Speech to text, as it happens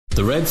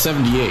The Red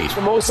 78.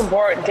 The most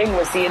important thing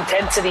was the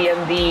intensity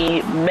and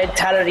the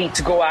mentality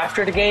to go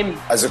after the game.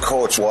 As a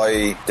coach,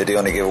 why did he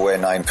only give away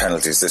 9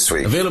 penalties this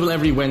week? Available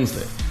every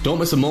Wednesday. Don't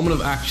miss a moment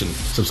of action.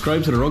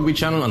 Subscribe to the Rugby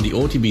channel on the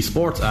OTB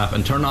Sports app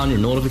and turn on your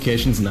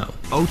notifications now.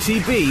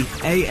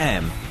 OTB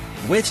AM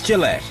with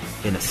Gillette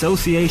in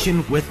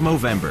association with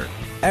Movember.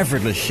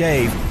 Effortless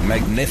shave,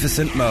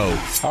 magnificent Mo.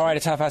 Alright,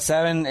 it's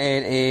 7:30.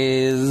 It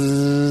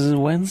is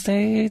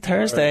Wednesday?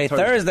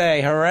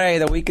 Thursday. Hooray,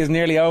 the week is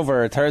nearly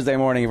over. Thursday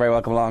morning, you're very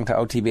welcome along to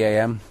OTB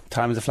AM.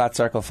 Time is a flat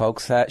circle,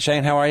 folks.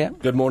 Shane, how are you?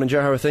 Good morning,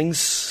 Ger. How are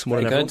things?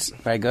 Morning, very good.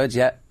 Very good,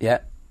 yeah.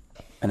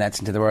 And that's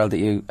into the world that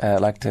you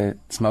like to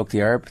smoke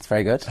the herb. It's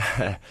very good.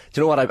 Do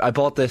you know what? I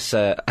bought this.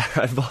 I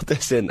bought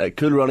this in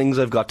Cool Runnings.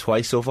 I've got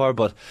twice so far,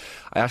 but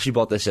I actually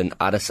bought this in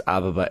Addis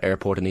Ababa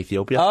Airport in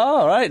Ethiopia.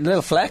 Oh, right,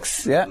 little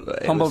flex. Yeah,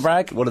 humble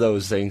brag. One of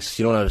those things.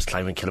 You know, when I was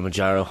climbing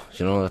Kilimanjaro.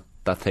 You know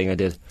that thing I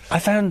did. I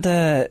found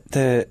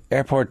the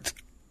airport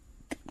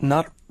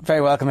not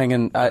very welcoming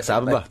in Addis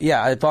Ababa.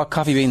 I bought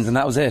coffee beans and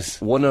that was it.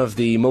 One of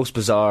the most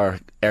bizarre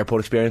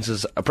airport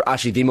experiences.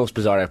 Actually, the most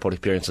bizarre airport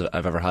experience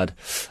I've ever had.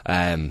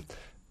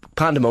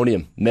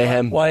 Pandemonium,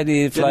 mayhem. Why do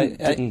you fly?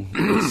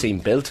 Didn't seem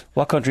built.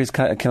 What country is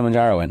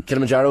Kilimanjaro in?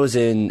 Kilimanjaro is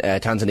in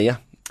Tanzania.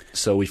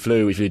 So we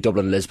flew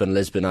Dublin, Lisbon,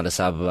 Addis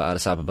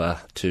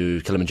Ababa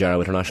to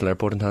Kilimanjaro International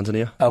Airport in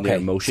Tanzania. Okay, near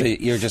Moshi.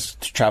 So you're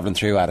just travelling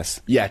through Addis?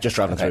 Yeah, just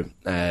travelling through.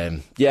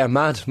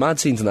 Mad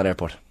scenes in that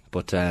airport.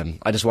 But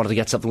I just wanted to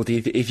get something with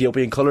the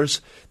Ethiopian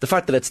colours. The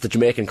fact that it's the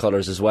Jamaican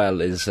colours as well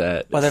is...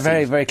 well, they're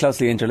very, very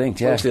closely interlinked,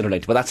 yeah. Closely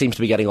interlinked, but that seems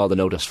to be getting all the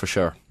notice for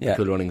sure. Yeah.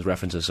 Cool Runnings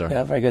references are...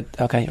 Yeah, very good.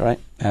 Okay, right.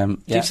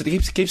 Keeps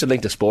it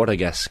linked to sport, I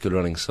guess, Cool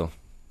Runnings, so...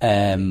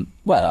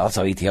 well,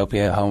 also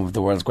Ethiopia, home of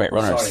the world's great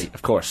runners. Sorry,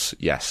 of course,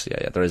 yes,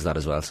 yeah, there is that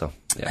as well, so...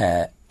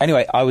 Yeah.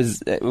 Anyway,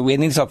 we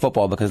need to talk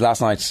football because last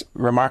night,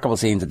 remarkable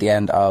scenes at the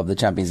end of the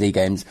Champions League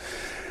games.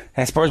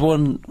 Spurs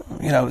won,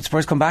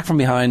 Spurs come back from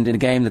behind in a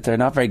game that they're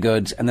not very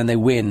good and then they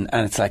win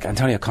and it's like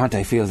Antonio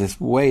Conte feels this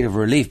weight of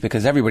relief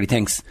because everybody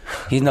thinks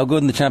he's no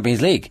good in the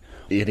Champions League.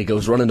 And he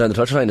goes running down the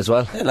touchline as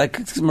well. Like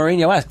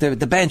Mourinho-esque,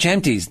 the bench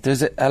empties.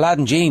 There's a lad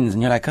in jeans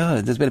and you're like,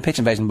 oh, there's been a pitch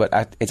invasion,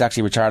 but it's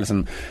actually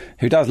Richarlison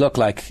who does look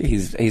like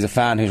he's a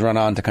fan who's run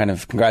on to kind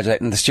of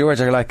congratulate, and the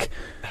stewards are like...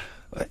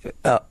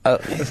 a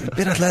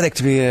bit athletic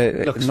to be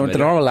the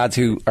normal lads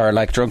who are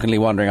like drunkenly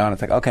wandering on.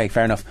 It's like, okay,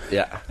 fair enough.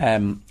 Yeah.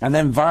 And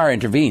then VAR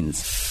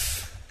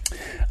intervenes,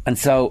 and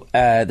so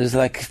there's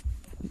like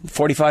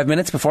 45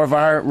 minutes before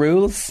VAR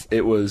rules.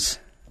 It was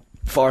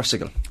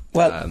farcical.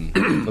 Well,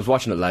 I was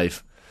watching it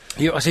live.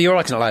 So you're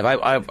watching it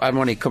live. I'm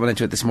only coming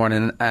into it this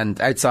morning,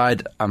 and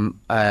outside I'm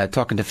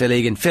talking to Phil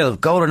Egan. Phil,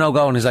 goal or no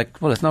goal? And he's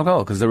like, well, it's no goal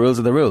because the rules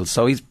are the rules.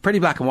 So he's pretty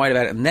black and white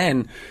about it. And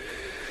then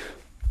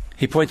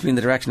he points me in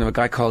the direction of a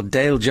guy called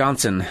Dale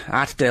Johnson,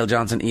 at Dale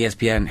Johnson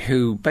ESPN,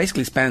 who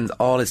basically spends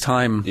all his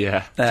time...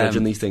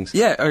 judging these things.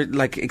 Yeah, or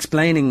like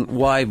explaining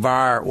why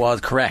VAR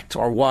was correct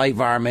or why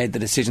VAR made the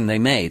decision they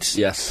made.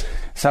 Yes.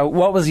 So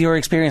what was your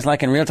experience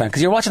like in real time?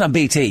 Because you're watching on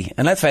BT,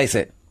 and let's face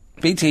it,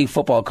 BT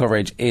football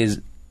coverage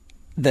is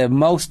the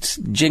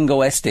most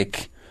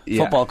jingoistic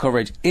football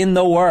coverage in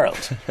the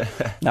world.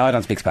 Now, I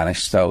don't speak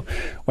Spanish, so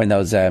when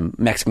those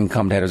Mexican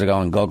commentators are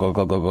going go, go,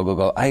 go, go, go, go,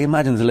 go, I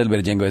imagine there's a little bit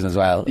of jingoism as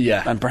well.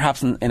 Yeah. And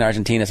perhaps in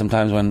Argentina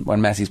sometimes when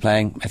Messi's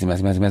playing,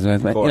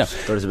 Messi, of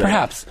course, there's a bit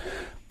perhaps.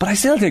 But I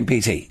still think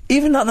BT,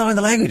 even not knowing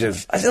the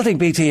languages, I still think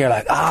BT are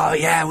like, oh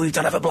yeah, we've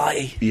done have a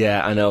blighty.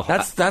 Yeah, I know.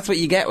 That's what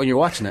you get when you're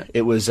watching it.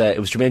 It was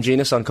Jermaine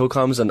Genius on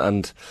Co-Coms,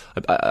 and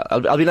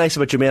I'll be nice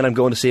about Jermaine. I'm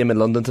going to see him in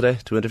London today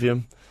to interview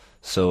him.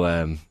 So,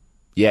 I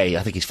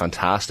think he's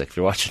fantastic. If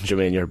you're watching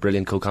Jermaine, you're a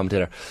brilliant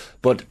co-commentator.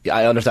 But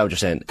I understand what you're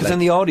saying. Because in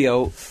the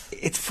audio,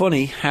 it's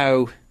funny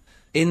how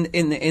in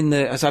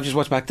the so I've just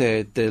watched back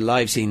the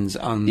live scenes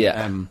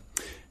on.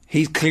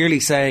 He's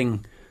clearly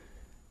saying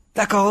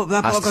that ball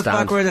goes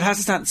backward. It has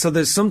to stand. So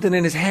there's something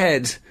in his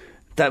head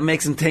that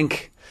makes him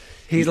think.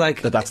 He's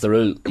like that's the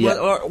rule. Yeah.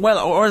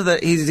 Or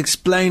that he's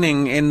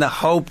explaining in the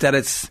hope that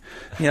it's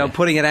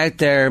putting it out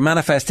there,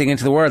 manifesting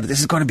into the world that this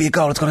is going to be a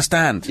goal. It's going to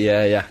stand.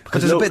 Yeah.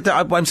 Because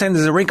I'm saying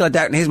there's a wrinkle of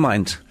doubt in his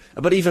mind.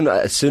 But even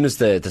as soon as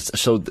the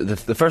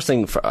first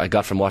thing I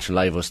got from watching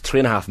live was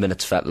 3.5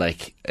 minutes felt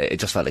like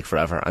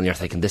forever, and you're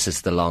thinking this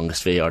is the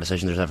longest VAR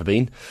decision there's ever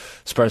been.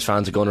 Spurs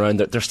fans are going around,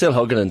 they're still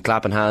hugging and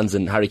clapping hands,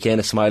 and Harry Kane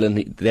is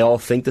smiling. They all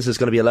think this is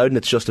going to be allowed, and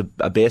it's just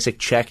a basic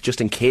check just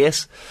in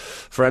case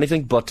for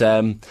anything. But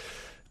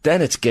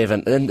then it's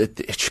given, and then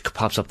it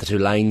pops up the two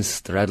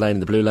lines, the red line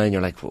and the blue line.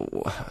 You're like,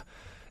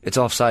 it's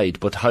offside,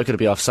 but how could it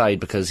be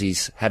offside? Because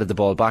he's headed the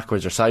ball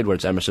backwards or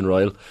sidewards, Emerson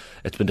Royal.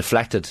 It's been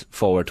deflected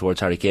forward towards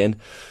Harry Kane.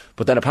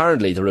 But then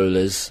apparently the rule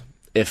is,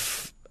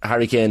 if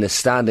Harry Kane is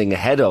standing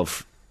ahead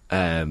of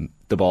the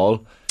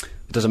ball,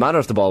 it doesn't matter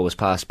if the ball was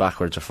passed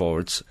backwards or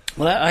forwards.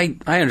 Well, I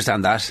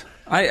understand that.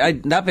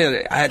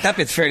 That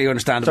bit's fairly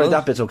understandable. Sorry,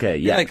 that bit's okay,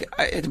 yeah.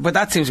 But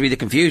that seems to be the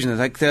confusion. It's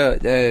like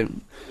the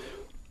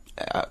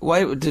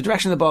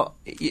direction of the ball.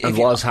 And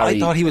was Harry... I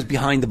thought he was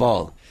behind the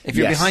ball. If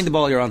you're Yes. behind the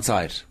ball, you're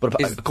onside. But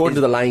according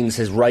to the lines,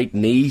 his right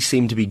knee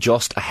seemed to be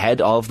just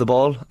ahead of the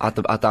ball at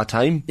that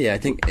time. Yeah, I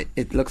think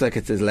it looks like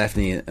it's his left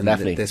knee. And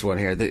Left knee. This one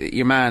here.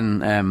 Your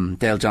man,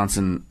 Dale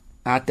Johnson,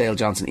 at Dale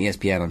Johnson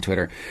ESPN on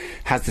Twitter,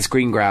 has the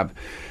screen grab.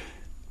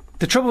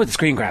 The trouble with the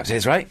screen grabs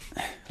is, right,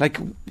 like,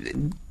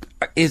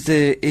 is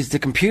the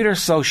computer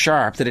so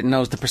sharp that it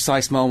knows the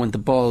precise moment the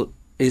ball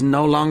is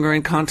no longer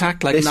in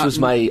contact? Like, This was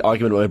my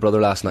argument with my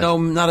brother last night. No,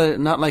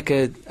 not like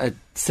a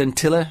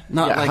scintilla,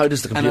 not Yeah, like how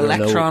does the an computer know?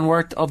 electron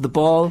worth of the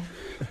ball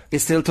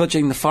is still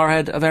touching the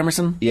forehead of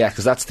Emerson. Yeah,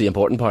 because that's the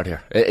important part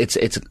here. It's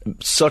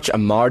such a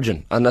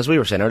margin, and as we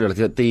were saying earlier,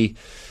 like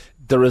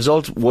the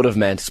result would have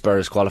meant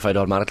Spurs qualified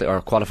automatically,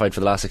 or qualified for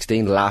the last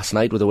 16 last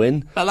night with a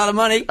win. A lot of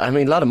money. I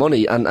mean, a lot of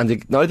money, and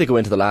now they go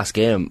into the last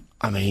game.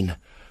 I mean,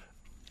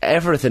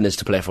 everything is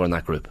to play for in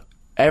that group.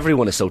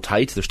 Everyone is so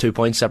tight. There's 2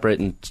 points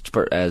separating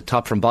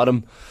top from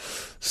bottom.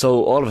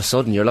 So all of a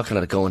sudden, you're looking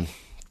at it going,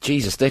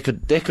 Jesus, they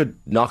could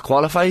not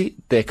qualify.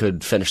 They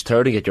could finish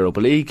third and get Europa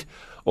League,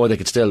 or they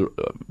could still,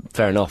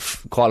 fair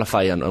enough,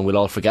 qualify, and we'll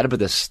all forget about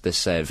this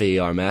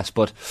VAR mess.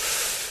 But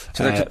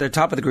So they're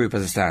top of the group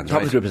as it stands. top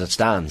right? of the group as it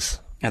stands.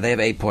 Now they have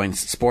 8 points.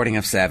 Sporting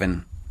have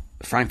 7.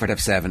 Frankfurt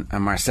have 7,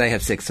 and Marseille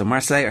have 6. So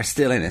Marseille are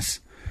still in it.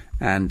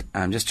 And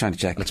I'm just trying to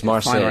check. It's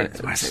Marseille.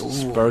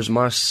 Spurs,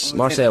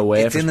 Marseille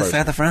away. It's for in the Spurs.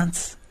 south of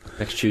France.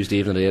 Next Tuesday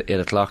evening at 8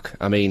 o'clock.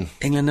 I mean,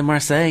 England and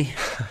Marseille.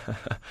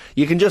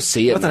 you can just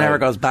see it. Nothing now. ever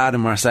goes bad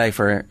in Marseille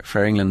for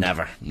England.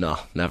 Never. No,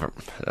 never.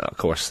 Of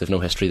course, they've no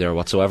history there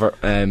whatsoever.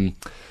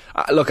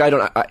 Look,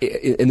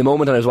 in the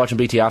moment, I was watching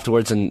BT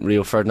afterwards, and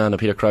Rio Ferdinand and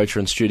Peter Crouch are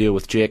in studio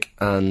with Jake,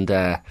 and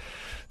they're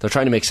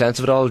trying to make sense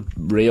of it all.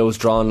 Rio's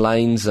drawn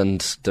lines,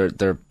 and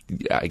they're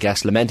I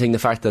guess lamenting the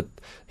fact that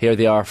here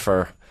they are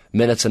for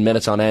minutes and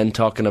minutes on end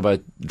talking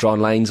about drawn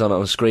lines on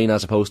a screen,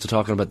 as opposed to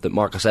talking about that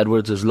Marcus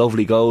Edwards'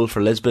 lovely goal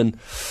for Lisbon.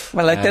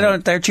 Well, like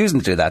they're choosing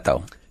to do that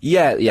though.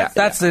 Yeah.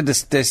 That's the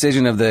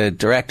decision of the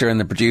director and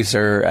the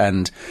producer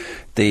and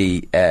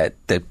the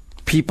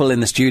people in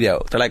the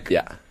studio. They're like,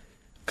 Yeah.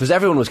 Because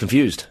everyone was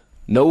confused.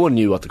 No one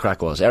knew what the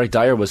crack was. Eric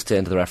Dyer was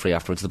saying to the referee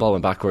afterwards, the ball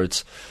went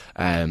backwards.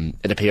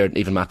 It appeared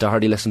even Matt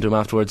Doherty listened to him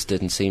afterwards,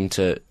 didn't seem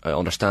to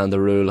understand the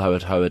rule, how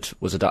it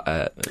was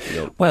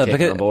well, taken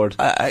because on board.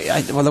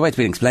 well, the way it's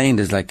been explained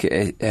is like,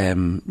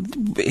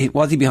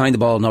 was he behind the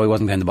ball? No, he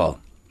wasn't behind the ball.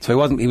 So he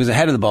wasn't. He was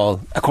ahead of the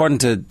ball. According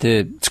to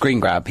the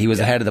screen grab, he was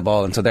ahead of the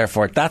ball, and so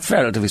therefore that's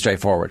relatively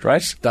straightforward,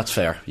 right? That's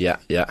fair. Yeah.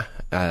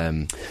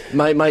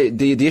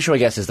 The issue, I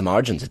guess, is the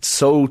margins. It's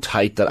so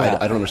tight that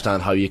I don't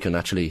understand how you can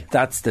actually.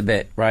 That's the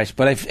bit, right?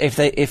 But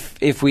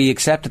if we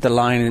accept that the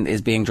line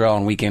is being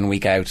drawn week in,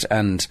 week out,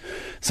 and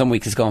some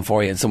weeks it's going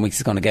for you and some weeks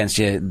it's going against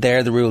you,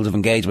 they're the rules of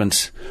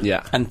engagement.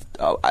 Yeah. And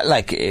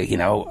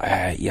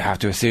you have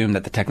to assume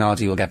that the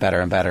technology will get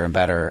better and better and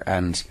better,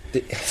 and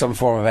some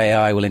form of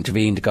AI will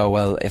intervene to go,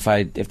 well, if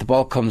the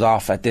ball comes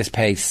off at this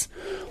pace,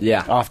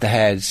 off the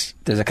head,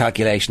 there's a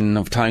calculation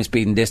of time,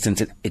 speed, and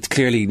distance. It's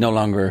clearly no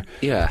longer.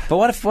 Yeah. But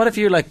what if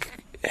you're like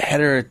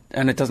header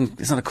and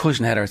it's not a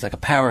cushion header, it's like a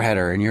power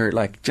header, and you're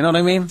like, do you know what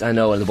I mean? I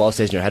know, and the ball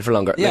stays in your head for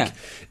longer. Yeah.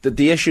 Like,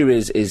 the issue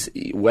is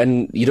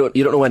when you don't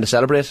know when to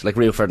celebrate. Like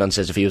Rio Ferdinand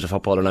says, if he was a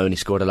footballer now and he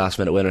scored a last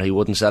minute winner, he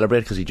wouldn't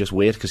celebrate because he'd just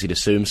wait because he'd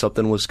assume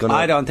something was going to.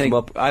 I don't think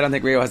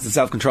Rio has the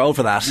self control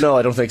for that. No,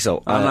 I don't think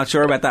so. I'm not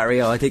sure about that,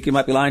 Rio. I think you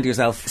might be lying to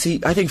yourself.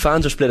 See, I think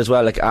fans are split as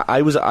well. Like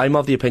I'm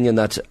of the opinion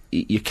that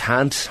you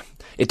can't.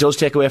 It does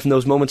take away from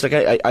those moments.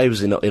 Like I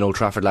was in Old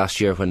Trafford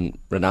last year when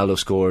Ronaldo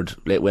scored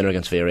late winner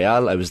against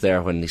Villarreal. I was there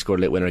when he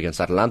scored late winner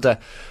against Atalanta.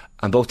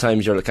 And both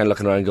times you're kind of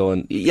looking around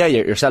going, yeah,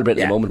 you're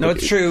celebrating the moment. No,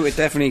 it's true. It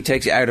definitely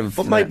takes you out of.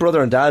 But my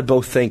brother and dad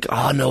both think,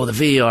 oh no, the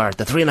VAR,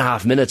 the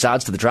 3.5 minutes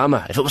adds to the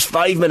drama. If it was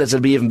 5 minutes,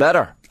 it'd be even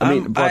better. I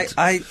mean, but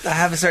I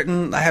have a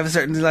certain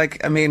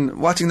like. I mean,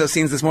 watching those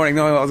scenes this morning,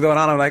 knowing what was going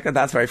on, I'm like, oh,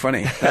 that's very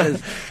funny. That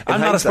is,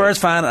 I'm not a Spurs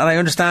fan, and I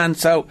understand.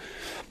 So,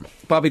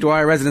 Bobby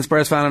Dwyer, resident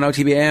Spurs fan on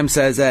OTBAM,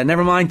 says,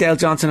 never mind Dale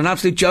Johnson, an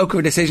absolute joke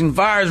of a decision.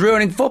 VAR is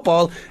ruining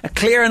football. A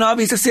clear and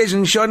obvious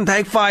decision shouldn't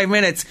take 5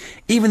 minutes.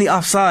 Even the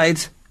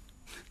offside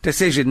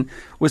decision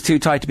was too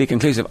tight to be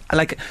conclusive.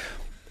 Like,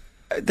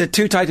 the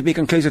too tight to be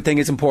conclusive thing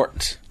is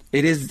important.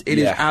 It is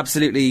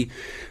absolutely.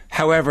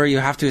 However, you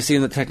have to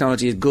assume that the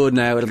technology is good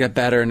now. It'll get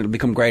better and it'll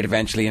become great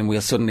eventually, and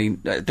we'll suddenly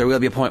there will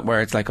be a point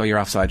where it's like, oh, you're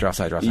offside.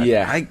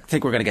 Yeah. I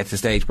think we're going to get to the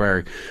stage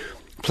where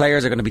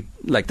players are going to be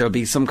like, there'll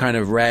be some kind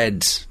of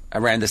red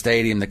around the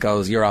stadium that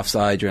goes, you're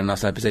offside, you're in an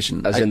offside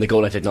position. As in the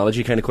goal line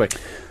technology kind of quick.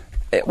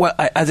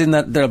 As in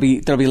that there'll be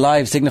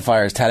live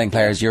signifiers telling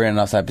players you're in an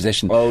offside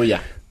position. Oh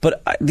yeah.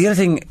 But the other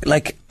thing,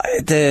 like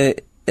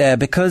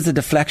because the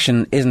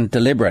deflection isn't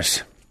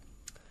deliberate,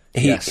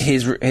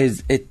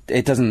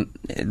 it doesn't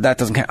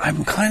count.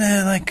 I'm kind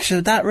of like,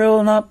 should that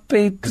rule not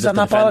be? Because if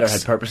the defender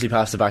had purposely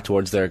passed it back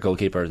towards their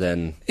goalkeeper,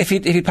 then if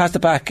he passed it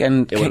back,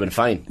 and it would have been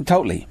fine.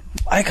 Totally.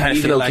 I kind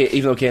of feel like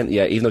even though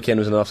Kane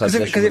was in an offside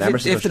position,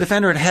 because if the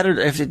defender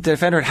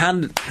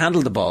had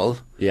handled the ball,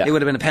 it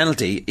would have been a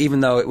penalty, even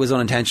though it was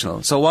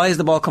unintentional. So why is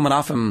the ball coming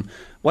off him?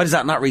 Why does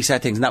that not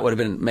reset things? And that would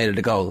have made it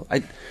a goal.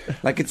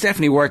 It's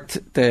definitely worth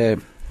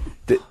the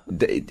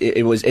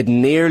It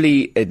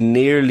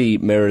nearly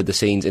mirrored the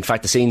scenes. In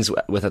fact, the scenes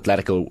with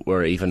Atletico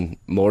were even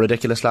more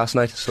ridiculous last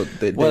night. So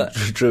they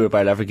drew it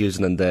by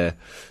Leverkusen, and the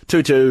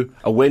 2-2,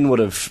 a win would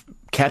have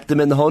kept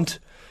them in the hunt.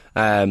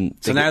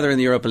 So now they're in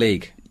the Europa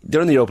League.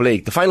 They're in the Europa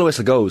League. The final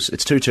whistle goes.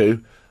 It's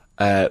 2-2.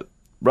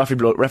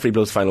 Referee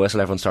blows the final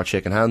whistle. Everyone starts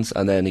shaking hands,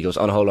 and then he goes,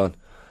 "Oh, no, hold on,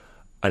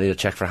 I need a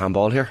check for a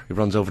handball here." He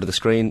runs over to the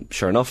screen.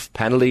 Sure enough,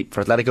 penalty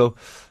for Atletico.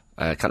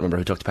 I can't remember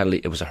who took the penalty.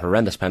 It was a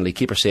horrendous penalty.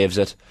 Keeper saves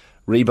it.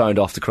 Rebound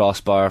off the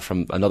crossbar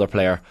from another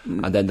player,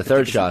 and then the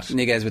third shot.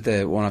 Niguez with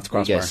the one off the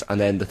crossbar. Yes, and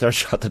then the third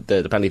shot,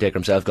 the penalty taker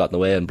himself got in the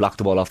way and blocked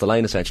the ball off the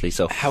line, essentially.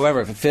 So,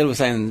 however, Phil was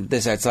saying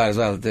this outside as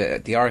well.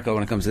 The oracle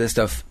when it comes to this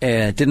stuff,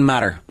 didn't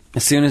matter.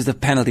 As soon as the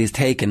penalty is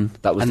taken,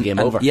 that was the game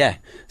over. Yeah.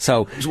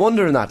 So I was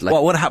wondering that. Like,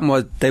 what would have happened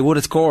was they would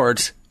have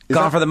scored,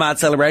 gone for the mad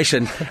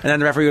celebration, and then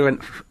the referee would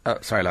have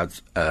went, "Sorry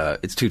lads,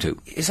 it's 2-2."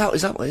 Is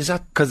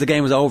that because the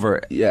game was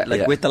over?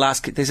 Yeah, with the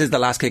last. This is the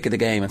last kick of the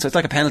game, and so it's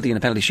like a penalty in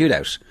a penalty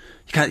shootout.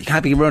 You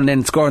can't be running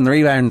in, scoring the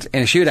rebound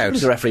in a shootout.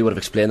 The referee would have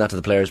explained that to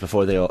the players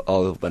before they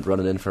all went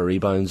running in for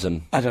rebounds.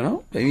 And I don't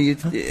know.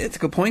 It's a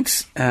good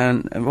point,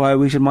 and why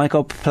we should mic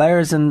up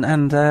players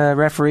and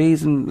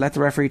referees and let the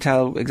referee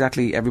tell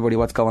exactly everybody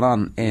what's going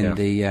on in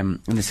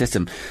the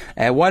system.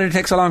 Why did it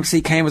take so long to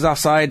see Kane was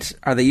offside?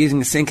 Are they using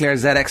the Sinclair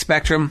ZX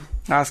Spectrum?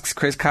 Asks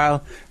Chris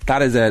Kyle.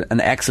 That is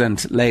an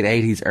excellent late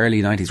 80s,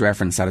 early 90s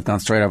reference that has gone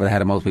straight over the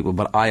head of most people,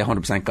 but I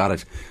 100% got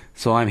it.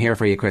 So I'm here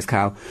for you, Chris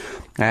Kyle.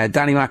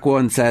 Danny Mac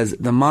 1 says,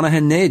 the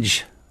Monaghan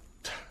Nidge.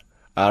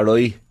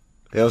 Alright,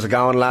 how's it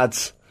going,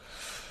 lads?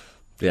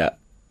 Yeah,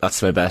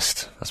 that's my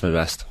best.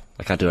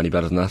 I can't do any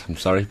better than that, I'm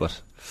sorry,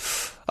 but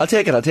I'll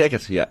take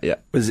it. Yeah.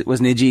 Was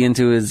Nidji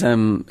into his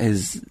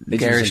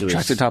garish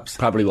tracksuit tops?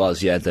 Probably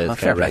was, yeah, the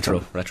fair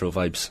retro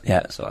vibes.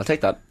 Yeah. So I'll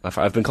take that.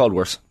 I've been called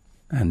worse.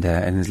 And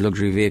in his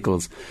luxury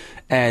vehicles.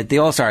 The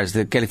All-Stars,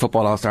 the Gaelic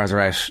Football All-Stars are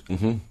out.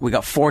 Mm-hmm. We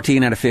got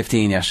 14 out of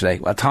 15 yesterday.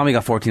 Well, Tommy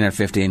got 14 out of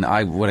 15.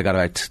 I would have got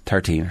about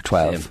 13 or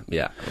 12.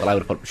 Yeah. Well, I would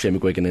have put Shane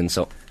McGuigan in,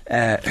 so...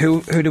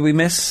 Who did we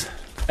miss?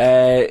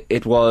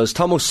 It was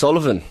Tom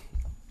O'Sullivan,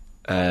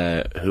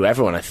 who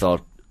everyone I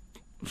thought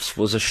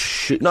was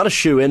not a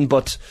shoe-in,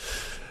 but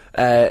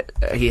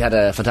he had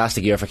a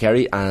fantastic year for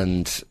Kerry,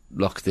 and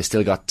look, they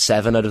still got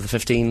 7 out of the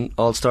 15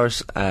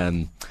 All-Stars.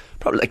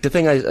 Probably, like, the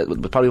thing I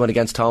probably went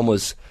against Tom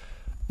was,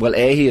 well,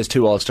 he has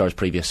 2 All-Stars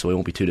previous, so we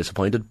won't be too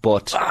disappointed.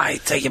 But I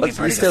think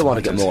we still want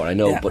to get more. I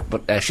know, yeah.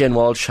 But Shane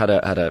Walsh had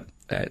a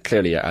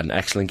clearly an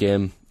excellent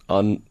game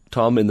on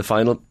Tom in the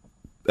final.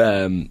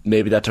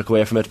 Maybe that took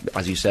away from it,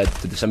 as you said.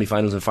 Did the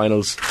semi-finals and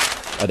finals,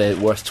 are they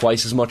worth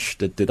twice as much?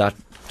 Did that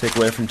take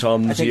away from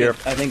Tom's year?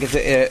 I think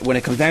it's when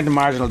it comes down to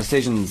marginal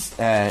decisions,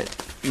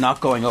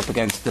 not going up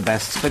against the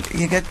best, but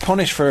you get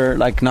punished for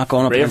like not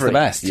going up against the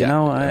best. Yeah. You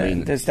know, I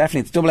mean, there's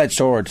definitely, it's double-edged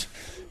sword.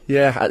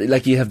 Yeah,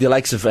 like you have the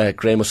likes of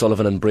Graham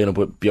O'Sullivan and Brian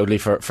Beardley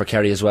for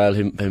Kerry as well,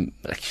 who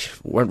like,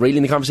 weren't really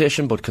in the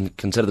conversation, but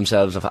consider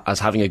themselves as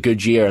having a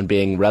good year and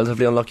being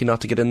relatively unlucky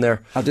not to get in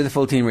there. I'll do the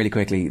full team really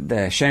quickly.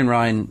 Shane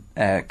Ryan,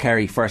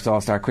 Kerry, first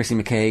All-Star. Chrissy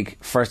McCaig,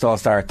 first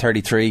All-Star at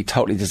 33,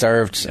 totally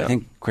deserved. Yeah. I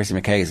think Chrissy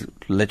McCaig's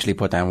literally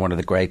put down one of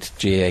the great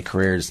GAA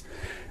careers,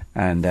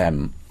 and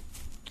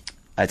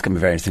it's going to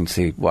be very interesting to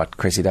see what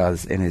Chrissy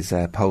does in his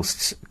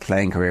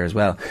post-playing career as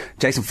well.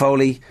 Jason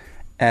Foley,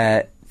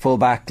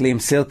 full-back.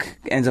 Liam Silk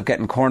ends up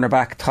getting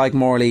cornerback. Tyke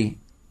Morley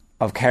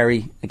of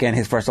Kerry, again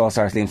his first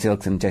All-Stars. Liam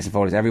Silk's and Jason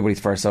Foley's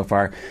everybody's first so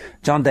far.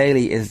 John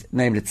Daly is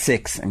named at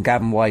 6 and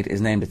Gavin White is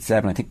named at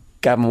 7. I think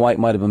Gavin White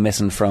might have been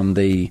missing from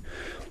the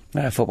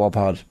football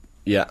pod.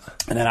 Yeah.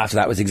 And then after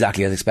that was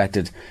exactly as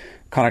expected.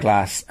 Conor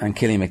Glass and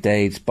Killian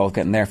McDade both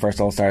getting their first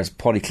All-Stars.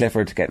 Paulie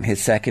Clifford getting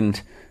his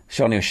second.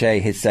 Shawnee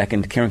O'Shea his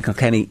second. Kieran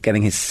Kilkenny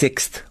getting his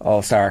 6th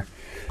All-Star.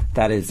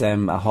 That is a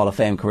Hall of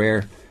Fame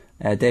career.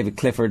 David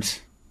Clifford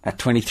at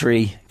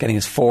 23 getting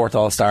his 4th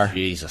All-Star.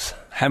 Jesus.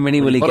 How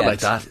many will he get? Like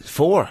that?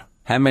 4.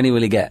 How many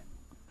will he get?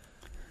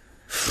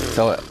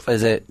 So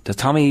does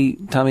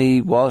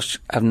Tommy Walsh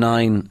have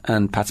 9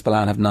 and Pat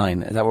Spillane have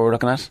 9? Is that what we're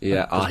looking at?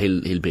 Yeah,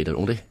 he'll beat it,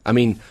 won't he? I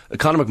mean,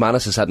 Conor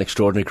McManus has had an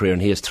extraordinary career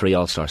and he has 3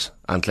 All-Stars,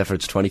 and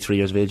Clifford's 23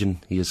 years of age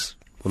and he has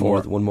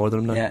one more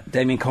than him now. Yeah,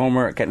 Damien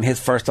Comer getting his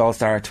first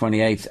All-Star at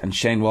 28 and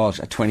Shane Walsh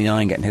at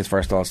 29 getting his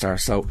first All-Star.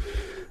 So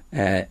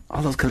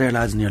all those Kildare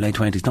lads in your late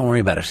 20s, don't worry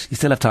about it. You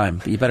still have time,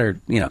 but you better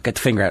get the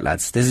finger out,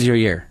 lads. This is your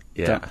year.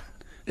 Yeah.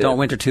 Don't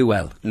winter too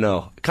well.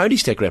 No.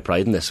 Counties take great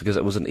pride in this, because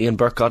it was Ian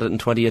Burke got it in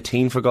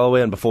 2018 for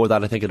Galway, and before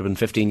that I think it had been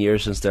 15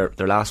 years since their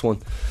last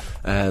one.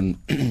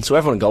 So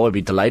everyone in Galway would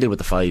be delighted with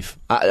the 5.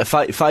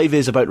 5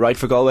 is about right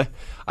for Galway.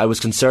 I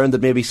was concerned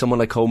that maybe someone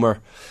like Homer,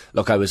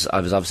 look, I was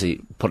obviously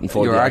putting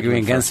forward. You were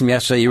arguing against him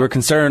yesterday. You were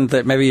concerned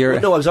that maybe you're...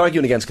 Well, no, I was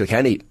arguing against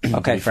Kilkenny.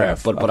 Okay, fair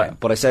enough.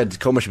 But I said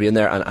Comer should be in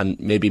there, and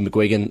maybe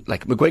McGuigan.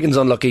 Like, McGuigan's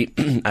unlucky.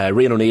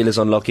 Rian O'Neill is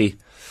unlucky.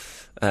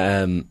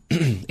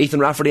 Ethan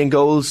Rafferty in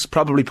goals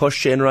probably pushed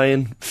Shane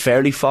Ryan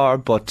fairly far,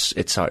 but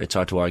it's hard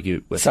to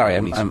argue with. Sorry,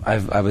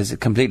 I was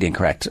completely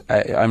incorrect.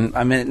 I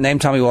named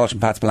Tommy Walsh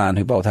and Pat Spillane,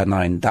 who both had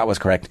 9. That was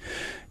correct.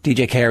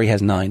 DJ Carey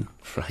has 9.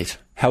 Right.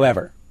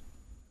 However,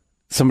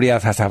 Somebody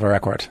else has to have a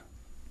record.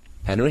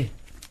 Henry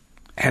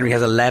Henry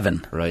has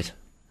 11. Right,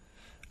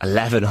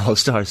 11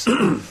 All-Stars.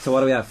 So what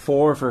do we have?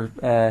 4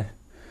 for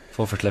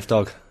 4 for Cliff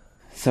Dog.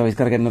 so he's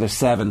got to get another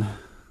 7,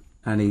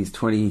 and he's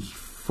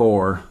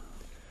 24.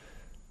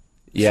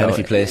 Yeah, So, and if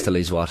he plays till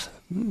he's what?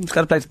 He's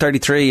got to play to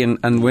 33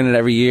 and win it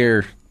every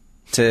year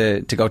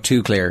to go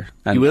 2 clear.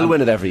 And, He will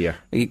win it every year.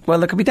 Well,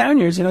 there could be down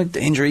years,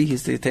 the injury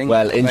is the thing.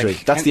 Well, injury.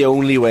 That's the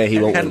only way he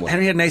won't win one.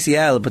 Henry had an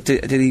ACL, but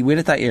did he win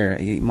it that year?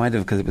 He might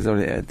have, because it was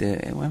only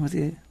when was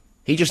he?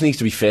 He just needs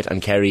to be fit and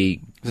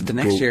Kerry. Was it the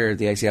next year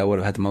the ACL would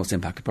have had the most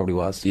impact? It probably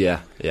was. Yeah.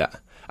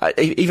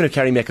 Even if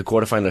Kerry make a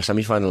quarter-final or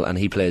semi-final and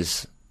he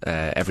plays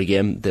every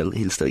game,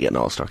 he'll still get an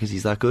All-Star because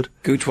he's that good.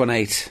 Gooch won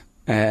 8.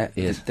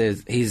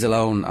 He's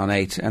alone on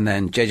 8, and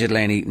then JJ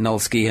Delaney, Noel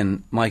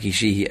Skehan, Mikey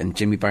Sheehy and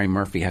Jimmy Barry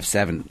Murphy have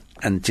 7,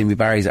 and Jimmy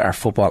Barry's are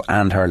football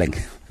and hurling.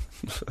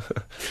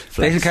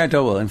 They should count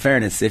double, in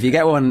fairness. If you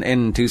get one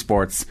in 2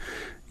 sports,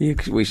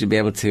 we should be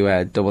able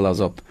to double those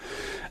up.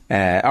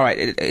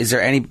 Alright, is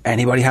there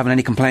anybody having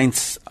any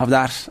complaints of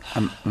that?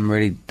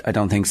 I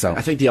don't think so.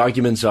 I think the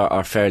arguments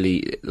are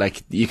fairly,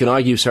 like, you can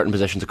argue certain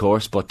positions, of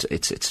course, but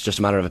it's just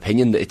a matter of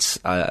opinion. It's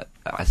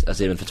as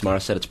Eamon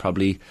Fitzmaurice said, it's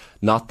probably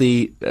not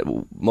the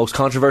most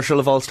controversial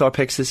of All-Star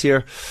picks this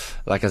year.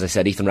 Like, as I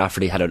said, Ethan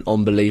Rafferty had an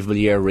unbelievable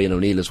year, Rian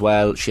O'Neill as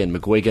well, Shane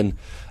McGuigan,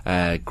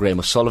 Graham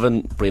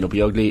O'Sullivan, Brian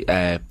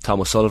O'Biogli,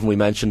 Tom O'Sullivan we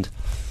mentioned.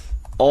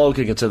 All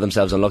can consider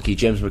themselves unlucky.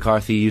 James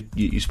McCarthy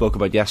you spoke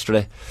about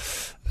yesterday.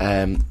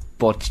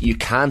 But you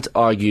can't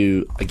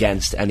argue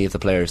against any of the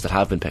players that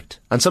have been picked.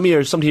 And some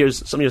years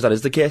that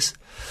is the case.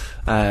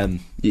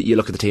 You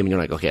look at the team and you're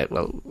like, okay,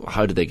 well,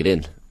 how did they get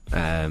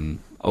in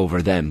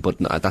over them? But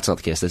no, that's not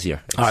the case this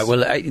year. All right, well,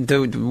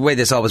 the way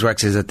this always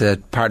works is that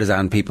the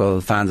partisan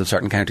people, fans of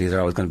certain counties, are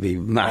always going to be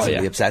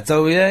massively upset.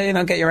 So,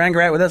 get your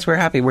anger out with us. We're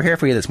happy. We're here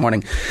for you this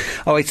morning.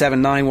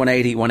 0879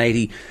 180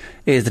 180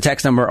 is the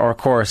text number, or of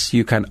course,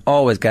 you can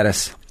always get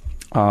us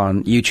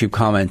on YouTube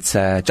comments.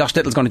 Josh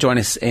Little's going to join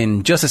us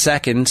in just a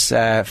second,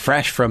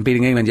 fresh from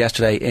beating England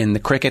yesterday in the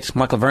cricket.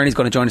 Michael Verney's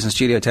going to join us in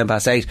studio at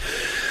 8:10.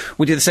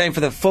 We do the same for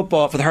the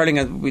football, for the hurling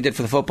as we did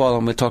for the football,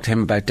 and we'll talk to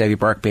him about Davy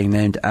Burke being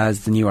named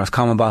as the new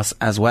Roscommon boss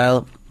as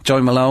well.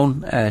 Joey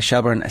Malone,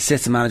 Shelbourne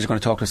assistant manager, is going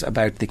to talk to us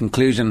about the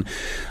conclusion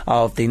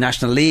of the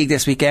National League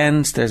this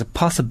weekend. There's a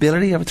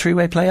possibility of a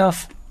 3-way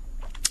playoff,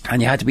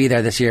 and you had to be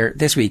there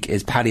this week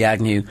is Paddy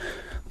Agnew,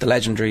 the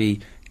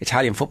legendary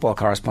Italian football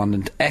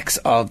correspondent, ex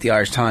of the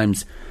Irish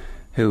Times,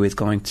 who is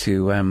going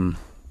to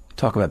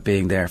talk about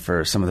being there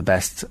for some of the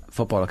best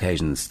football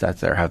occasions that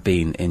there have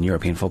been in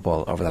European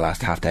football over the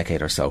last half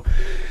decade or so.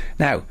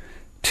 Now,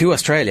 to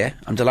Australia,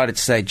 I'm delighted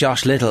to say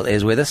Josh Little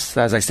is with us,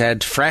 as I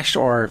said, fresh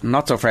or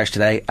not so fresh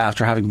today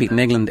after having beaten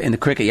England in the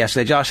cricket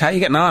yesterday. Josh, how are you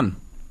getting on?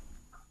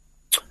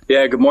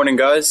 Yeah, good morning,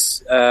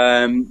 guys.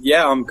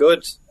 I'm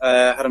good.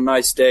 Had a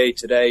nice day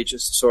today,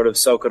 just to sort of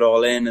soak it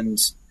all in and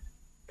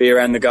be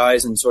around the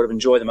guys and sort of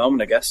enjoy the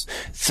moment, I guess.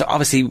 So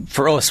obviously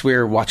for us,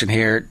 we're watching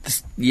here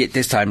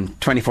this time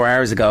 24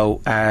 hours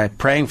ago,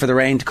 praying for the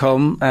rain to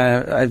come,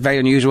 a very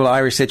unusual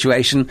Irish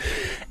situation,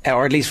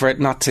 or at least for it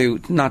not to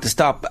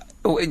stop.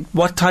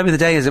 What time of the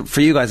day is it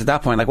for you guys at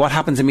that point? Like, what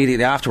happens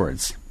immediately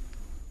afterwards?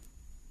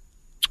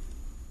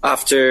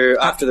 After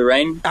the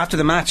rain? After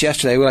the match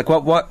yesterday, we're like,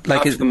 what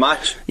like after the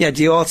match? Yeah,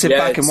 do you all sit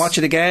back and watch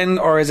it again,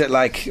 or is it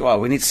like, well,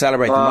 we need to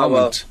celebrate the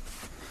moment? Well,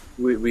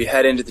 we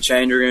head into the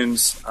change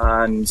rooms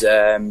and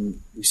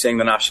we sing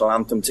the national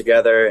anthem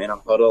together in a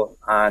huddle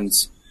and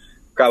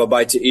grab a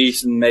bite to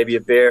eat and maybe a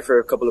beer for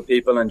a couple of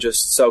people and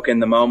just soak in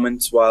the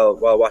moment while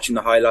watching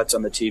the highlights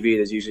on the TV.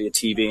 There's usually a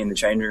TV in the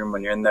change room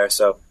when you're in there,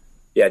 so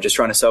yeah, just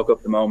trying to soak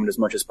up the moment as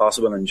much as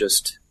possible and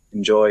just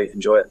enjoy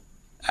it.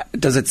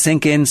 Does it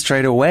sink in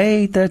straight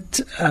away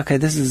that, okay,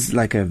 this is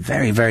like a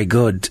very, very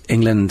good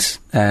England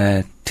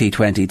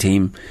T20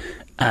 team,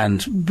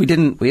 and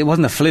it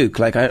wasn't a fluke?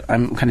 Like,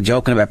 I'm kind of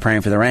joking about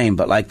praying for the rain,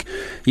 but like,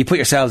 you put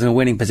yourselves in a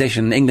winning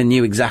position. England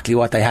knew exactly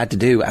what they had to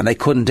do and they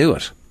couldn't do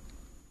it.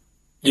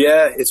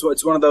 Yeah, it's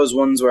one of those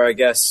ones where I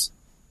guess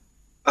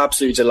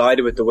absolutely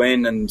delighted with the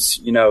win, and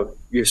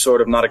you're sort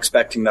of not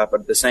expecting that,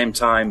 but at the same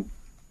time,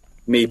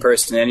 me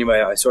personally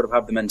anyway, I sort of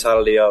have the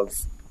mentality of,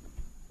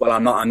 well,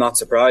 I'm not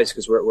surprised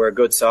because we're a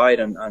good side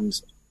and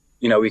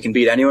we can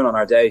beat anyone on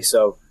our day.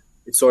 So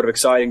it's sort of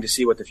exciting to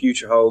see what the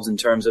future holds in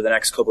terms of the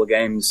next couple of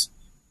games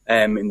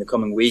in the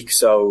coming week.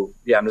 So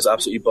yeah, I'm just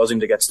absolutely buzzing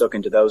to get stuck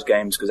into those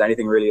games because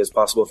anything really is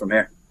possible from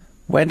here.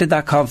 When did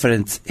that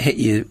confidence hit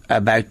you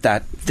about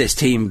this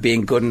team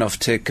being good enough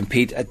to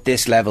compete at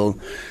this level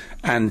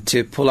and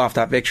to pull off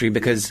that victory?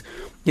 Because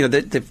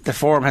the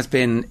form has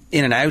been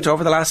in and out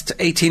over the last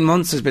 18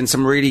 months. There's been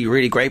some really,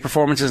 really great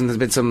performances and there's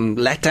been some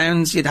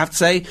letdowns, you'd have to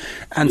say.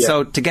 And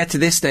so to get to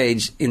this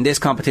stage in this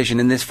competition,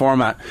 in this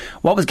format,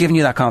 what was giving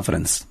you that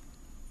confidence?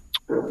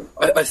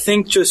 I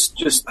think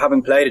just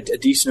having played a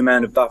decent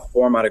amount of that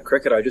format of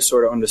cricket, I just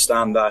sort of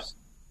understand that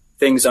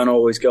things don't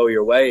always go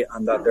your way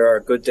and that there are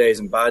good days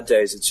and bad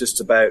days. It's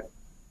just about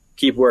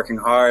keep working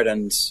hard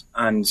and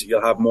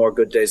you'll have more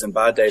good days than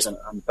bad days. And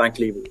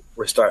thankfully,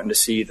 we're starting to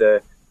see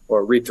the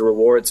or reap the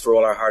rewards for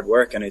all our hard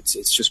work, and it's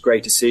just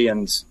great to see.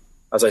 And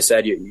as I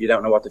said, you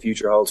don't know what the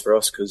future holds for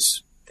us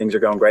because things are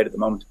going great at the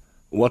moment.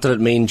 What did it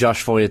mean,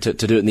 Josh, for you to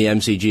do it in the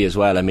MCG as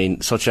well? I mean,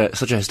 such a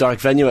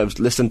historic venue. I was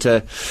listening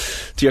to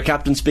your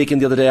captain speaking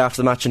the other day after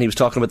the match, and he was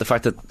talking about the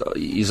fact that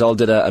you all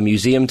did a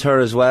museum tour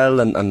as well,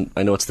 and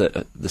I know it's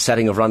the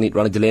setting of Ronnie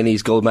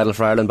Delaney's gold medal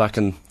for Ireland back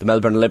in the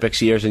Melbourne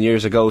Olympics years and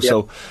years ago,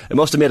 so it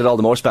must have made it all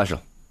the more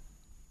special.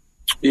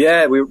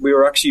 Yeah, we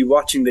were actually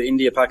watching the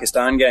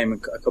India-Pakistan game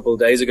a couple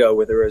of days ago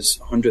where there was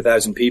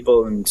 100,000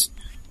 people and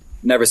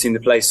never seen the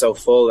place so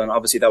full, and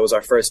obviously that was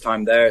our first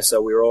time there,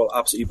 so we were all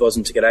absolutely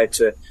buzzing to get out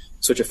to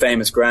such a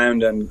famous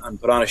ground and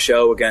put on a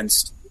show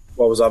against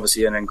what was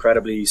obviously an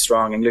incredibly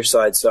strong English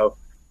side. So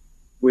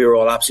we were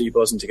all absolutely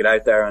buzzing to get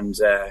out there, and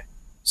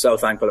so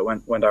thankful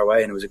it went our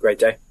way, and it was a great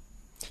day.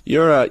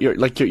 You're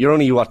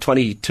only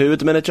 22 at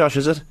the minute, Josh,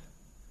 is it?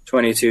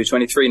 22,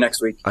 23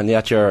 next week. And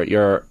yet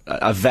you're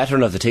a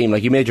veteran of the team.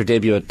 Like, you made your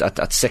debut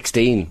at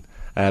 16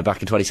 back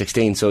in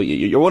 2016, so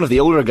you're one of the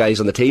older guys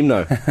on the team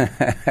now.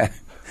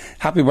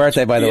 Happy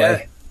birthday, by the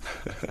way.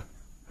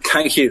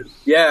 Thank you.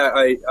 Yeah,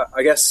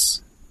 I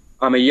guess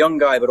I'm a young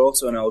guy, but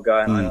also an old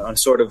guy, and I've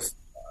sort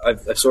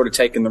of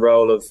taken the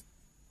role of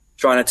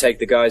trying to take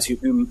the guys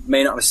who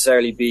may not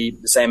necessarily be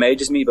the same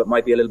age as me, but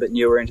might be a little bit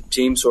newer into the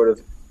team, sort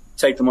of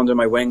take them under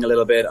my wing a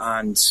little bit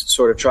and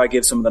sort of try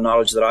give some of the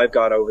knowledge that I've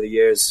got over the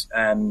years,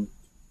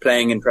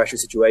 playing in pressure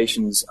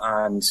situations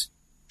and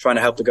trying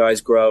to help the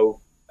guys grow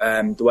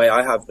the way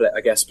I have,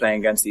 I guess, playing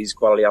against these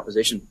quality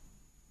opposition.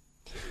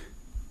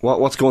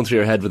 What's going through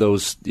your head with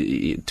those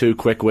 2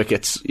 quick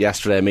wickets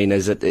yesterday? I mean,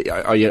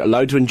 are you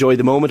allowed to enjoy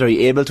the moment? Are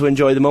you able to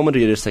enjoy the moment? Or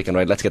are you just thinking,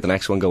 right, let's get the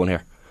next one going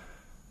here?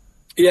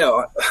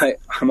 Yeah,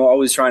 I'm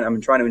always trying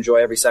to enjoy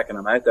every second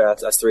I'm out there.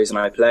 That's the reason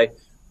I play.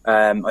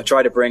 I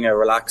try to bring a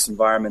relaxed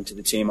environment to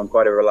the team. I'm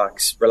quite a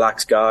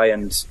relaxed guy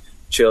and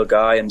chill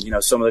guy. And,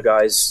 some of the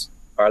guys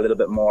are a little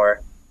bit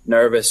more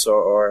nervous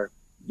or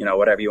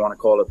whatever you want to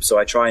call it. So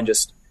I try and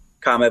just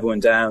calm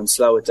everyone down,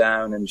 slow it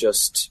down, and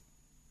just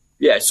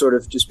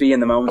be in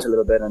the moment a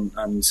little bit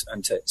and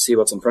to see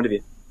what's in front of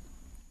you.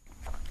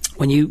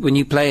 When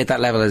you play at that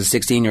level as a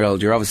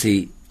 16-year-old, you're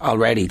obviously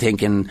already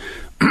thinking,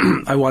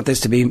 I want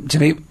this to be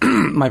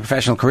my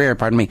professional career,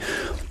 pardon me.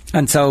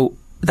 And so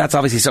that's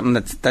obviously something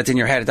that's in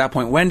your head at that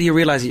point. When do you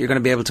realise that you're going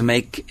to be able to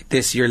make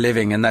this your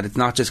living, and that it's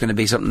not just going to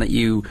be something that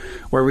you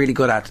were really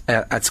good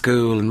at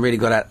school and really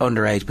good at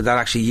underage, but that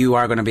actually you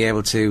are going to be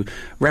able to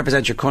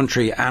represent your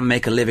country and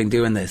make a living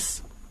doing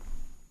this?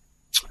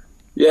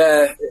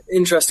 Yeah,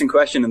 interesting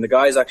question, and the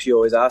guys actually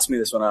always ask me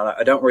this one, and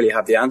I don't really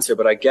have the answer,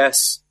 but I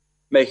guess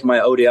making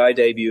my ODI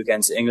debut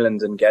against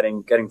England and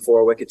getting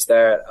 4 wickets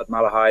there at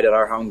Malahide at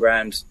our home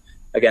ground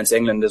against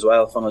England as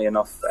well, funnily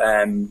enough.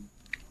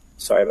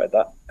 Sorry about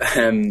that.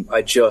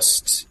 I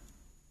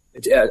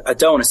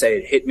don't want to say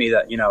it hit me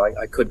that,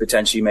 I could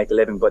potentially make a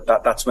living, but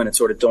that's when it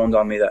sort of dawned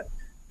on me that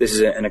this is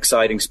an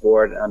exciting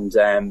sport, and,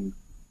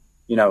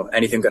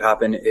 anything could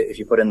happen if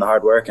you put in the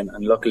hard work, and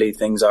luckily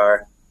things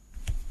are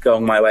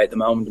going my way at the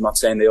moment. I'm not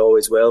saying they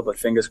always will, but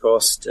fingers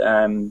crossed,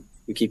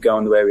 we keep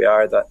going the way we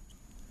are, that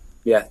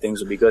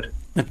things will be good.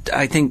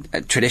 I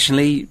think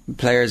traditionally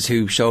players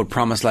who showed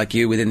promise like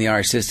you within the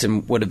Irish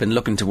system would have been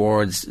looking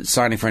towards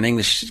signing for an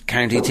English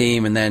county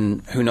team, and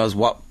then who knows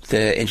what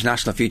the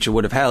international future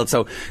would have held.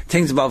 So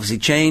things have obviously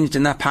changed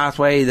in that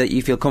pathway, that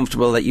you feel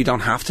comfortable that you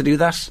don't have to do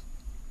that.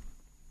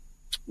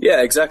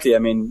 Yeah, exactly. I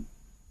mean,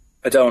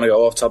 I don't want to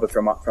go off topic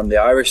from the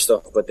Irish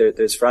stuff, but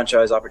there's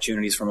franchise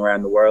opportunities from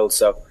around the world,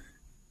 so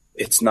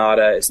it's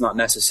not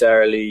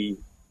necessarily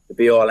the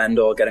be all end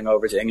all getting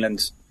over to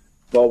England.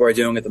 What we're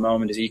doing at the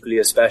moment is equally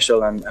as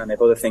special, and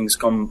if other things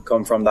come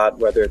from that,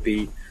 whether it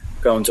be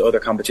going to other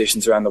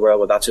competitions around the world,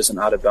 well, that's just an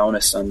added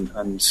bonus, and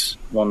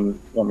one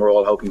we're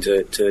all hoping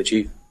to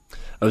achieve.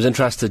 I was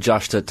interested,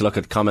 Josh, to look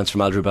at comments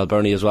from Andrew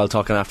Balbirnie as well,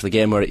 talking after the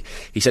game, where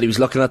he said he was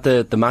looking at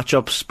the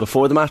matchups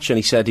before the match, and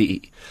he said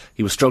he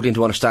was struggling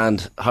to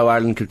understand how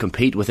Ireland could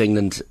compete with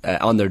England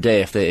on their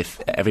day if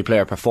every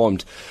player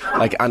performed.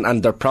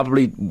 And they're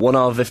probably one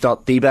of, if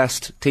not the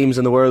best teams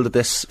in the world at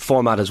this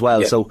format as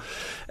well. Yeah. So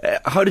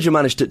how did you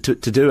manage to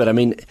do it? I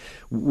mean,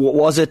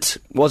 was it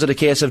a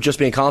case of just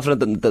being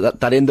confident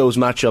that in those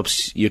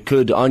matchups you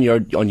could, on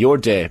your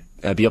day,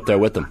 be up there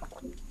with them?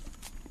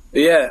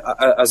 Yeah,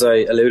 as I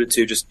alluded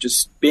to,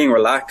 just being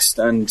relaxed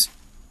and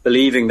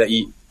believing that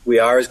we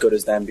are as good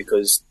as them,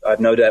 because I've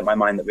no doubt in my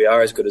mind that we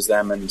are as good as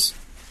them. And,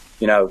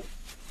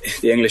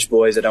 the English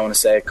boys, I don't want to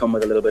say it, come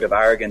with a little bit of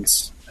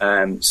arrogance.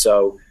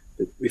 So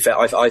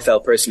I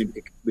felt personally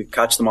we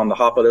catch them on the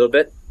hop a little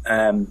bit.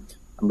 And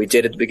we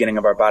did at the beginning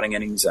of our batting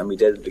innings, and we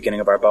did at the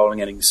beginning of our bowling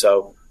innings.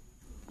 So,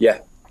 yeah.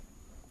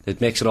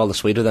 It makes it all the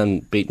sweeter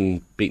than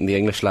beating the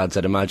English lads,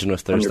 I'd imagine,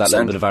 if there's 100%. That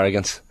little bit of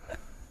arrogance.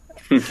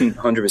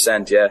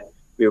 100%, yeah.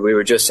 We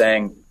were just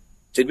saying,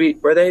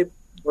 were they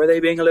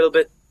being a little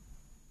bit,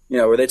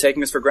 were they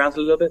taking us for granted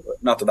a little bit?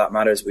 Not that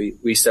matters.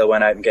 We still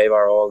went out and gave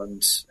our all,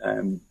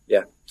 and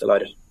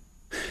delighted.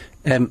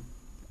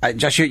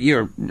 Josh,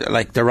 you're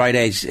like the right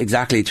age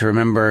exactly to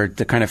remember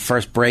the kind of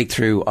first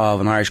breakthrough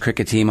of an Irish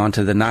cricket team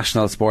onto the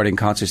national sporting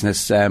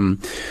consciousness. And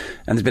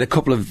there's been a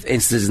couple of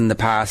instances in the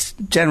past,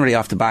 generally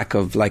off the back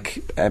of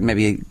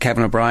maybe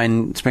Kevin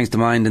O'Brien springs to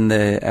mind in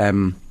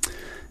the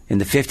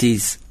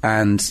 50s,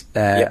 and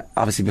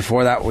obviously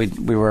before that we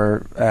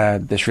were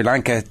the Sri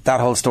Lanka,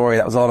 that whole story,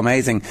 that was all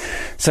amazing.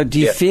 So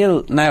do you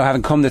feel now,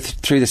 having come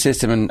through the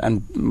system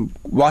and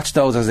watched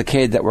those as a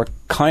kid, that we're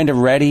kind of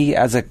ready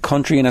as a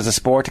country and as a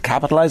sport to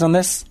capitalise on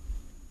this?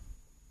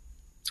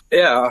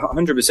 Yeah,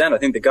 100%. I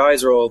think the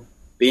guys are all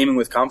beaming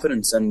with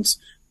confidence, and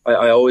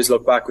I always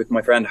look back with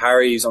my friend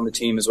Harry, who's on the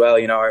team as well.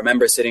 You know, I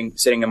remember sitting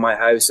in my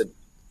house at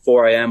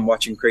 4 a.m.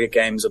 watching cricket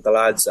games of the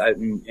lads out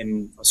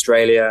in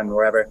Australia and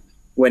wherever,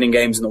 winning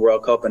games in the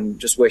World Cup, and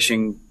just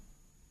wishing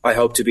I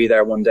hope to be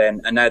there one day.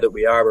 And now that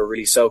we are, we're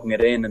really soaking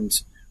it in and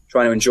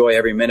trying to enjoy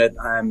every minute.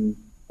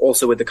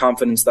 Also with the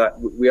confidence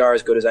that we are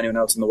as good as anyone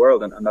else in the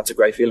world, and that's a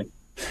great feeling.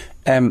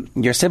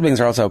 Your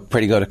siblings are also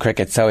pretty good at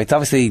cricket, so it's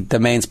obviously the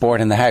main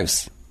sport in the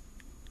house.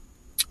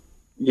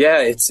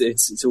 Yeah, it's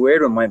a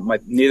weird one.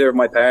 Neither of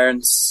my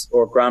parents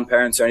or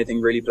grandparents or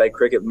anything really played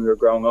cricket when we were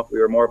growing up. We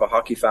were more of a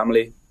hockey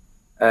family.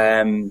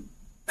 And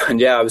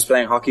yeah, I was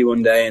playing hockey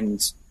one day, and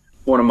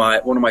one of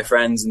my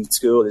friends in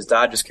school, his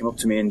dad just came up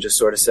to me and just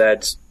sort of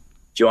said,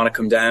 "Do you want to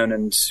come down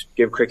and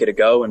give cricket a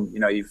go? And you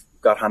know, you've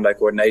got hand-eye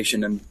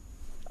coordination." And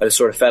I just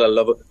sort of fell in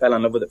love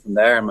with it from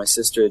there. And my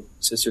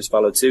sisters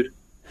followed suit.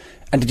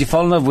 And did you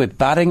fall in love with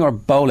batting or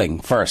bowling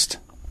first?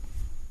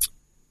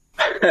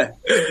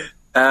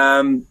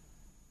 I'm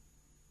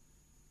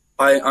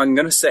going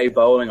to say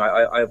bowling.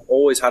 I've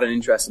always had an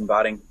interest in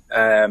batting,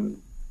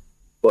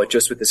 but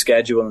just with the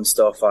schedule and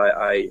stuff,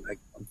 I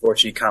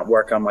unfortunately can't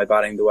work on my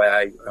batting the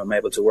way I'm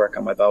able to work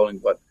on my bowling.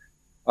 But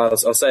I'll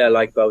say I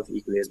like both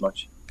equally as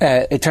much.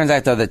 It turns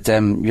out, though, that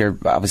you're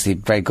obviously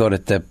very good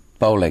at the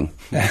bowling.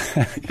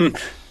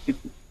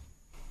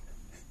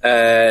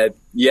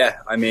 Yeah,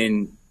 I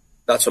mean,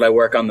 that's what I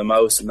work on the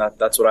most, and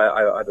that's what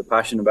I have a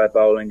passion about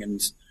bowling,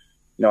 and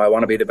you know, I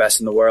want to be the best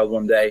in the world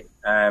one day,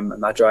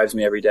 and that drives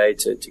me every day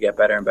to get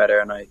better and better.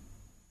 And I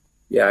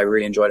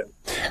really enjoyed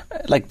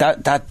it. Like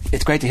that,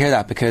 it's great to hear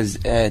that, because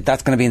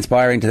that's going to be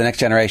inspiring to the next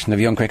generation of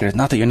young cricketers.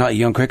 Not that you're not a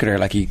young cricketer,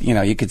 like you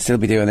know, you could still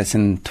be doing this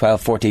in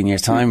 12, 14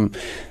 years' time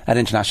at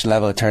international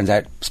level. It turns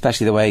out,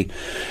 especially the way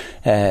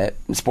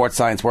sports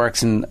science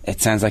works, and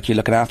it sounds like you're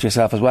looking after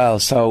yourself as well.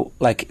 So,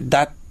 like,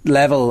 that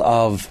level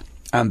of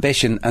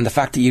ambition and the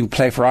fact that you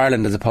play for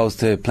Ireland as opposed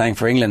to playing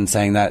for England,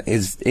 saying that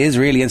is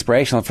really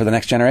inspirational for the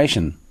next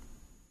generation.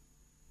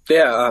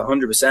 Yeah,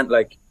 100%.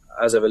 Like,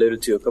 as I've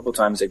alluded to a couple of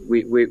times, like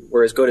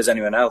we're as good as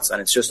anyone else,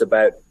 and it's just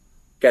about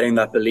getting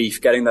that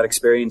belief, getting that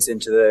experience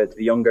into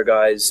the younger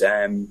guys,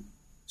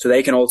 so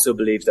they can also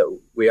believe that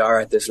we are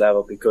at this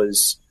level.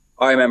 Because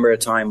I remember a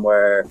time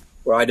where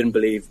I didn't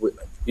believe we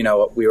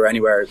were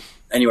anywhere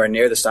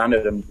near the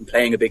standard, and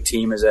playing a big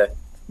team is a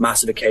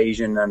massive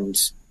occasion, and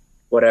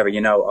whatever,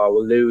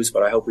 we'll lose,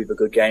 but I hope we have a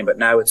good game. But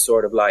now it's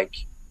sort of like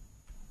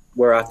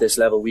we're at this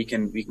level, we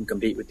can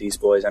compete with these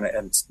boys, and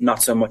it's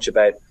not so much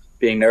about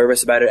being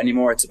nervous about it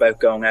anymore. It's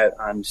about going out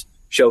and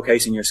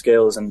showcasing your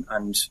skills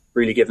and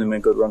really giving them a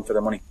good run for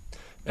their money.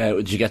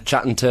 Did you get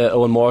chatting to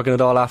Owen Morgan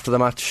at all after the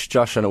match,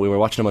 Josh? I know we were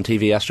watching him on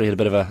TV yesterday. He had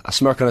a bit of a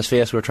smirk on his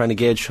face. We were trying to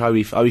gauge how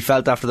he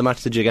felt after the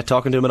match. Did you get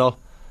talking to him at all?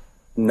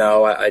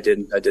 No, I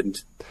didn't.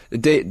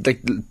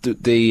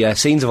 The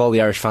scenes of all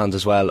the Irish fans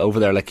as well over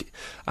there,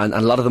 and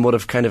a lot of them would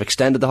have kind of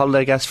extended the holiday,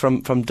 I guess,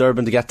 from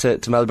Durban to get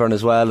to Melbourne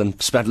as well, and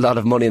spent a lot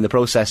of money in the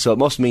process. So it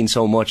must mean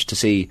so much to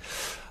see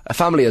a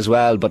family as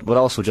well, but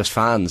also just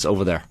fans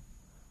over there.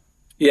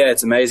 Yeah,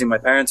 it's amazing. My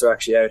parents are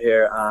actually out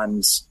here,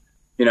 and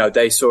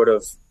they sort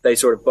of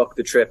booked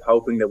the trip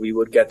hoping that we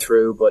would get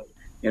through, but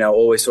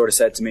always sort of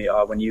said to me,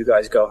 when you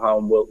guys go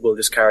home, we'll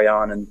just carry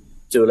on and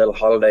do a little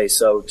holiday.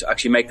 So to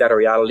actually make that a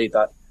reality,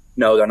 that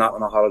no, they're not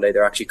on a holiday,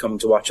 they're actually coming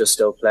to watch us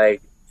still play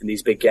in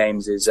these big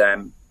games, is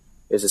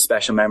a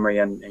special memory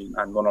and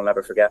one I'll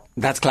never forget.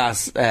 That's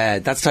class.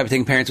 That's the type of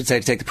thing parents would say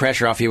to take the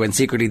pressure off you, and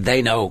secretly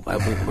they know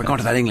we're going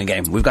to that England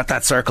game. We've got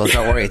that circle.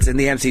 Don't worry, it's in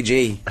the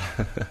MCG.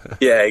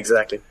 Yeah,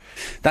 exactly.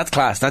 That's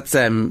class.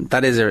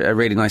 That is a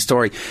really nice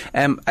story.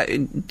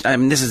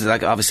 This is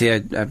like obviously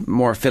a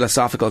more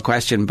philosophical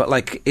question, but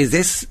like, is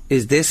this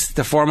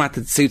the format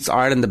that suits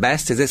Ireland the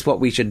best? Is this what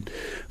we should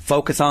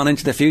focus on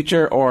into the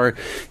future, or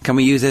can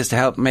we use this to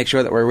help make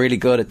sure that we're really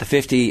good at the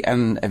 50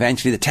 and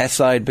eventually the test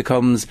side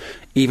becomes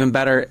even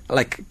better?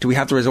 Like, do we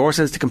have the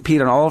resources to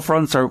compete on all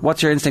fronts, or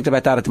what's your instinct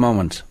about that at the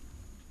moment?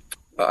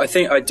 I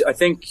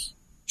think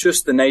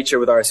just the nature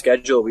with our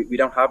schedule, we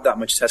don't have that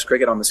much test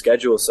cricket on the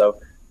schedule, so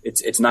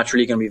it's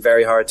naturally going to be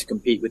very hard to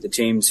compete with the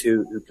teams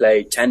who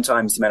play 10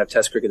 times the amount of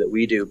test cricket that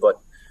we do. But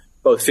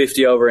both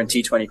 50 over and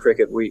T20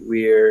 cricket,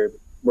 we're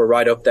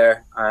right up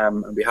there,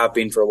 and we have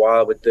been for a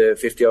while with the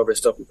 50 over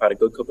stuff. We've had a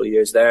good couple of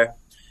years there,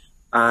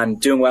 and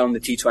doing well in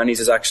the T20s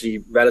is actually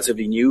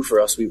relatively new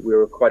for us. We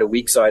were quite a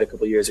weak side a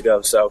couple of years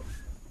ago, so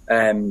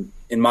in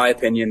my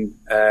opinion,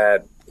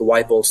 the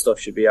white ball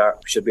stuff should be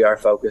our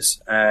focus.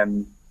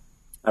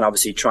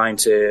 obviously trying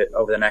to,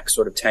 over the next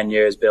sort of 10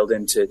 years, build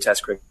into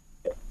Test cricket.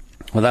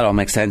 Well, that all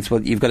makes sense.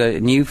 Well, you've got a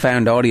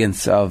newfound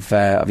audience of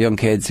young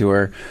kids who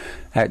are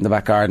out in the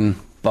back garden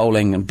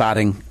bowling and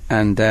batting,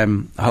 and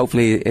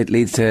hopefully it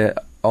leads to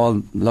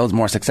loads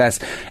more success.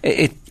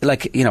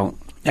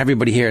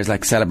 Everybody here is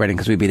like celebrating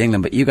because we beat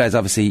England, but you guys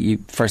obviously,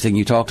 first thing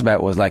you talked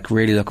about was like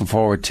really looking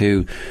forward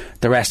to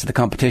the rest of the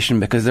competition,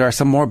 because there are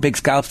some more big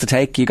scalps to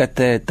take. You got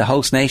the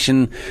host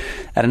nation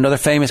at another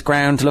famous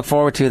ground to look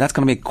forward to. That's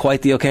going to be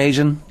quite the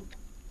occasion.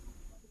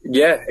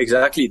 Yeah,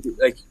 exactly.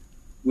 Like,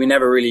 we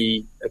never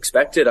really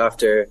expected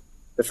after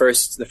the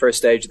first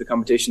stage of the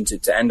competition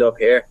to end up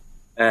here.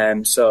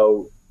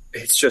 So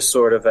it's just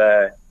sort of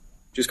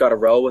just got to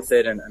roll with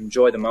it and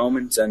enjoy the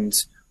moment, and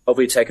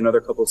hopefully take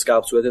another couple of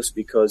scalps with us,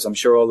 because I'm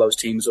sure all those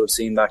teams will have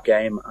seen that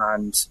game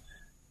and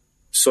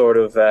sort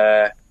of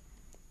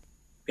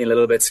been a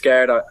little bit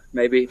scared.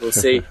 Maybe we'll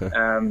see.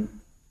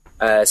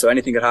 So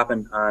anything could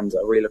happen, and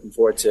I'm really looking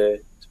forward to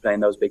playing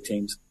those big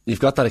teams. You've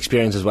got that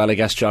experience as well, I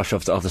guess, Josh,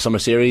 of the summer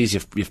series.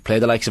 You've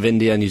played the likes of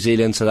India, New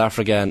Zealand, South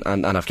Africa,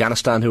 and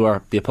Afghanistan, who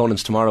are the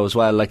opponents tomorrow as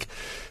well. Like,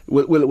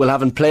 will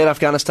having played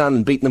Afghanistan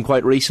and beaten them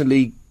quite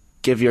recently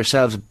give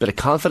yourselves a bit of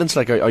confidence?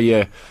 Like, are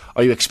you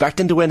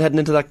expecting to win heading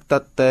into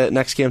that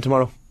next game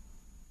tomorrow?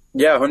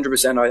 Yeah,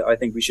 100%. I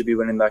think we should be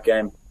winning that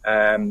game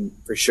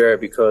for sure,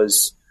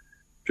 because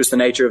just the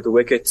nature of the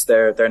wickets,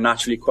 they're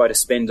naturally quite a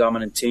spin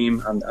dominant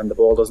team, and the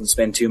ball doesn't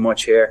spin too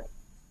much here.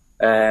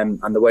 And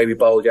the way we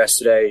bowled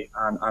yesterday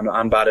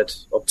and batted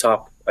up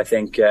top, I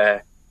think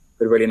could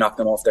really knock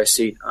them off their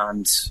seat.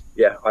 And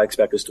yeah, I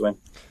expect us to win.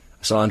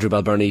 I saw Andrew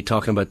Balbirnie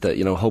talking about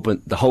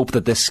the hope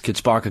that this could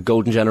spark a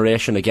golden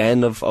generation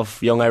again of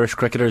young Irish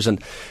cricketers,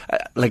 and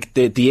like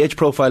the age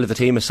profile of the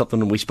team is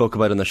something we spoke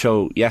about on the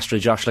show yesterday,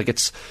 Josh. Like,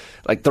 it's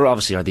like there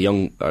obviously are the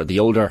young or the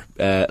older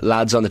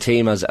lads on the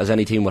team as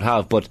any team would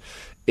have, but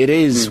it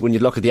is when you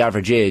look at the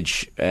average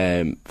age,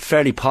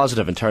 fairly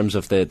positive in terms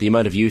of the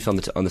amount of youth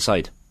on the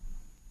side.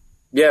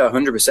 Yeah,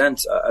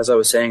 100%. As I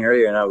was saying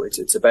earlier, now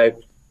it's about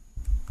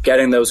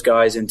getting those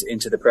guys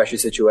into the pressure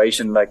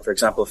situation. Like, for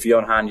example,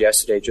 Fionn Hand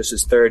yesterday, just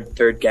his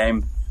third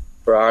game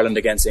for Ireland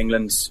against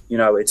England. You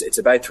know, it's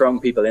about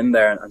throwing people in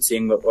there and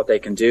seeing what they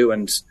can do,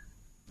 and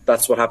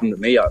that's what happened with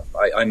me.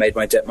 I made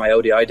my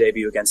ODI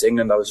debut against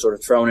England. I was sort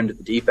of thrown into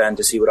the deep end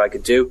to see what I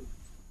could do,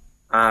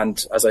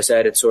 and as I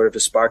said, it sort of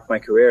just sparked my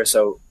career.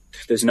 So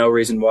there's no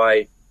reason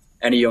why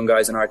any young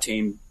guys in our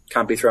team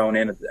can't be thrown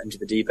into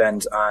the deep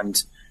end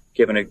and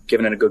given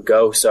it a good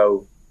go.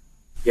 So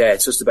yeah,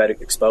 it's just about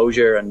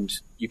exposure, and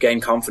you gain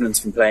confidence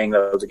from playing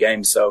loads of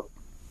games. So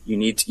you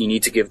need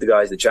to give the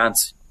guys the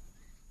chance.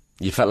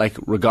 You felt like,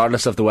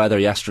 regardless of the weather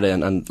yesterday,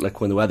 and like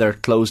when the weather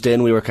closed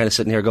in, we were kind of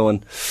sitting here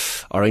going,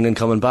 are England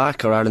coming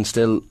back? Or Ireland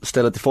still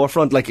at the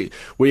forefront? Like,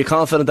 were you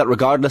confident that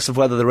regardless of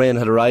whether the rain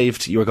had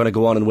arrived, you were going to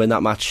go on and win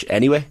that match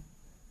anyway?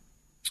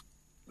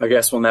 I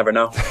guess we'll never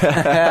know.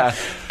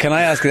 Can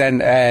I ask then,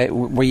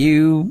 were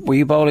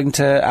you bowling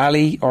to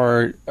Ali,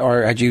 or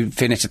had you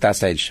finished at that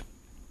stage?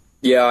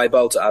 Yeah, I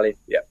bowled to Ali.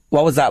 Yeah.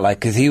 What was that like?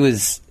 Because he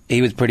was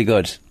pretty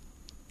good.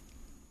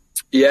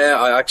 Yeah,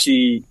 I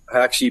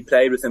actually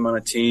played with him on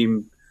a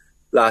team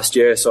last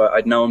year, so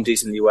I'd know him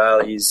decently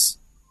well. He's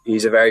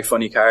a very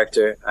funny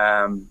character,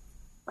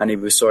 and he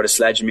was sort of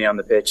sledging me on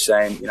the pitch,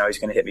 saying, you know, he's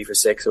going to hit me for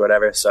 6 or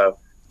whatever. So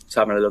just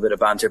having a little bit of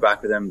banter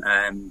back with him.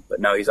 But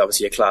no, he's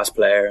obviously a class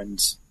player, and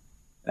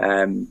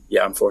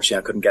yeah,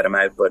 unfortunately I couldn't get him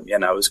out, but yeah,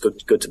 no, it was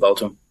good to bowl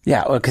to him.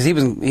 Yeah, well, because he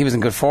was in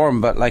good form,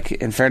 but like,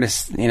 in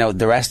fairness, you know,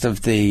 the rest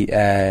of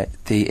the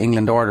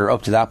England order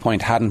up to that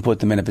point hadn't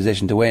put them in a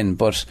position to win.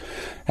 But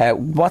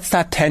what's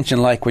that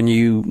tension like when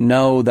you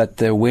know that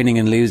the winning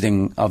and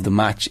losing of the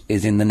match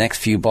is in the next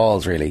few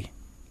balls, really?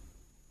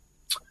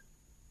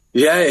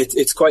 Yeah,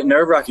 it's quite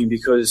nerve-wracking,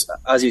 because,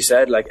 as you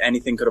said, like,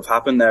 anything could have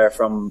happened there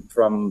from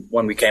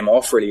when we came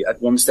off, really.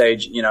 At one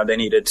stage, you know, they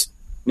needed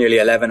nearly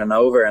 11 and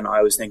over, and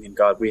I was thinking,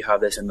 God, we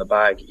have this in the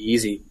bag,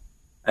 easy.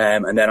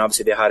 And then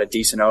obviously they had a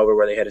decent over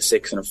where they hit a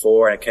 6 and a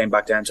 4, and it came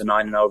back down to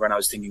 9 and over, and I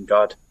was thinking,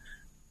 God,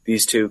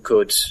 these two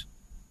could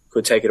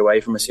take it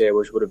away from us here,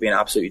 which would have been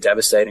absolutely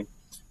devastating.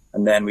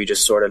 And then we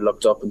just sort of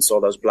looked up and saw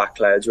those black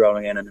clouds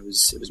rolling in, and it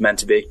was meant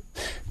to be.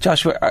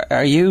 Josh,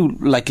 are you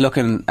like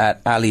looking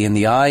at Ali in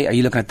the eye? Are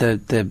you looking at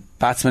the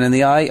batsman in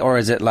the eye, or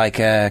is it like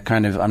a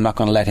kind of, I'm not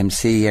going to let him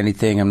see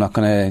anything, I'm not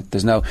going to,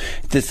 there's no,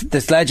 the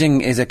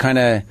sledging, is it kind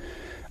of,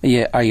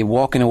 are you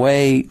walking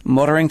away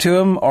muttering to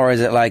him, or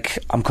is it like,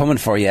 I'm coming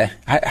for you?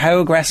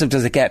 How aggressive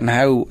does it get, and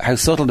how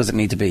subtle does it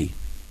need to be?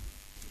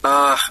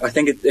 I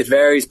think it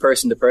varies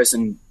person to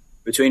person.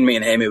 Between me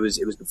and him, it was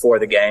before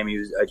the game.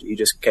 He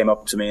just came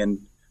up to me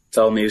and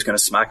told me he was going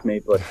to smack me,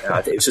 but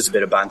it was just a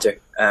bit of banter.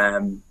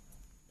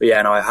 But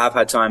yeah, no, I have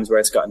had times where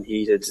it's gotten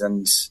heated,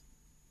 and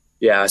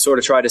yeah, I sort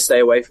of try to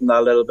stay away from that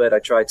a little bit. I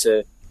try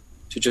to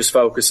just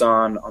focus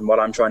on what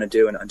I'm trying to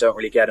do, and don't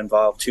really get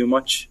involved too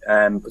much,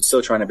 but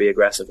still trying to be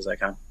aggressive as I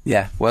can.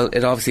 Yeah, well,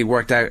 it obviously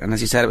worked out, and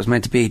as you said, it was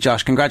meant to be.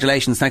 Josh,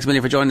 congratulations. Thanks a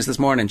million for joining us this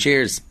morning.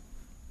 Cheers.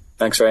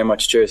 Thanks very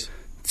much. Cheers.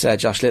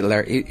 It's Josh Little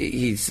there.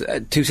 He's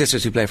two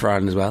sisters who play for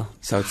Ireland as well,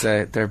 so it's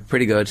they're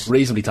pretty good.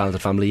 Reasonably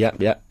talented family,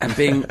 yeah. And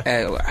being,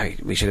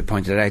 we should have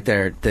pointed it out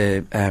there,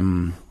 the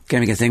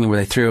game against England where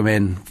they threw him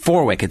in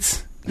 4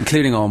 wickets,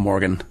 including Owen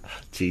Morgan.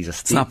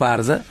 Jesus. It's not bad,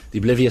 is it? The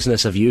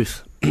obliviousness of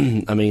youth.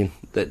 I mean,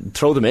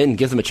 throw them in,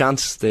 give them a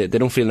chance. They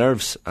don't feel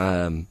nerves.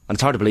 And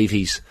it's hard to believe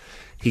he's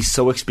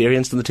so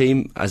experienced in the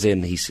team, as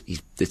in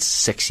it's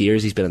 6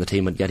 years he's been in the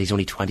team, and yet he's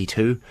only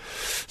 22,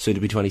 soon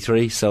to be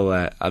 23.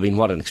 So I mean,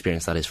 what an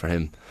experience that is for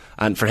him,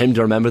 and for him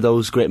to remember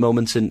those great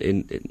moments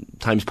in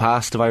times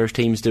past of Irish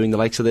teams doing the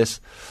likes of this.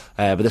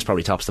 But this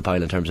probably tops the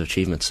pile in terms of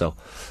achievements. So,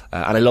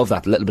 and I love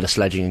that little bit of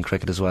sledging in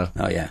cricket as well.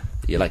 Oh yeah,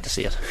 you like to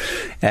see it.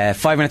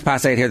 5 minutes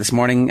past 8 here this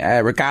morning.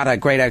 Regatta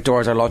Great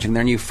Outdoors are launching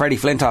their new Freddie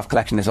Flintoff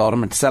collection this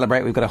autumn, and to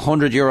celebrate, we've got a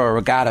 €100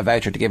 Regatta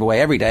voucher to give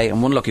away every day,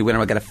 and one lucky winner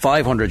will get a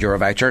 €500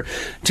 voucher.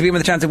 To be in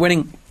with a chance of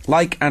winning,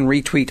 like and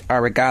retweet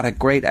our Regatta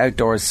Great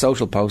Outdoors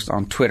social post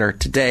on Twitter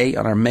today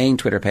on our main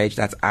Twitter page.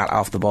 That's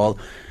 @OffTheBall.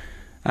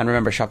 And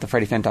remember, shop the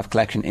Freddie Flintoff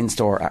collection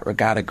in-store at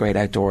Regatta Great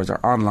Outdoors or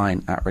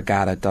online at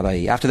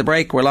regatta.ie. After the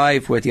break, we're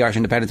live with the Irish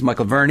Independent's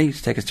Michael Verney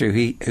to take us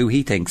through who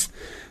he thinks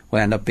will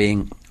end up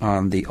being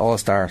on the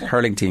All-Star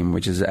hurling team,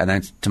 which is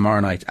announced tomorrow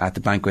night at the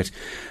banquet.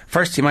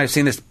 First, you might have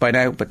seen this by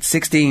now, but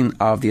 16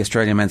 of the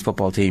Australian men's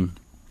football team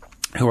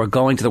who are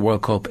going to the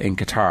World Cup in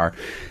Qatar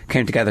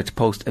came together to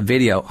post a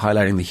video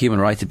highlighting the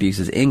human rights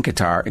abuses in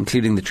Qatar,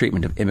 including the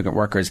treatment of immigrant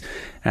workers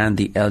and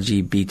the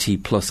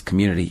LGBT plus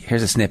community.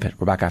 Here's a snippet.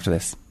 We're back after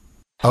this.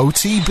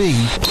 OTB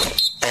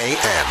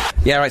AM.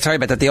 Yeah, right, sorry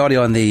about that. The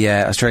audio on the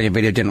Australian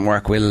video didn't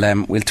work.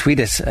 We'll tweet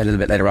it a little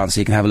bit later on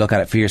so you can have a look at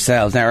it for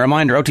yourselves. Now, a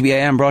reminder, OTB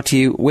AM brought to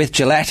you with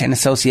Gillette in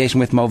association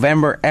with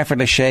Movember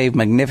Effortless Shave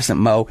Magnificent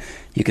Mo.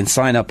 You can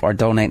sign up or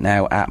donate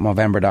now at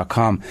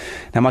Movember.com.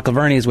 Now, Michael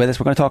Verney is with us.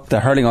 We're going to talk the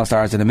hurling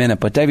All-Stars in a minute,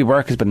 but Davy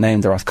Burke has been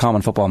named the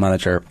Roscommon football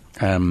manager.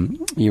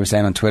 You were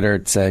saying on Twitter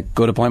it's a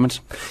good appointment.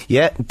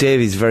 Yeah,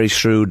 Davy's very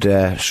shrewd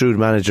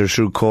manager,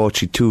 shrewd coach.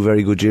 He had 2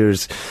 very good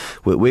years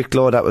with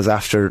Wicklow. That was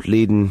after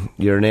leading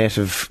your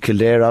native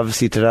Kildare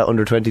obviously to that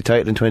under-20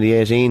 title in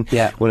 2018.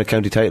 Yeah. Won a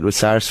county title with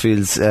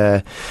Sarsfields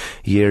a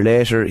year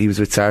later. He was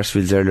with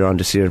Sarsfields earlier on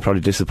this year and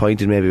probably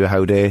disappointed maybe with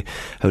how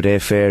they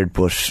fared,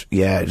 but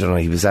yeah, I don't know,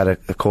 he was at a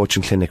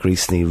coaching clinic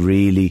recently.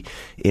 Really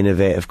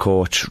innovative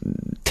coach,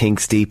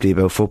 thinks deeply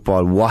about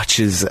football,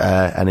 watches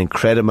an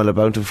incredible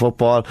amount of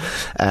football.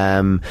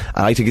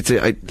 I think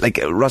it's like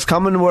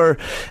Roscommon were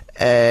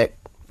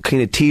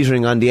kind of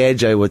teetering on the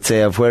edge, I would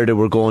say, of where they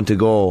were going to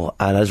go,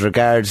 and as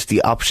regards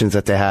the options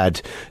that they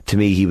had, to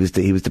me he was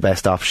the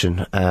best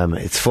option.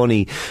 It's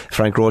funny,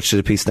 Frank Roach did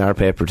a piece in our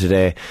paper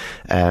today,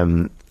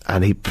 and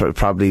he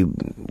probably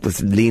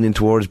was leaning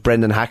towards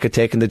Brendan Hackett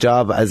taking the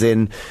job, as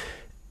in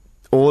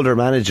older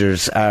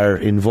managers are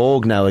in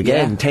vogue now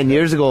again. Yeah. 10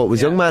 years ago it was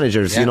young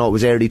managers, you know, it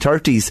was early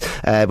 30s,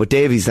 but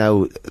Davies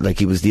now, like,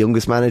 he was the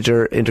youngest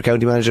manager,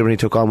 inter-county manager when he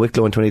took on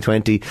Wicklow in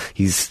 2020.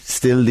 He's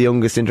still the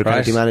youngest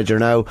inter-county manager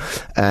now,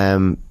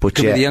 but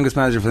could be the youngest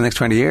manager for the next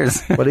 20 years.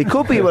 Well, he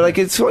could be. Well, like,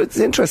 it's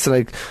interesting,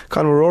 like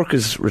Conor O'Rourke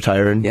is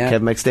retiring,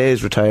 Kevin McStay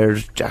is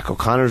retired, Jack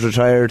O'Connor's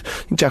retired. I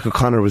think Jack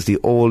O'Connor was the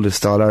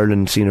oldest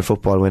All-Ireland senior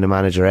football winning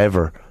manager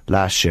ever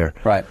last year,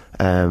 right?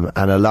 And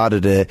a lot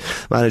of the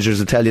managers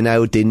will tell you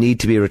now they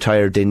need to be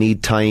retired, they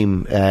need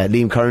time.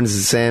 Liam Kearns is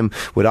the same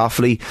with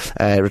Offaly,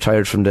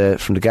 retired from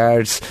the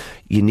Guards.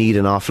 You need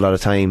an awful lot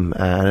of time,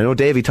 and I know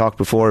Davey talked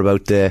before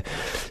about the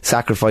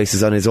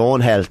sacrifices on his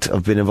own health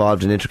of being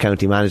involved in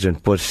inter-county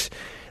management, but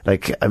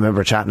like, I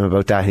remember chatting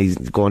about that, and he's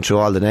going through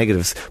all the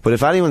negatives. But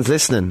if anyone's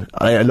listening,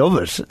 I love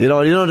it. You know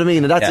what I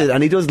mean? And that's it.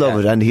 And he does love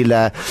it. And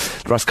he'll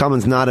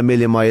Roscommon's not a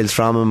million miles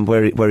from him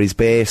where he's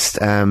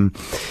based. I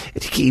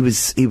think he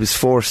was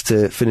forced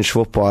to finish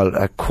football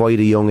at quite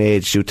a young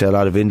age due to a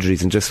lot of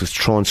injuries, and just was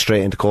thrown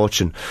straight into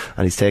coaching,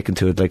 and he's taken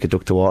to it like a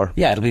duck to water.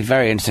 Yeah, it'll be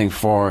very interesting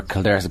for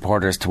Kildare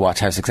supporters to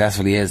watch how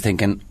successful he is,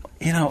 thinking,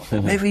 you know,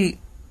 maybe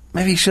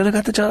he should have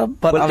got the job.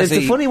 But well, it's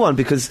a funny one,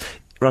 because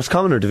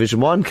Roscommon are Division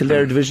 1,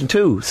 Kildare Division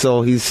 2,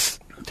 so he's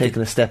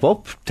taken a step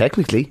up,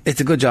 technically.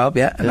 It's a good job,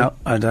 yeah.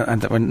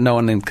 No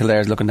one in Kildare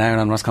is looking down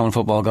on Roscommon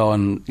football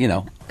going, you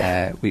know,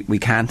 we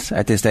can't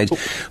at this stage.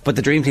 But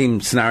the Dream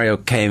Team scenario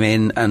came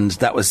in, and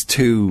that was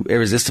too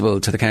irresistible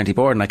to the county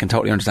board, and I can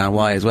totally understand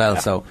why as well.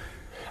 So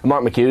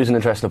Mark McHugh is an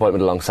interesting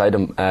appointment alongside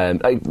him.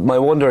 My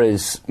wonder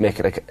is, make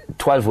it like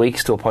 12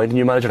 weeks to appoint a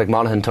new manager. Like,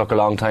 Monaghan took a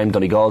long time,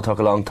 Donegal took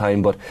a long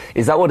time, but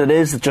is that what it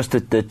is? Just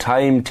the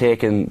time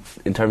taken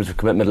in terms of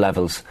commitment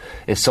levels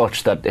is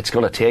such that it's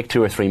going to take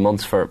 2 or 3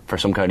 months for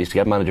some counties to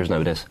get managers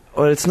nowadays?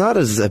 Well, it's not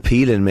as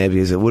appealing maybe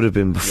as it would have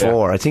been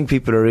before. Yeah. I think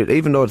people are,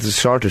 even though it's a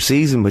shorter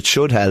season, which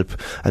should help,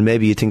 and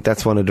maybe you think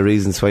that's one of the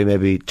reasons why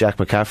maybe Jack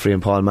McCaffrey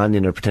and Paul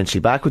Mannion are potentially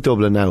back with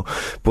Dublin now,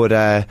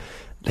 but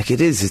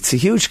it's a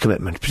huge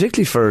commitment,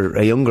 particularly for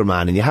a younger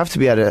man, and you have to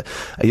be at a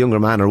younger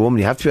man or woman,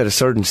 you have to be at a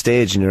certain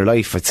stage in your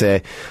life. I'd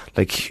say,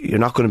 like, you're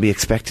not going to be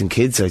expecting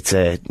kids, I'd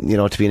say,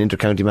 to be an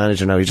inter-county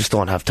manager now. You just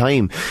don't have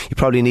time. You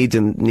probably need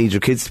your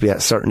kids to be at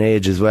a certain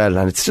age as well,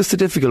 and it's just a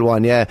difficult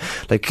one.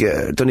 Like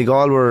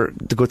Donegal were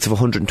the guts of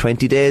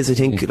 120 days, I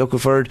think, looking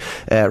forward.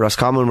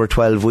 Roscommon were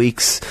 12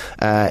 weeks.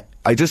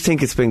 I just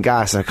think it's been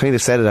gas. I kind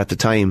of said it at the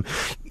time.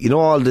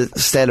 All the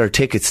stellar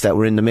tickets that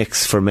were in the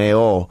mix for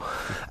Mayo,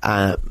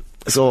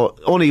 so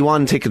only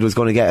one ticket was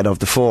going to get it of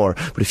the 4.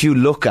 But if you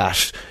look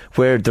at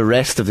where the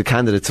rest of the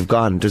candidates have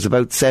gone, there's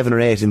about 7 or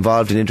 8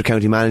 involved in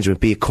inter-county management,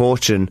 be it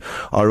coaching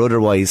or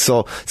otherwise.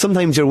 So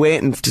sometimes you're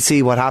waiting to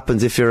see what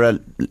happens if you're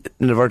in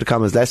inverted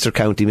commas Leicester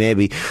County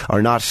maybe,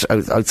 or not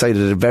outside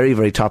of the very,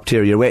 very top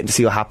tier. You're waiting to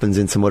see what happens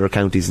in some other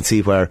counties and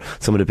see where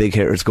some of the big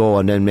hitters go,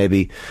 and then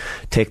maybe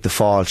take the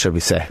fall, shall we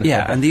say.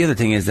 Yeah, and the other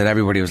thing is that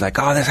everybody was like,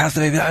 this has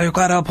to be, you've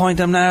got to appoint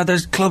him now,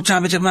 there's club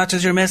championship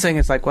matches you're missing.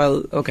 It's like,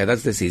 well, okay,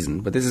 that's this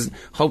season, but this is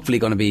hopefully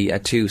going to be a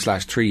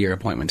 2/3 year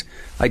appointment.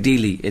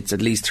 Ideally it's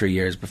at least 3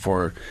 years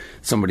before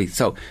somebody,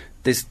 so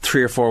this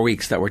 3 or 4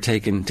 weeks that we're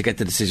taking to get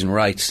the decision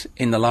right,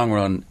 in the long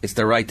run it's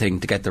the right thing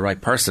to get the right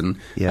person,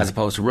 as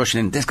opposed to rushing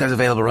in, this guy's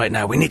available right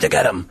now, we need to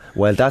get him.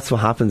 Well, that's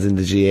what happens in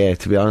the GA,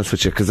 to be honest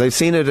with you, because I've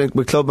seen it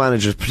with club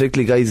managers,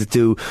 particularly guys that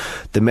do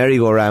the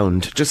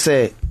merry-go-round. Just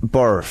say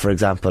Burr, for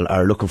example,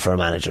 are looking for a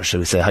manager,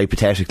 shall we say,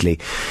 hypothetically.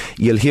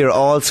 You'll hear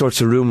all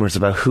sorts of rumours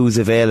about who's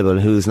available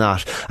and who's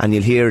not, and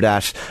you'll hear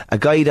that a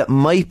guy that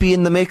might be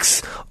in the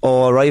mix,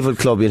 or a rival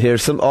club, you'll hear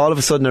all of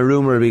a sudden a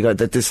rumour will be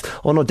that this,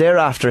 they're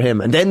after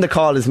him, and then the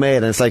call is made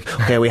and it's like,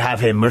 okay, we have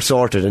him, we're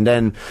sorted, and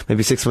then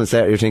maybe 6 months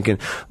later you're thinking,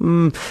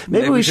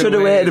 maybe we should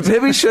have waited,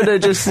 maybe we should have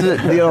just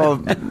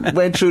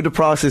went through the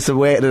process of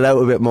waiting it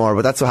out a bit more.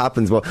 But that's what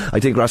happens. But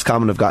I think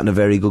Roscommon have gotten a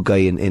very good guy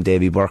in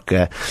Davy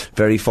Burke,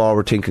 very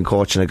forward thinking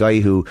coach, and a guy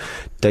who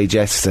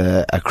digests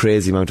a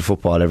crazy amount of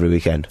football every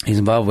weekend. He's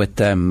involved with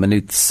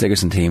Maynooth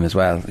Sigerson team as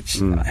well,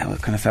 which I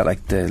kind of felt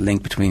like the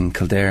link between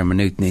Kildare and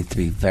Maynooth needs to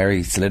be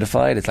very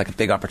solidified. It's like a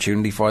big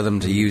opportunity for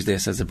them to use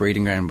this as a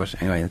breeding ground, but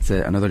anyway, it's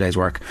another day's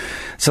work.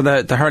 So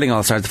the hurling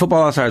All-Stars, the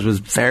football All-Stars was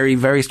very,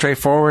 very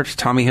straightforward.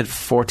 Tommy had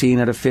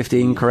 14 out of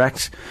 15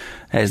 correct.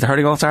 Is the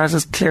hurling All-Stars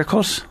as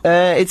clear-cut?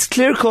 It's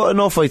clear-cut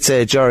enough, I'd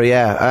say, Jerry,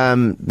 yeah.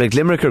 Like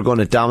Limerick are going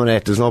to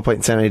dominate, there's no point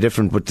in saying any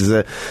different, but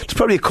there's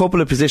probably a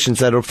couple of positions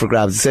that are up for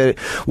grabs. I'd say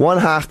one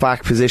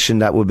half-back position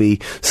that would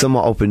be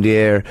somewhat up in the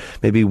air,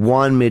 maybe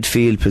one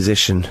midfield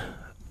position.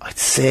 I'd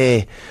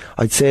say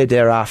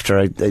thereafter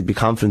I'd be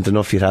confident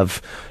enough you'd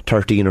have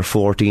 13 or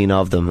 14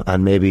 of them,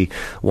 and maybe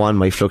one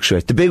might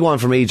fluctuate. The big one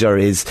for me,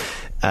 Jerry, is,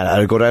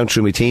 I'll go down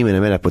through my team in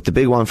a minute, but the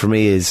big one for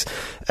me is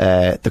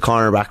the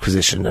cornerback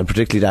position, and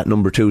particularly that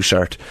number 2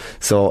 shirt.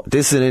 So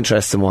this is an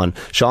interesting one.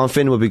 Sean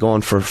Finn will be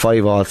going for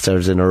 5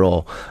 All-Stars in a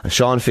row, and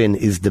Sean Finn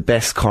is the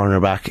best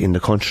cornerback in the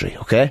country,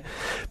 okay?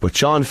 But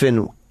Sean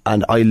Finn,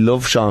 and I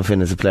love Sean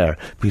Finn as a player,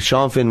 but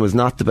Sean Finn was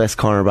not the best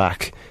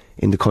cornerback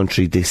in the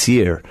country this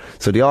year.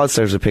 So the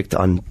All-Stars are picked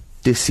on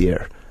this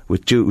year,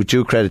 with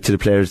due credit to the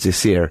players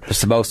this year. They're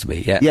supposed to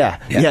be, yeah.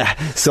 Yeah.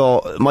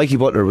 So Mikey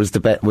Butler was the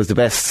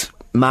best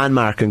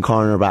man-marking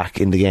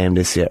cornerback in the game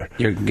this year.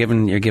 You're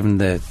given give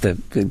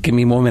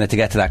me 1 minute to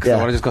get to that, because I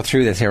want to just go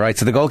through this here, right?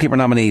 So the goalkeeper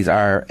nominees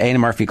are Éanna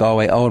Murphy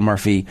Galway, Owen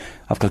Murphy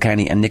of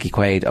Kilkenny, and Nicky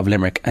Quaid of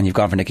Limerick, and you've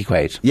gone for Nicky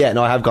Quaid. Yeah,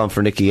 no, I have gone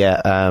for Nicky,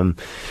 yeah.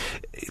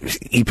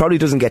 He probably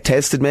doesn't get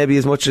tested maybe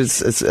as much as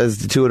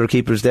the 2 other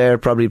keepers there,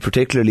 probably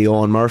particularly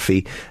Owen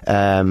Murphy,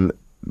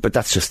 but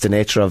that's just the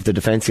nature of the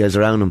defence he has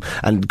around him,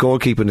 and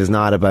goalkeeping is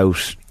not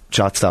about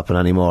shot stopping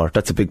anymore.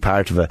 That's a big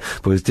part of it,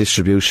 but his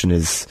distribution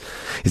is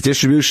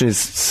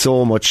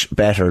so much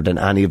better than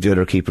any of the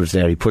other keepers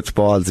there. He puts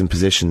balls in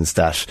positions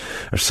that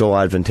are so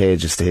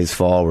advantageous to his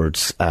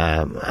forwards,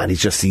 and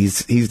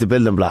he's the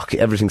building block.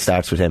 Everything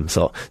starts with him.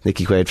 So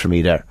Nicky Quaid for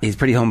me there. He's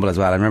pretty humble as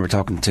well. I remember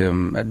talking to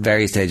him at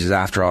various stages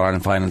after All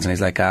Ireland finals, and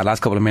he's like,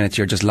 last couple of minutes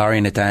you're just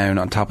lorrying it down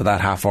on top of that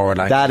half forward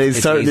line. That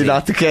is certainly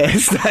not the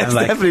case. That's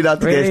definitely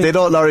not the case. They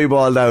don't lorry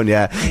ball down.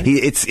 Yeah,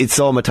 it's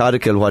so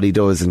methodical what he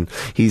does, and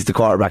he's the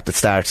quarterback that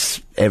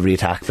starts every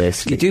attack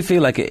basically. You do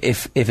feel like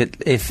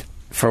if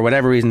for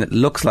whatever reason it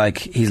looks like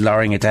he's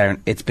lowering it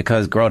down, it's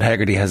because Gerard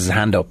Hegarty has his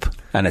hand up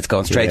and it's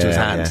going straight to his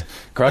hand. Yeah.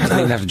 Gerard doesn't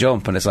even have to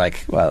jump, and it's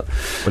like, well,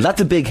 that's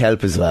a big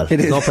help as well.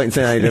 There's no point in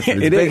saying any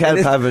different. It's a big help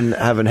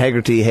having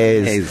Hegarty,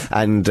 Hayes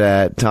and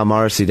Tom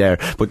Morrissey there.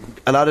 But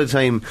a lot of the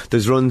time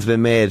there's runs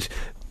been made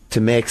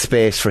to make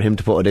space for him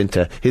to put it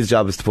into. His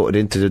job is to put it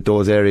into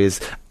those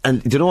areas.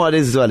 And do you know what it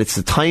is as well? It's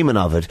the timing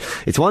of it.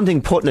 It's one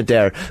thing putting it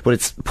there, but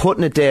it's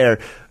putting it there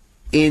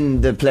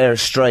in the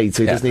player's stride,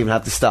 so he doesn't even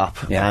have to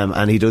stop,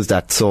 and he does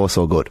that so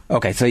good.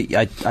 Okay, so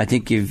I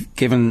think you've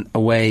given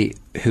away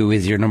who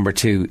is your number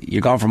 2.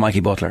 You're gone for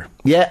Mikey Butler.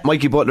 Yeah,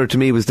 Mikey Butler to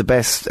me was the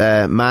best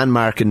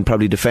man-marking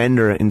probably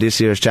defender in this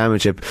year's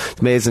championship. It's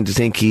amazing to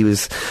think he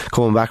was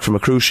coming back from a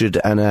cruciate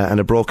and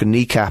a broken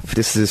kneecap.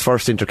 This is his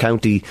first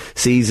inter-county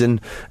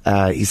season.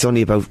 He's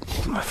only about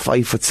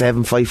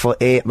 5'7",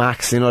 5'8"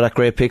 max. You know that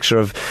great picture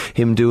of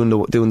him doing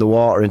the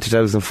water in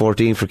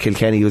 2014 for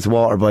Kilkenny. He was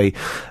water boy,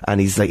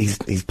 and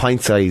he's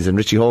pint size, and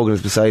Richie Hogan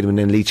is beside him, and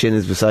then Lee Chin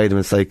is beside him.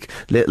 It's like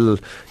little,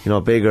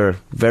 bigger,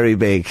 very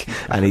big,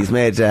 and he's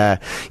made.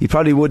 He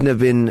probably wouldn't have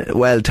been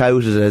well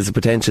touted as a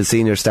potential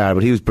senior star,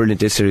 but he was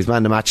brilliant this year. He's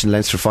man the match in the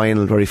Leinster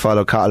final, where he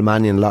followed Cathal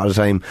Mannion a lot of the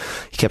time.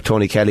 He kept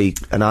Tony Kelly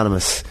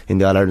anonymous in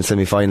the All-Ireland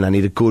semi-final, and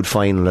he had a good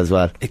final as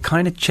well. It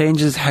kind of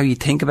changes how you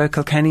think about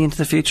Kilkenny into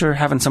the future,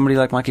 having somebody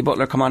like Mikey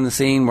Butler come on the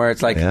scene, where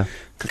it's like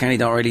Kilkenny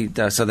don't really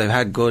so they've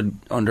had good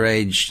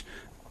underage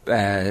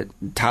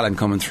talent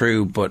coming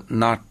through, but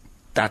not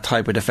that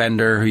type of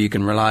defender who you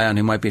can rely on,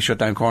 who might be a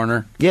shutdown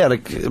corner. Yeah,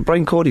 like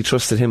Brian Cody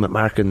trusted him at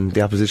marking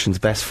the opposition's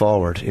best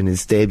forward in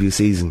his debut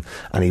season,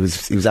 and he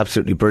was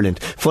absolutely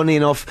brilliant. Funny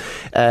enough,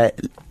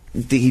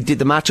 he did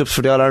the matchups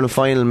for the All-Ireland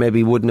final,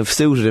 maybe wouldn't have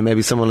suited him.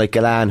 Maybe someone like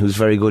Galan, who's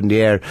very good in the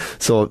air.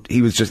 So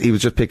he was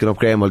just picking up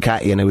Graham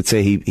Mulcahy, and I would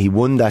say he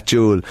won that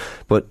duel,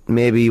 but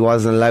maybe he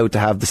wasn't allowed to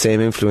have the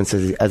same influence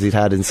as he'd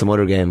had in some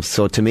other games.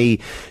 So to me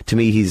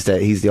he's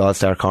the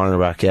all-star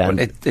cornerback. Yeah,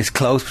 it's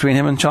close between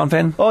him and Sean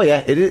Finn. Oh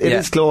yeah, it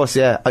is close.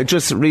 Yeah, I'm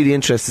just really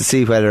interested to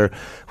see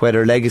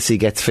whether Legacy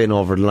gets Finn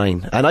over the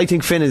line, and I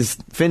think Finn is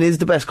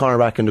the best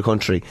cornerback in the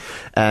country,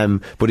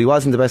 but he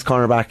wasn't the best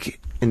cornerback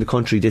in the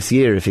country this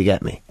year, if you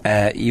get me.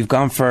 You've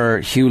gone for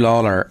Hugh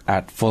Lawler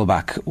at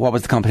fullback. What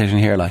was the competition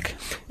here like?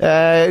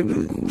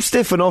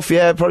 Stiff enough,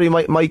 yeah. Probably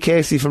Mike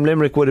Casey from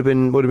Limerick would have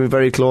been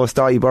very close.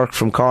 Dottie Burke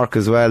from Cork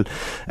as well.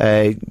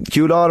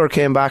 Hugh Lawler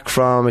came back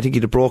from, I think he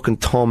had a broken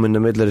thumb in the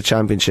middle of the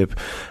championship,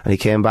 and he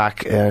came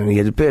back and he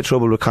had a bit of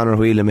trouble with Conor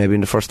Whelan maybe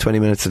in the first 20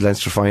 minutes of the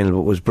Leinster final,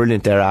 but was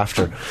brilliant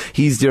thereafter.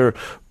 He's your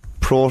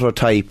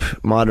prototype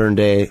modern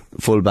day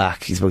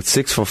fullback. He's about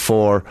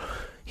 6'4".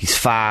 He's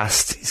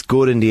fast, he's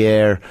good in the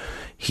air,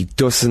 he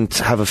doesn't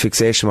have a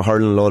fixation with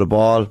hurling a load of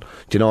ball.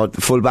 The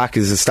full back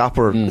is a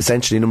stopper,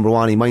 essentially number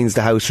 1. He minds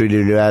the house really,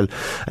 really well,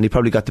 and he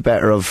probably got the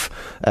better of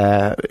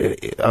Aaron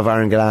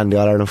Gillan in the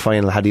All-Ireland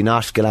final. Had he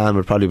not, Gillan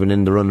would probably been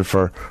in the running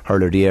for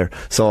hurler of the year.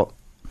 So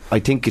I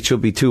think it should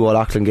be 2 All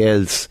Auckland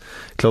Gaels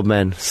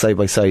clubmen side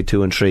by side,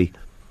 2 and 3.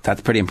 That's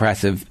pretty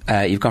impressive.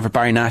 You've gone for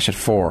Barry Nash at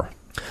 4.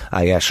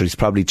 Yeah, sure. He's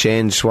probably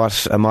changed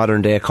what a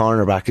modern day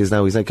cornerback is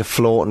now. He's like a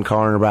floating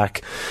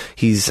cornerback.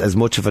 He's as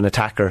much of an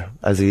attacker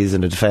as he is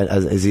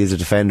as he is a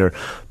defender.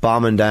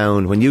 Bombing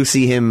down. When you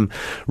see him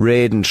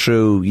raiding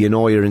through, you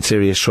know you're in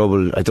serious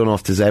trouble. I don't know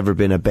if there's ever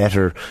been a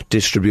better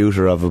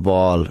distributor of a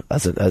ball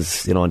as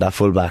in that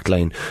full back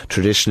line.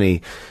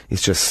 Traditionally,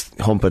 he's just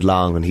humped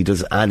long, and he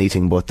does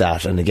anything but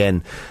that. And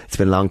again, it's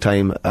been a long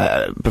time.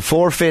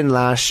 Before Finn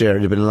last year,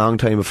 it had been a long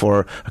time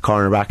before a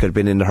cornerback had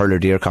been in the hurler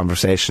deer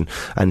conversation,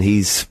 and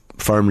he's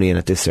firmly in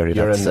it this year.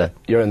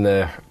 You're in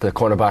the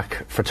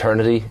cornerback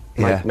fraternity.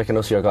 Mick and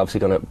us, you're obviously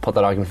going to put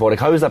that argument forward. Like,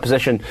 how is that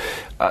position?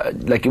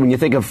 Like when you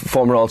think of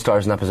former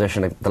All-Stars in that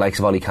position, like the likes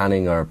of Ollie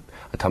Canning or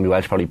Tommy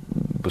Welch probably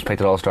was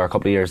picked at All-Star a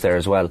couple of years there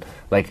as well.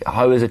 Like,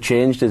 how has it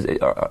changed?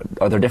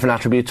 Are there different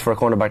attributes for a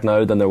cornerback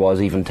now than there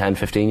was even 10,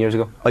 15 years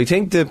ago? I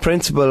think the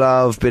principle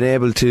of being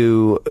able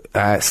to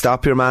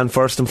stop your man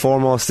first and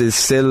foremost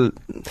it's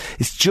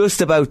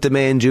just about the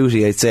main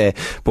duty, I'd say.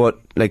 But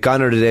like,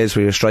 gone are the days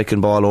where you're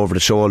striking ball over the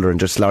shoulder and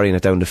just lorrying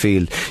it down the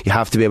field. You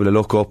have to be able to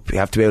look up, you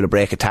have to be able to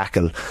break a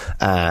tackle,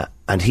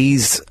 and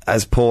he's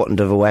as potent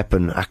of a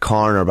weapon at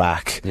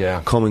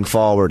cornerback, coming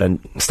forward and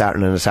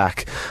starting an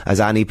attack, as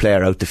any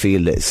player out the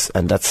field is.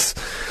 And that's,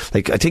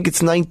 like, I think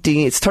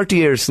it's 30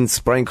 years since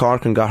Brian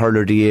Corcoran got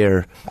hurler of the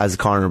year as a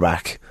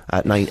cornerback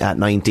at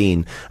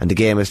 19, and the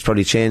game has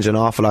probably changed an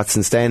awful lot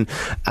since then,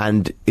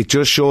 and it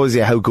just shows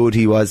you how good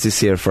he was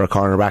this year for a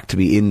cornerback to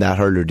be in that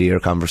hurler of the year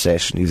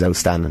conversation. He was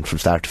outstanding from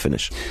start to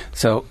finish.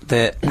 So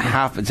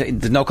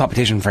there's no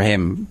competition for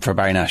him, for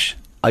Barry Nash?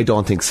 I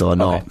don't think so,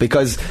 no. Okay.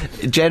 Because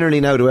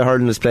generally now, the way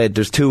hurling is played,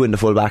 there's 2 in the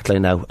full back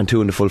line now and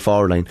 2 in the full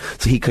forward line.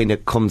 So he kind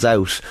of comes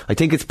out. I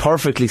think it's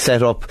perfectly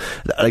set up.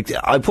 Like,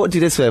 I put it to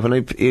you this way,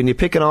 when you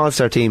pick an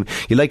All-Star team,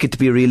 you like it to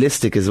be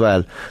realistic as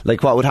well.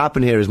 Like, what would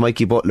happen here is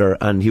Mikey Butler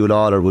and Hugh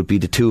Lawler would be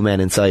the 2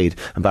 men inside,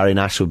 and Barry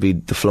Nash would be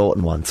the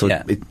floating one. So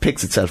it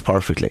picks itself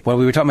perfectly. Well,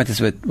 we were talking about this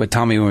with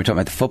Tommy when we were talking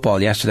about the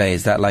football yesterday,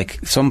 is that, like,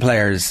 some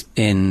players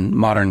in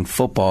modern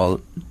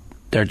football,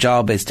 their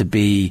job is to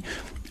be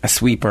a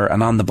sweeper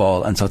and on the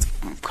ball, and so it's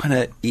kind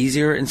of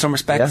easier in some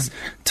respects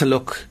to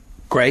look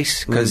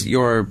great, because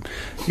you're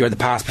the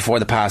pass before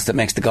the pass that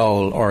makes the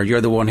goal, or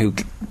you're the one who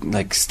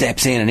like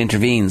steps in and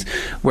intervenes,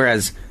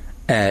 whereas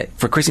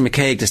for Chrissy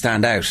McCaig to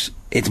stand out,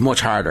 it's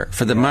much harder.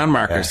 For the man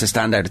markers to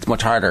stand out, it's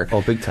much harder.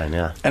 Oh, big time,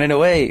 yeah. And in a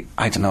way,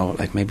 I don't know,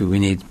 like, maybe we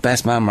need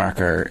best man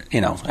marker,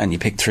 and you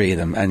pick 3 of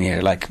them, and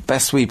you're like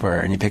best sweeper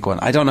and you pick one.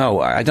 I don't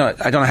know how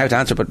to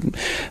answer, but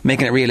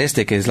making it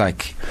realistic is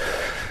like,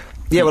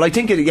 Yeah, well, I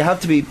think you have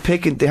to be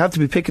picking. They have to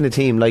be picking a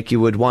team like you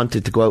would want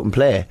it to go out and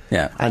play.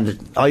 Yeah, and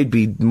I'd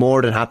be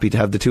more than happy to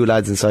have the two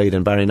lads inside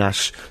and Barry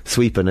Nash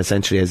sweeping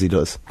essentially as he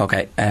does.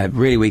 Okay,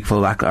 really weak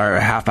fullback or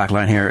half-back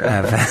line here.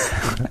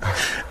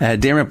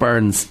 Dermot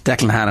Burns,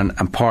 Declan Hannon,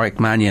 and Pádraig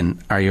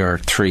Mannion are your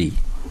three.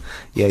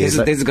 Yeah, this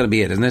is going to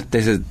be it, isn't it?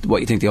 This is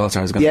what you think the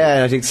All-Star is going to be.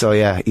 Yeah, I think so,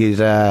 yeah. You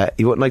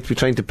wouldn't like to be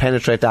trying to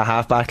penetrate that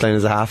half-back line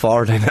as a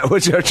half-forward line now,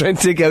 which you're trying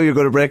to think how you're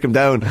going to break him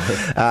down.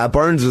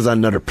 Burns was on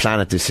another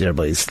planet this year,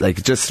 boys.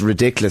 Like, just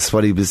ridiculous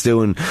what he was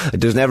doing.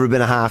 There's never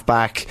been a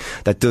half-back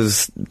that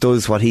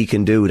does what he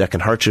can do, that can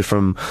hurt you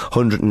from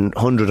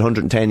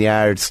 110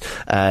 yards.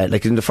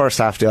 Like in the first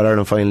half of the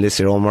All-Ireland final this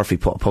year, Owen Murphy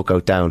put a puck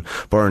out down.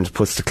 Burns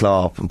puts the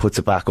claw up and puts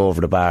it back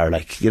over the bar.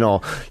 Like, you know,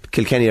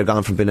 Kilkenny are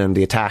gone from being on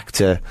the attack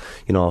to,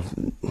 you know,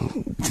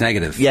 it's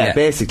negative. Yeah,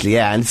 basically,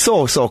 yeah, and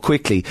so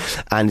quickly,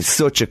 and it's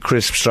such a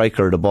crisp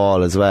striker of the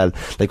ball as well.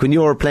 Like when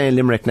you're playing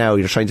Limerick now,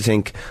 you're trying to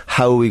think,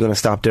 how are we going to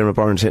stop Dermot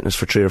Burns hitting us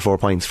for 3 or 4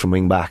 points from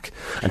wing back?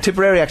 And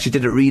Tipperary actually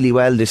did it really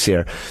well this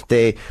year.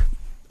 They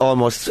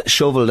almost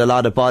shoveled a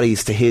lot of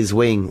bodies to his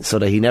wing so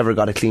that he never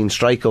got a clean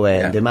strike away,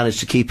 and they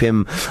managed to keep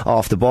him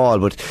off the ball.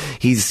 But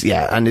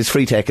and his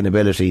free taking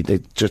ability, they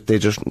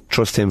just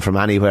trust him from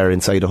anywhere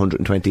inside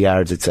 120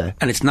 yards, I'd say.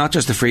 And it's not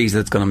just the freeze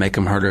that's going to make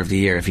him hurler of the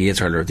year if he is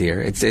hurler of the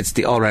year. It's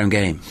the all round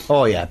game.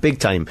 Oh yeah, big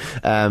time.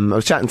 I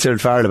was chatting to Cyril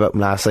Farrell about him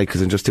last night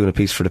because I'm just doing a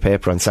piece for the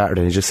paper on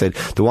Saturday, and he just said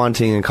the one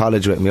thing in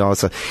college with me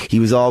also, he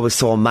was always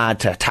so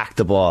mad to attack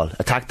the ball,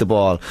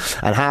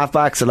 and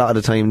half-backs a lot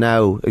of the time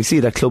now, you see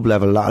it at club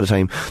level a lot of the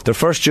time, their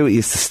first duty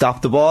is to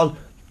stop the ball,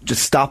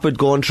 just stop it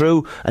going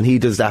through, and he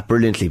does that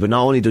brilliantly. But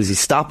not only does he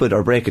stop it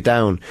or break it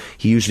down,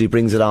 he usually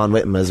brings it on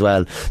with him as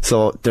well.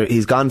 So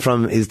he's gone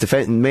from his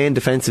main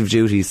defensive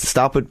duties to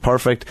stop it,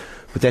 perfect,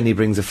 but then he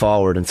brings it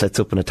forward and sets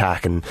up an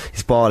attack, and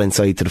his ball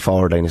inside to the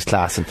forward line is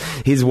class. And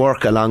his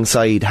work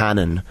alongside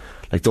Hannon,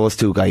 like those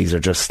two guys are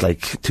just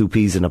like two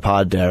peas in a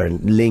pod there,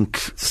 and link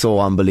so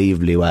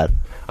unbelievably well.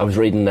 I was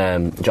reading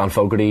John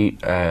Fogarty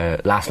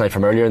last night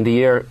from earlier in the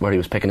year, where he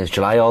was picking his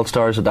July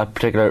All-Stars at that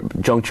particular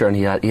juncture, and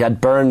he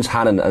had Burns,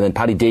 Hannon, and then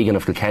Paddy Deegan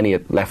of Kilkenny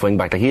at left wing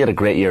back. Like, he had a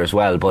great year as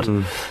well, but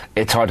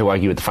it's hard to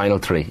argue with the final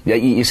three. Yeah,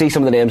 you see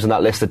some of the names on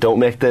that list that don't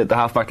make the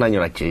half back line,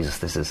 you're like, Jesus,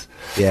 this is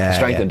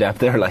strength and depth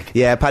there. Like,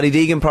 yeah, Paddy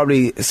Deegan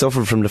probably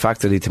suffered from the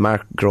fact that he had to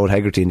mark Grode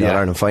Hegarty in the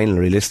All-Ireland final,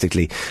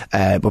 realistically.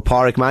 But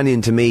Pádraig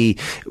Mannion, to me,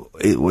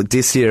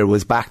 this year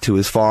was back to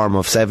his form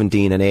of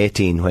 17 and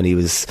 18 when he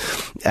was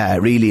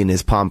really in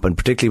his pomp, and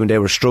particularly when they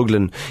were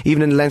struggling,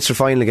 even in the Leinster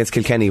final against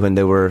Kilkenny, when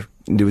there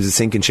was a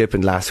sinking ship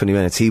in the last 20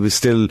 minutes, he was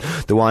still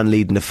the one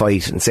leading the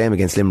fight, and same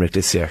against Limerick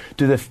this year.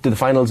 Do the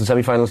finals and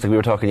semi-finals, like we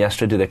were talking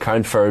yesterday, do they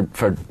count for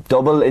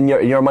double in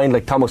your mind?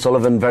 Like Tom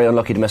O'Sullivan, very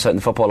unlucky to miss out in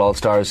the Football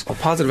All-Stars. Well,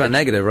 positive and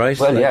negative, right?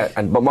 Well, yeah,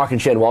 but Mark and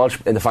Shane Walsh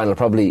in the final,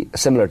 probably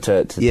similar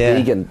to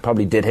Deegan,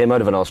 probably did him out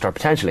of an All-Star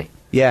potentially.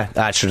 Yeah,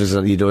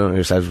 actually, you don't know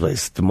yourself,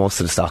 the most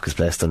of the stock is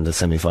placed on the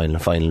semi-final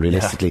and final,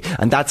 realistically.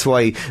 And that's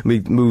why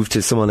we move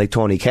to someone like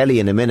Tony Kelly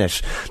in a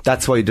minute.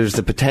 That's why there's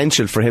the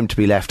potential for him to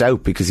be left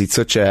out, because he's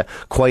such a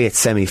quiet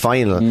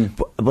semi-final.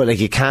 But like,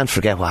 you can't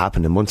forget what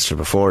happened in Munster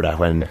before that,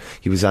 when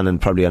he was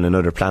probably on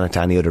another planet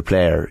to any other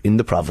player in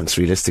the province,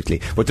 realistically.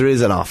 But there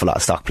is an awful lot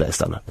of stock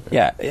placed on it.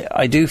 Yeah,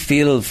 I do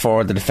feel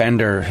for the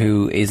defender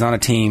who is on a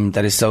team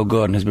that is so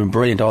good and has been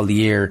brilliant all the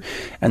year,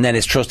 and then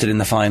is trusted in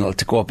the final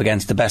to go up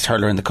against the best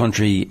hurler in the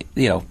country,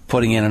 you know,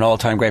 putting in an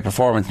all-time great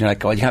performance, and you're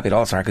like, well, you can't be an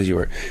All-Star because you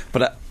were.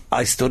 But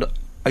I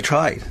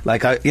tried.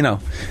 Like, I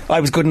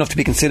was good enough to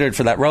be considered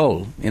for that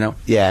role, you know.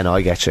 Yeah, no,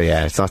 I get you.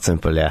 Yeah, it's not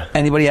simple. Yeah.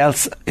 Anybody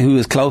else who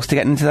is close to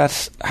getting into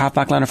that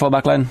half-back line or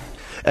full-back line?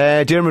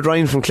 Dermot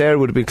Ryan from Clare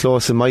would have been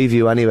close in my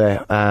view anyway.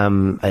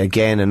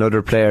 Again,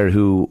 another player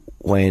who,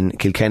 when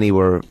Kilkenny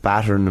were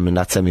battering him in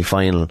that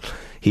semi-final,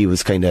 he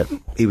was standing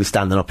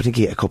up. I think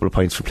he had a couple of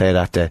points for play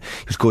that day.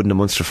 He was good in the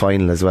Munster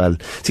final as well.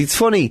 See, it's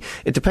funny,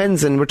 it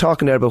depends, and we're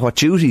talking there about what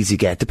duties you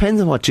get. It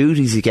depends on what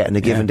duties you get in a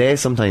given day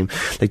sometime.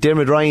 Like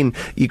Dermot Ryan,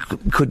 you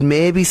could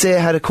maybe say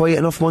had a quiet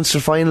enough Munster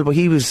final, but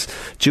he was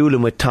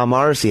duelling with Tom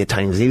Morrissey at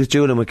times. He was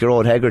duelling with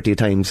Grode Hegarty at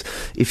times.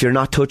 If you're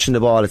not touching the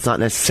ball, it's not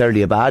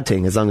necessarily a bad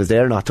thing, as long as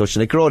they're not touching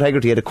it. Grode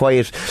Hegarty had a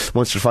quiet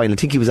Munster final. I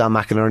think he was on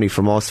McInerney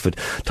for most of it.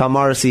 Tom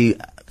Morrissey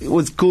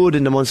was good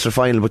in the Munster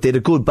final, but they had a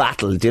good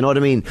battle. Do you know what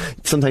I mean?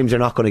 Sometimes you're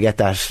not going to get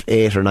that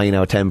 8 or 9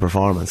 out of 10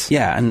 performance.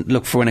 Yeah, and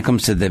look, for when it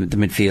comes to the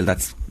midfield,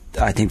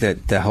 I think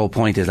that the whole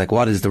point is, like,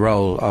 what is the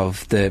role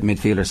of the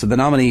midfielder? So the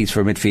nominees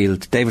for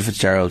midfield: David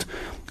Fitzgerald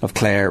of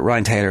Clare,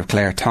 Ryan Taylor of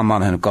Clare, Tom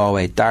Monaghan of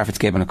Galway, Darragh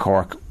Fitzgibbon of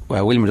Cork,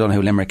 William O'Donoghue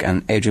of Limerick,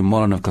 and Adrian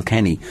Mullen of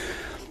Kilkenny.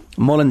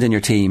 Mullen's in your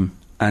team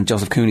and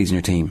Joseph Cooney's in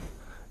your team.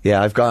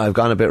 Yeah, I've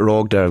gone a bit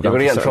rogue there. You're going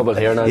to get in trouble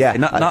here now. Yeah,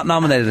 not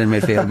nominated in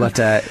midfield,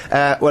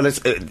 but well, it's,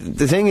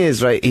 the thing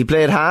is, right, he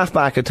played half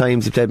back at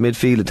times, he played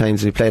midfield at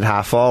times, and he played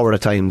half forward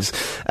at times.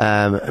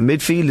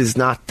 Midfield is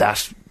not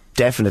that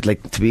definite.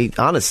 Like, to be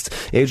honest,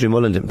 Adrian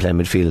Mullen didn't play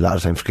midfield a lot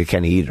of time for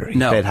Kilkenny either. He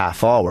played half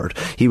forward.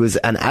 He was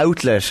an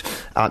outlet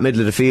at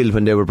middle of the field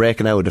when they were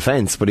breaking out of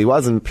defence, but he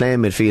wasn't playing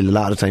midfield a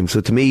lot of time.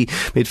 So to me,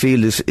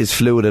 midfield is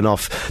fluid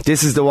enough.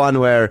 This is the one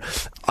where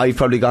I've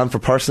probably gone for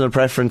personal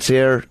preference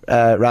here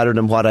rather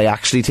than what I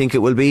actually think it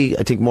will be.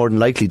 I think more than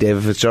likely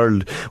David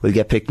Fitzgerald will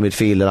get picked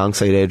midfield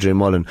alongside Adrian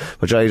Mullen,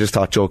 which I just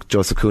thought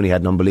Joseph Cooney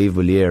had an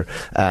unbelievable year,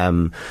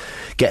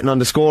 getting on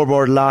the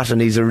scoreboard a lot,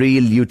 and he's a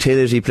real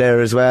utility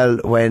player as well.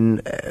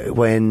 When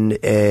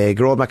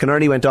Gerard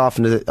McInerney went off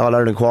in the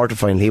All-Ireland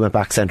quarter-final, he went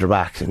back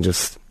centre-back and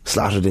just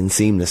slotted in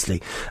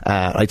seamlessly.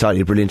 I thought he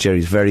had a brilliant year.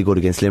 He's very good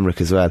against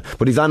Limerick as well,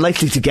 but he's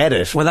unlikely to get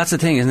it. Well, that's the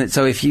thing, isn't it?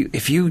 So if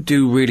you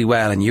do really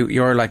well and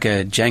you're like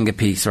a Jenga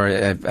piece or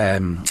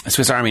a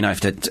Swiss Army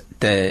knife that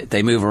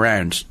they move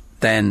around,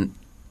 then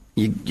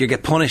you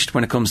get punished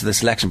when it comes to the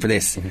selection for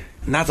this. And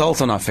that's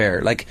also not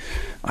fair. Like,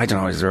 I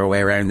don't know, is there a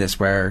way around this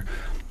where,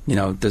 you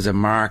know, there's a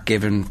mark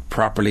given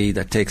properly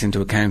that takes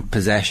into account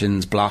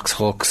possessions, blocks,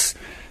 hooks,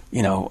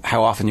 you know,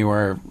 how often you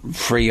were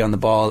free on the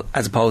ball,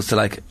 as opposed to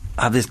like,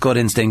 have this gut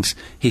instinct,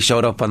 he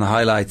showed up on the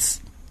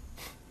highlights.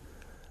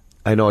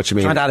 I know what you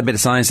mean. Trying to add a bit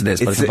of science to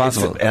this, but it's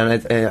impossible.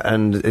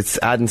 And it's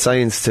adding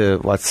science to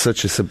what's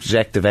such a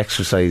subjective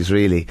exercise,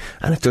 really.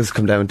 And it does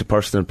come down to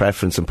personal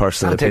preference and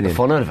personal opinion. Take the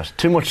fun out of it.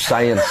 Too much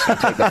science. You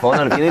take the fun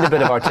out of it. You need a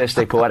bit of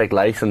artistic, poetic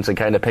license and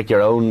kind of pick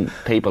your own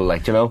people,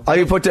 like, you know.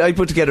 I put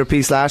together a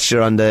piece last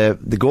year on the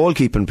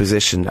goalkeeping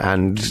position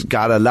and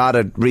got a lot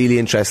of really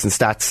interesting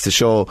stats to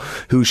show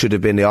who should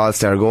have been the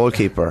All-Star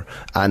goalkeeper.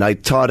 And I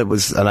thought it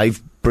was, and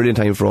I've brilliant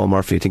time for Eoin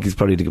Murphy. I think he's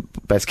probably the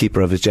best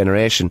keeper of his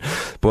generation.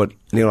 But,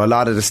 you know, a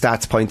lot of the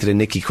stats pointed in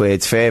Nicky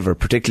Quaid's favour,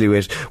 particularly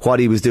with what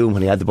he was doing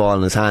when he had the ball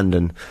in his hand,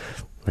 and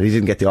he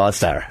didn't get the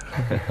All-Star.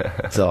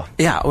 So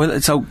yeah,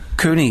 well, so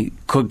Cooney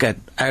could get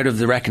out of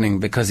the reckoning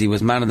because he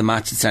was man of the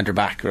match at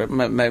centre-back.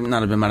 Maybe not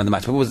have been man of the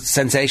match, but it was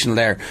sensational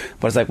there.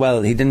 But it's like,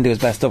 well, he didn't do his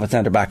best stuff at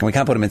centre-back, and we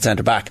can't put him in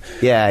centre-back.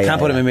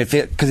 Can't put him in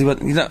midfield because he was,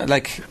 you know,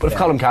 like. But if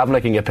Colin Kavanagh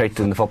can get picked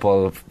in the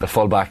football, the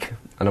full-back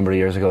a number of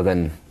years ago,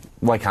 then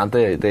why can't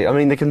they? I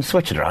mean, they can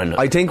switch it around.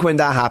 I think when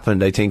that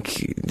happened, I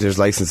think there's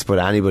license to put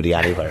anybody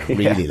anywhere,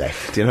 really. Like,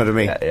 do you know what I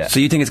mean? Yeah. So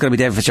you think it's going to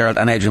be David Fitzgerald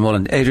and Adrian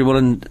Mullen? Adrian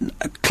Mullen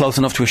close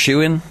enough to a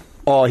shoe-in?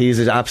 Oh, he's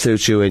an absolute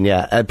shoe-in,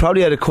 yeah.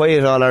 Probably had a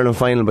quiet All-Ireland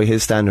final by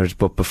his standards,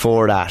 but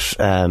before that,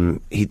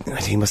 he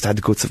must have had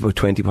the guts of about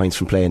 20 points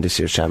from playing this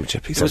year's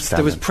championship.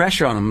 There was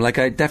pressure on him. Like,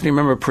 I definitely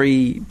remember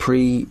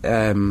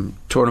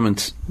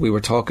pre-tournament, we were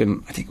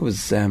talking, I think it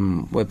was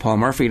with Paul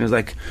Murphy, and it was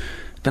like,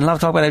 been a lot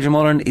of talk about Adrian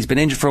Mullen. He's been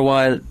injured for a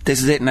while.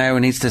 This is it now. He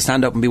needs to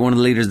stand up and be one of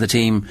the leaders of the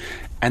team.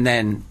 And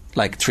then,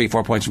 like,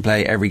 3-4 points from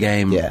play every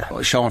game,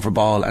 showing for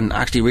ball, and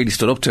actually really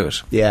stood up to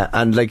it. Yeah,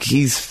 and like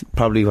he's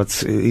probably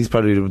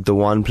the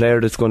one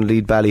player that's going to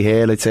lead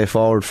Ballyhale, I'd say,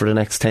 forward for the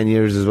next 10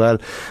 years as well.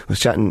 I was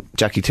chatting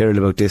Jackie Tyrrell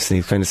about this, and he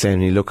was kind of saying,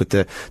 when you look at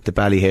the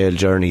Ballyhale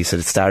journey, he said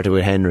it started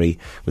with Henry,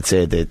 would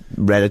say the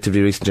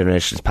relatively recent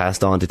generation has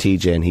passed on to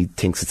TJ, and he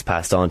thinks it's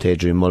passed on to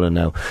Adrian Mullen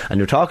now. And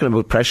you're talking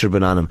about pressure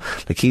being on him.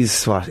 Like,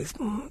 he's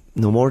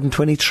no more than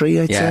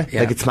 23, I'd say. Yeah.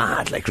 Like, it's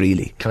mad, like,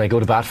 really. Can I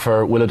go to bat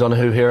for Will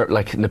O'Donoghue here?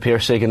 Like, Na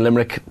Piarsaigh in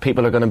Limerick,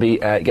 people are going to be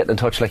getting in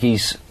touch. Like,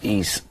 he's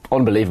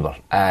unbelievable.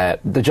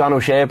 The John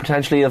O'Shea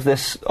potentially of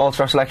this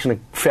All-Star selection,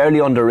 fairly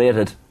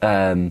underrated.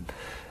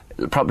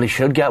 Probably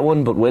should get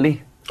one, but will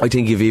he? I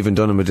think you've even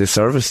done him a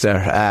disservice there.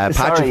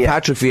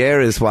 Patrick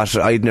Vieira is what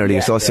I'd nearly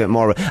associate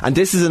more with. And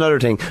this is another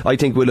thing. I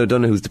think Will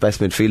O'Donoghue's the best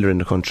midfielder in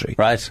the country.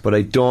 Right. But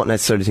I don't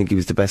necessarily think he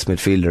was the best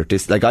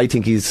midfielder. I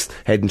think he's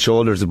head and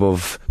shoulders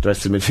above the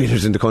rest of the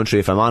midfielders in the country,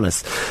 if I'm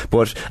honest.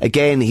 But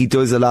again, he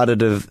does a lot of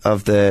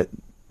the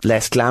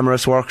less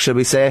glamorous work, shall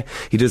we say.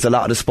 He does a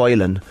lot of the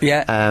spoiling.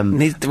 Yeah.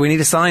 We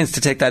need a science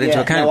to take that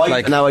into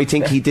account. Now I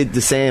think he did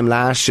the same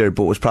last year,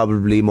 but was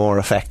probably more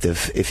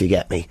effective, if you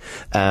get me.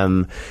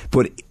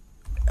 But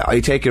I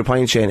take your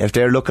point, Shane. If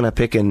they're looking at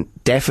picking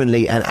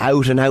definitely an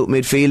out-and-out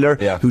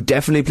midfielder who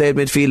definitely played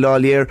midfield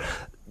all year,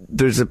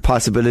 there's a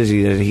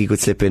possibility that he could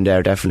slip in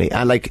there, definitely.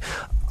 And like,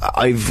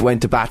 I've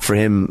went to bat for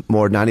him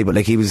more than anybody.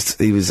 Like, he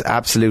was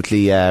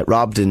absolutely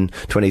robbed in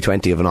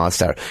 2020 of an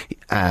All-Star.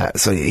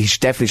 So he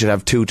definitely should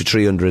have 2 to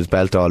 3 under his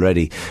belt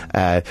already.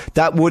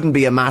 That wouldn't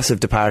be a massive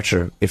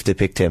departure if they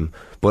picked him.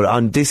 But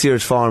on this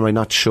year's form, I'm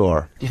not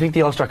sure. Do you think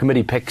the All-Star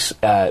committee picks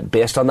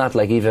based on that?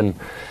 Like, even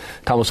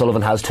Thomas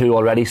Sullivan has 2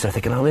 already, so they're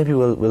thinking, maybe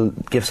we'll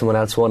give someone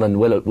else one. And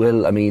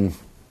will I mean,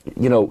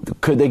 you know,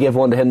 could they give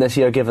one to him this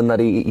year, given that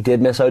he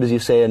did miss out, as you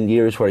say, in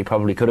years where he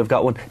probably could have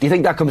got one? Do you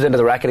think that comes into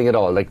the reckoning at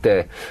all?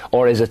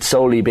 Or is it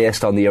solely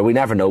based on the year? We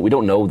never know. We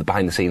don't know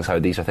behind the scenes how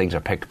these things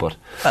are picked. But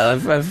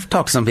I've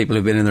talked to some people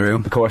who've been in the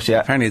room. Of course,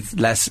 yeah. Apparently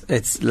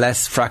it's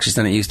less fractious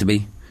than it used to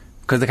be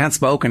because they can't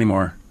smoke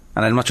anymore.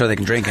 And I'm not sure they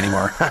can drink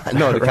anymore.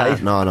 No, they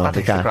can't. No,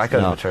 they can't.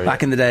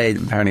 Back in the day,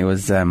 apparently, it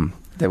was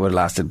they would have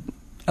lasted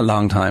a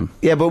long time.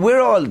 Yeah, but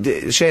we're all,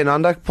 Shane,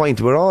 on that point,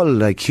 we're all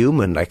like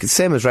human. Like, it's the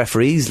same as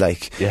referees.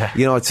 Like,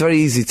 you know, it's very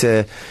easy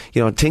to,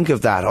 you know, think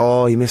of that.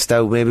 Oh, he missed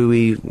out. Maybe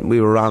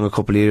we were wrong a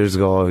couple of years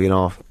ago. You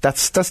know,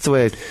 that's the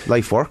way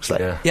life works.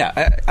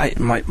 Like,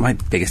 my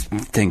biggest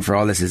thing for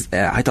all this is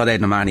I thought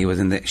Aidan O'Mahony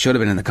should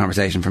have been in the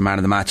conversation for man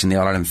of the match in the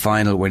All Ireland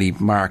final when he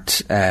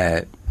marked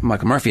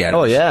Michael Murphy out.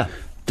 Oh yeah.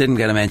 Didn't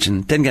get a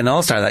mention, didn't get an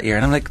All-Star that year,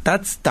 and I'm like,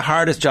 that's the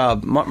hardest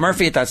job.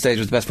 Murphy at that stage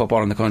was the best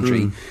footballer in the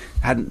country,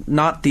 had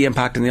not the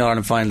impact in the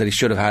All-Ireland final that he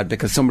should have had,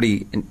 because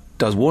somebody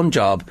does one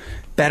job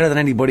better than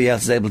anybody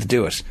else is able to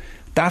do it.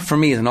 That for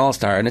me is an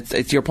All-Star, and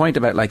it's your point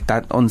about like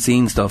that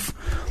unseen stuff,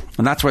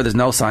 and that's where there's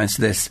no science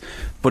to this.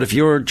 But if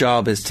your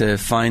job is to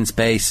find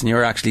space and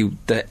you're actually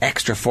the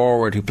extra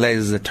forward who plays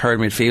as a third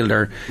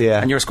midfielder,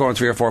 and you're scoring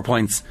 3 or 4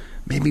 points,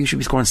 maybe you should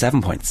be scoring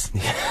 7 points. Do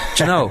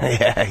you know?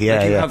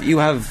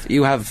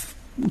 You have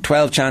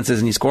 12 chances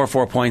and you score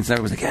 4 points, and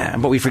everyone's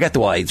like, but we forget the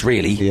wides,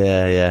 really.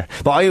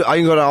 But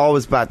I'm going to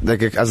always bat,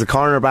 like, as a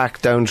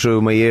cornerback down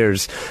through my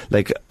years,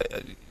 like,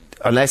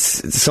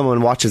 unless someone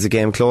watches a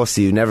game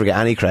closely, you never get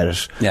any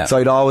credit. So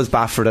I'd always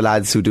bat for the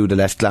lads who do the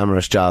less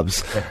glamorous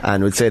jobs,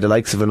 and would say the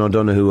likes of an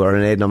O'Donoghue or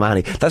an Aidan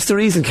O'Mahony. That's the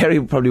reason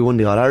Kerry probably won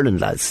the All-Ireland,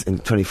 lads, in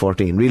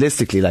 2014,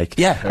 realistically, like.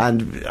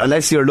 And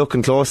unless you're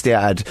looking closely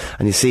at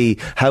and you see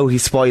how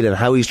he's spoiling,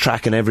 how he's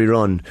tracking every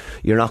run,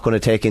 you're not going to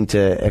take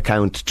into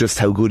account just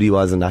how good he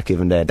was on that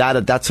given day.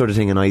 That sort of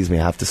thing annoys me,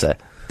 I have to say.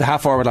 The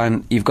half-forward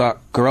line, you've got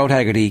Gearóid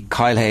Hegarty,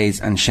 Kyle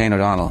Hayes and Shane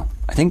O'Donnell.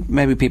 I think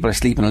maybe people are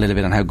sleeping a little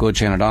bit on how good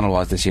Shane O'Donnell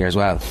was this year as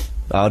well.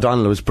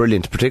 O'Donnell was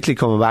brilliant, particularly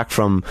coming back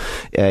from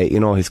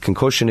his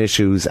concussion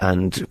issues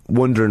and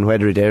wondering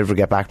whether he'd ever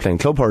get back playing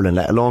club hurling,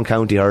 let alone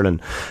county hurling.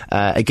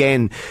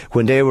 Again,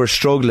 when they were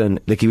struggling,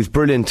 like, he was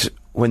brilliant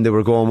when they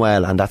were going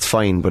well, and that's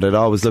fine, but I'd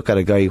always look at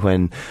a guy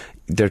when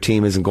their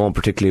team isn't going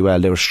particularly well.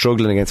 They were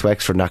struggling against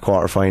Wexford in that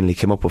quarter final. He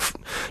came up with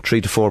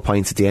 3 to 4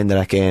 points at the end of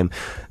that game.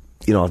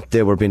 You know,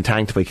 they were being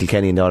tanked by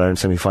Kilkenny in the All-Ireland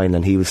semi-final,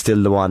 and he was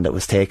still the one that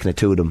was taking it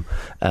to them.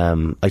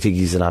 I think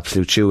he's an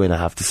absolute shoe-in, I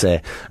have to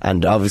say.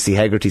 And obviously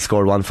Hegarty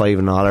scored 1-5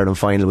 in the All-Ireland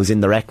final, was in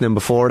the reckoning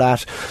before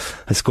that.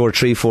 Has scored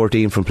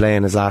 3-14 from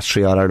playing his last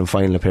 3 All-Ireland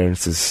final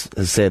appearances.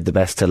 Has saved the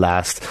best to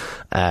last.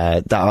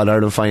 That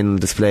All-Ireland final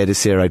display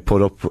this year I'd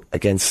put up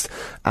against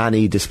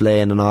any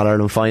display in an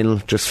All-Ireland final,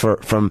 just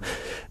from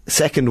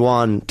second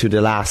one to the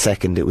last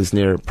second. It was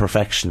near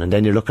perfection. And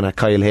then you're looking at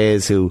Kyle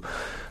Hayes, who,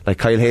 like,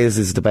 Kyle Hayes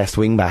is the best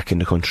wing back in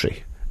the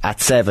country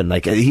at 7.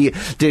 Like,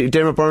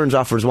 Dermot Burns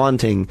offers one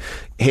thing,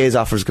 Hayes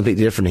offers a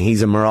completely different thing.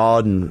 He's a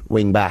marauding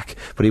wing back,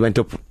 but he went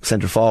up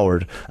centre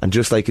forward, and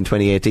just like in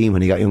 2018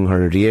 when he got Young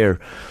Hurler of the Year,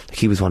 like,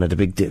 he was one of the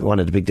big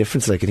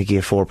differences. Like, I think he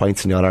had 4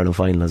 points in the All-Ireland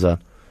final as well.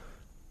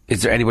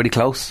 Is there anybody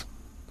close?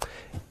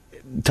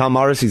 Tom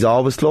Morrissey's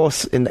always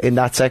close in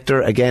that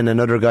sector. Again,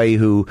 another guy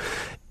who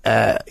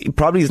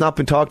probably has not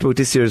been talked about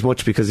this year as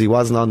much because he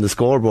wasn't on the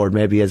scoreboard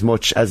maybe as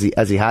much as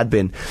he had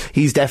been.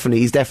 He's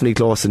definitely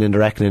close and in the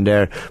reckoning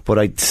there.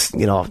 But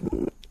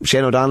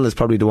Shane O'Donnell is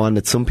probably the one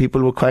that some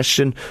people would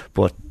question,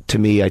 but to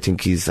me, I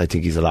think he's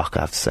a lock,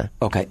 I have to say.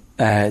 Okay,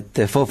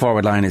 the full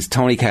forward line is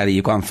Tony Kelly.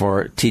 You've gone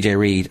for TJ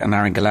Reid and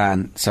Aaron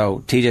Gillane.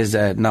 So TJ's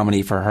a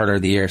nominee for Hurler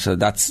of the Year, so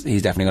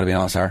he's definitely going to be an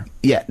All-Star.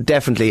 Yeah,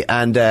 definitely.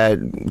 And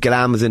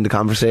Gillane was in the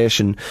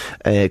conversation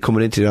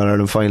coming into the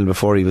All-Ireland final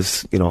before. He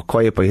was,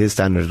 quiet by his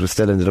standards, but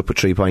still ended up with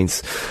 3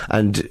 points.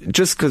 And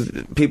just because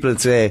people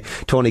would say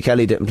Tony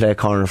Kelly didn't play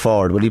corner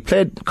forward, well, he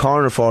played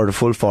corner forward or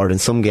full forward in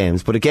some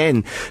games, but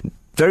again,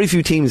 very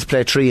few teams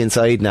play 3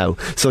 inside now,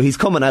 so he's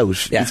coming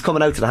out. Yeah. He's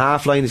coming out to the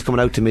half line, he's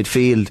coming out to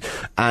midfield,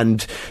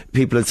 and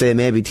people would say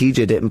maybe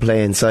TJ didn't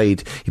play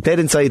inside. He played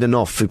inside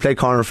enough. He played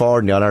corner forward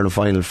in the All-Ireland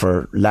final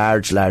for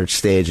large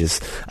stages,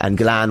 and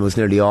Gillane was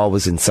nearly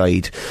always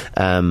inside.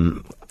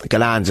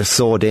 Gillane's just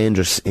so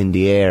dangerous in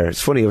the air.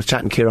 It's funny, I was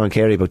chatting to Kieran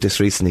Carey about this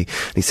recently,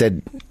 and he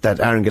said that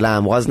Aaron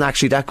Gillane wasn't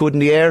actually that good in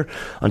the air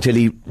until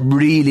he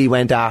really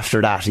went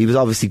after that. He was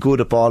obviously good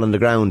at ball on the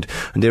ground,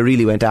 and they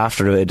really went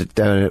after it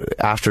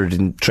after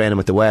training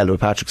with the Well,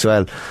 with Patrick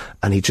Swell,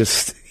 and he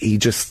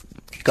just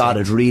got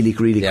it really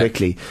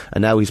quickly,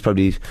 and now he's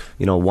probably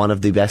one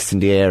of the best in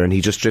the air, and he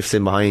just drifts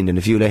in behind, and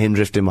if you let him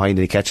drift in behind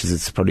and he catches it,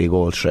 it's probably a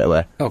goal straight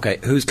away. Okay,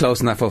 who's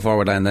close in that full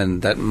forward line then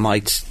that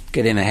might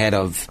get in ahead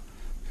of,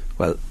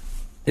 well,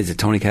 is it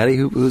Tony Kelly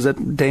who's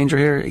at danger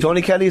here?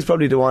 Tony Kelly is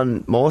probably the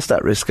one most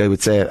at risk, I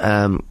would say.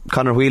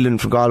 Conor Whelan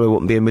from Galway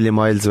wouldn't be a million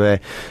miles away,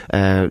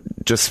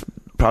 just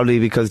probably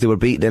because they were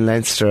beaten in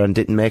Leinster and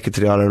didn't make it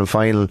to the All-Ireland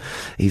final.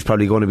 He's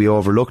probably going to be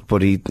overlooked,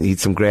 but he had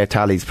some great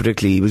tallies.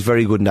 Particularly, he was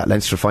very good in that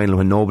Leinster final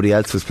when nobody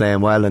else was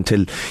playing well,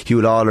 until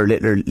Hugh Lawler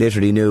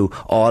literally knew,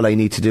 all I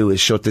need to do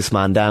is shut this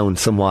man down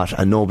somewhat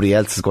and nobody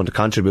else is going to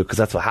contribute, because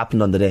that's what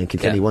happened on the day, and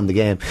Kilkenny won the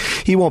game.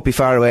 He won't be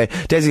far away.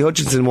 Desi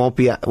Hutchinson won't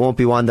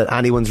be one that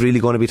anyone's really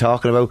going to be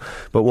talking about,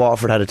 but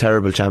Waterford had a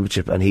terrible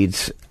championship and he'd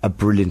a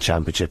brilliant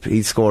championship.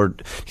 He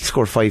scored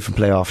 5 from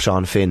playoff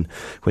Sean Finn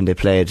when they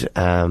played.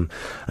 I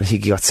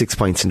think he got 6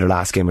 points in their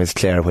last game against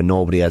Clare when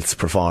nobody else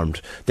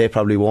performed. They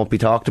probably won't be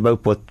talked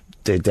about, but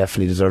they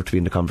definitely deserve to be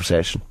in the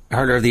conversation.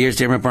 Hurler of the Year,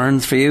 Dermot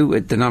Burns for you.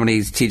 The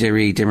nominees TJ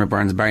Reid, Dermot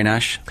Burns, Barry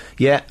Nash.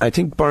 Yeah, I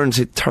think Burns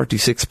hit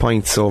 36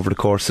 points over the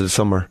course of the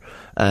summer,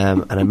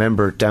 and I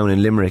remember down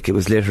in Limerick it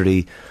was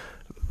literally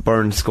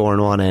Burns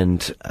scoring one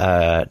end,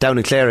 down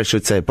in Clare I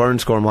should say,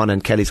 Burns scoring one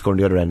end, Kelly scoring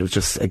the other end. It was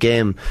just a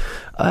game,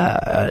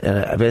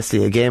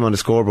 basically a game on the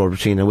scoreboard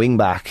between a wing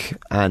back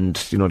and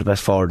the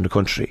best forward in the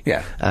country.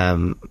 Yeah.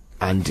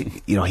 And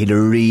he had a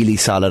really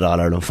solid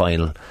All-Ireland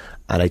final.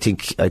 And I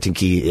think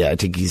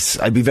he's.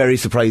 I'd be very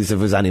surprised if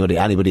it was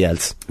anybody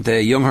else.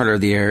 The Young Hurler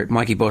of the Year,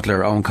 Mikey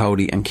Butler, Owen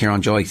Cody, and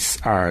Kieran Joyce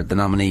are the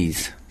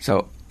nominees.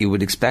 So you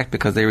would expect,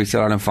 because they reached the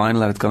Ireland final,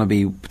 that it's going to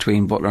be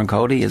between Butler and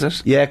Cody, is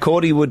it? Yeah,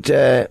 Cody would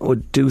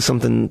do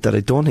something that I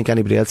don't think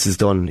anybody else has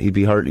done. He'd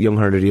be Young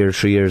Hurler of the Year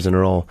 3 years in a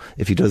row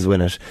if he does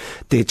win it.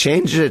 They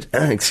changed it.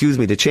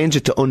 They changed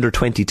it to under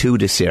 22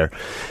 this year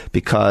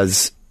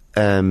because.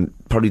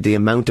 Probably the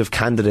amount of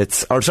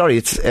candidates,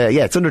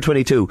 it's under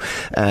 22,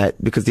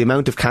 because the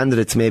amount of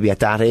candidates maybe at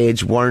that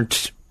age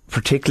weren't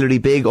particularly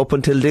big up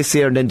until this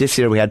year, and then this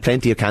year we had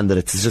plenty of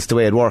candidates. It's just the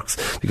way it works,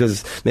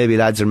 because maybe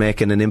lads are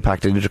making an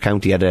impact in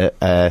Intercounty at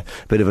a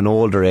bit of an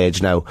older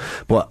age now.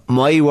 But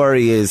my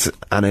worry is,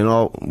 and I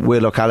know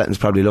Will O'Callaghan's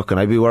probably looking,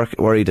 I'd be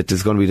worried that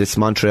there's going to be this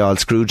Montreal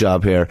screw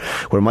job here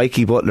where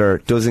Mikey Butler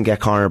doesn't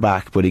get corner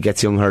back but he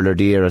gets Young Hurler of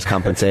the Year as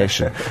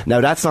compensation. Now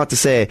that's not to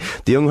say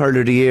the Young Hurler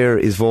of the Year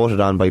is voted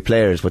on by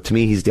players, but to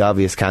me he's the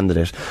obvious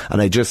candidate,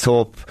 and I just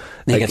hope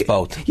he gets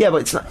both. Yeah,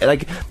 but it's not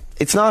like,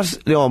 it's not,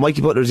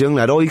 Mikey Butler's a young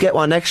lad, he'll get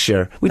one next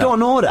year. We don't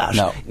know that.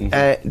 No.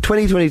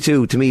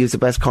 2022 to me is the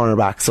best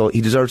cornerback, so he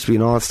deserves to be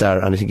an all-star,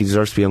 and I think he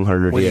deserves to be Young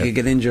Hurler of the Year. You could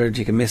get injured,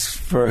 you can miss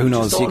for who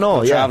knows, don't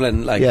know,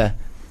 travelling. Yeah.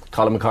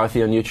 Colin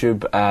McCarthy on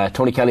YouTube.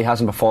 Tony Kelly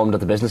hasn't performed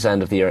at the business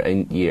end of the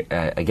year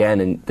again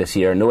in this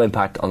year. No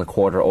impact on the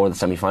quarter or the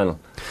semi-final.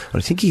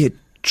 I think he hit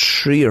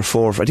 3 or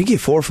 4. I think he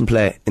had 4 from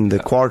play in the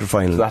quarter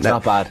final. So that's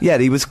not bad. Yeah,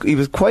 he was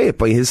quiet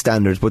by his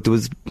standards, but there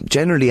was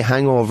generally a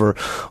hangover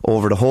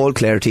over the whole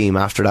Clare team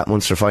after that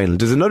Munster final.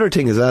 There's another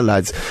thing as well,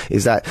 lads,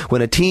 is that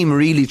when a team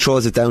really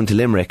throws it down to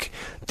Limerick,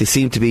 they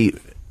seem to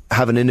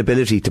have an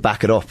inability to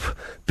back it up,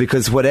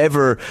 because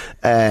whatever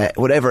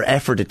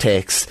effort it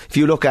takes. If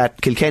you look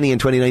at Kilkenny in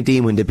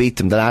 2019 when they beat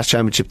them, the last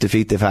championship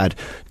defeat they've had,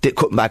 they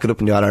couldn't back it up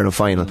in the All-Ireland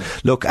final.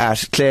 Look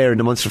at Clare in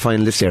the Munster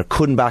final this year,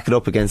 couldn't backed it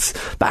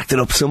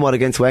up somewhat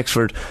against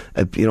Wexford,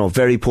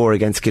 very poor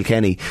against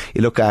Kilkenny.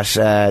 You look at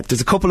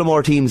there's a couple of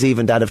more teams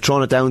even that have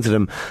thrown it down to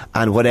them,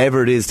 and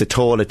whatever it is, the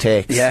toll it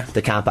takes,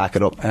 they can't back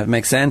it up. It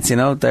makes sense,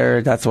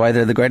 that's why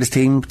they're the greatest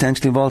team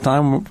potentially of all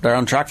time. They're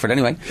on track for it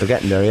anyway. They're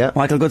getting there, yeah.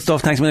 Michael, good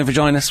stuff. Thanks a million for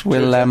joining us.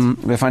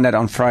 We'll find out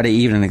on Friday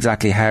evening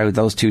exactly how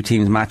those two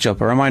teams match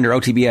up. A reminder,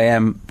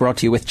 OTBAM brought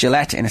to you with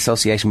Gillette in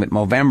association with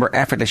Movember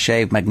Effortless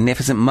Shave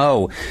Magnificent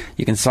Mo.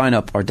 You can sign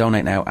up or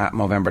donate now at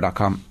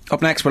Movember.com.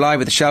 Up next, we're live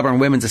with the Shelbourne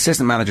Women's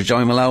Assistant Manager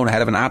Joey Malone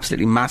ahead of an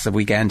absolutely massive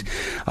weekend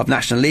of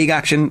National League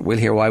action. We'll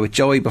hear why with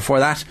Joey. Before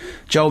that,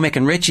 Joe, Mick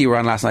and Richie were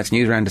on last night's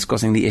news round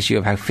discussing the issue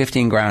of how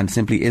 15 grand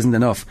simply isn't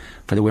enough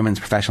for the women's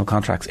professional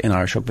contracts in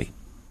Irish rugby.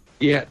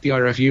 Yeah, the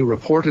IRFU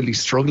reportedly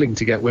struggling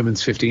to get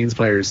women's 15s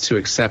players to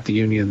accept the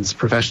union's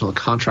professional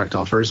contract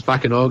offers.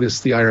 Back in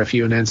August, the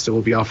IRFU announced it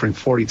will be offering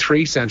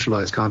 43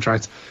 centralised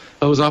contracts.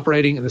 Those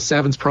operating in the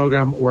Sevens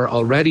programme were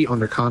already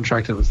under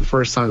contract, and it was the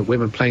first time that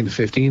women playing the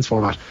 15s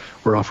format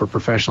were offered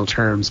professional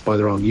terms by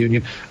their own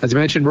union. As you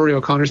mentioned, Rory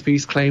O'Connor's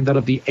piece claimed that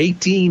of the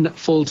 18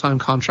 full-time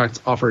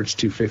contracts offered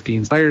to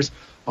 15s players,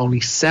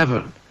 only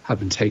 7 have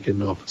been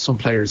taken up. Some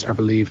players are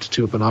believed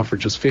to have been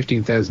offered just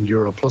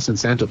 €15,000 plus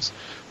incentives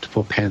to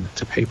put pen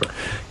to paper.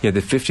 Yeah,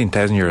 the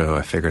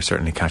 €15,000 figure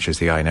certainly catches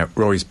the eye. Now,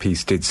 Rory's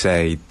piece did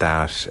say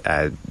that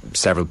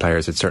several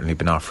players had certainly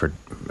been offered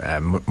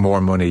more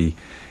money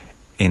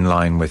in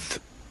line with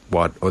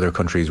what other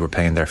countries were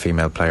paying their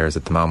female players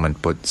at the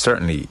moment, but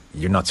certainly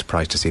you're not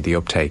surprised to see the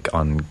uptake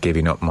on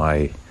giving up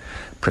my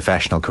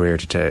professional career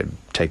to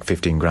take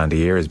 15 grand a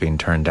year is being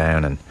turned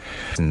down. And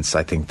since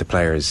I think the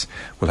players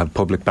will have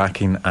public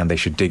backing and they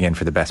should dig in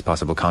for the best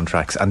possible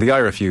contracts, and the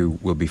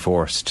IRFU will be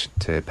forced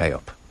to pay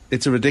up.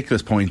 It's a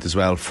ridiculous point as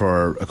well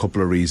for a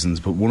couple of reasons,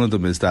 but one of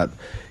them is that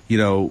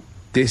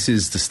this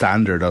is the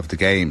standard of the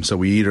game, so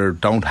we either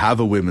don't have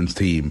a women's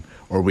team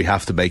or we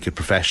have to make it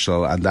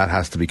professional, and that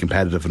has to be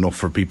competitive enough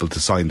for people to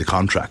sign the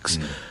contracts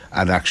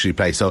and actually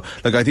play. So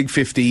I think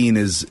 15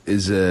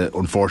 is a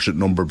unfortunate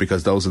number,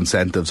 because those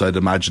incentives, I'd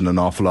imagine an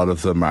awful lot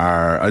of them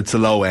it's the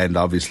low end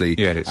obviously,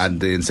 yeah, it is. And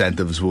the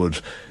incentives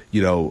would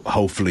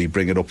hopefully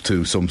bring it up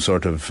to some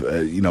sort of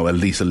at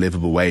least a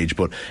livable wage.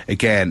 But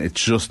again,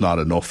 it's just not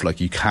enough.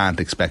 You can't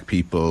expect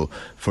people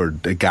for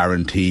a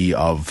guarantee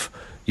of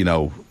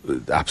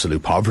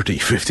absolute poverty,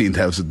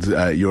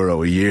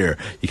 €15,000 a year.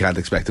 You can't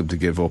expect them to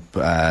give up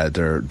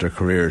their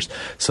careers.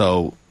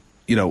 So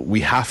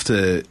we have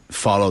to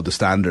follow the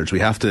standards. We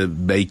have to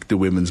make the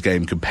women's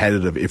game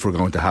competitive if we're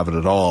going to have it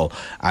at all.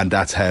 And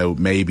that's how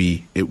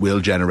maybe it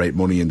will generate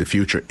money in the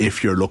future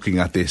if you're looking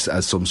at this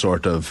as some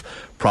sort of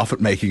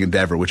profit-making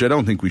endeavour, which I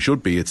don't think we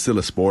should be. It's still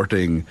a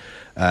sporting,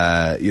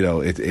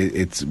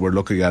 it's we're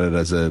looking at it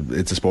as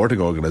it's a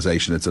sporting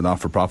organisation. It's a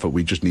not-for-profit.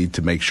 We just need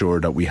to make sure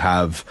that we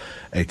have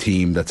a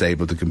team that's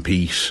able to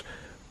compete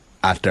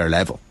at their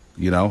level.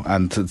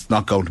 And it's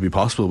not going to be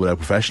possible without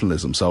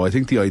professionalism. So I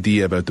think the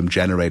idea about them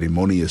generating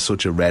money is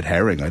such a red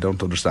herring. I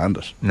don't understand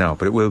it. No,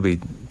 but it will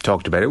be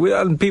talked about.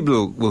 And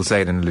people will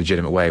say it in a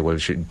legitimate way. Well,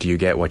 do you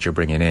get what you're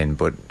bringing in?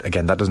 But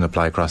again, that doesn't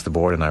apply across the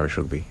board in Irish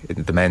rugby.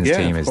 The men's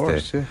team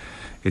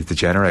is the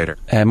generator.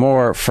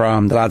 More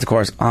from the lads, of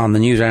course, on the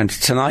news round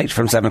tonight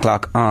from 7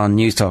 o'clock on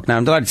News Talk. Now,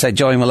 I'm delighted to say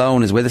Joey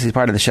Malone is with us. He's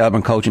part of the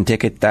Shelbourne coaching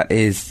ticket that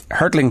is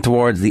hurtling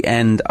towards the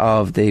end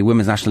of the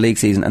Women's National League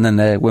season and then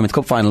the Women's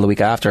Cup final the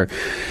week after.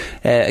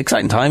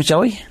 Exciting times,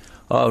 Joey.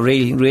 Oh,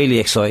 really, really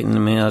exciting. I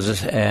mean,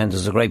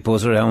 there's a great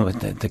buzz around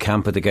with the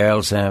camp with the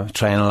girls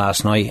training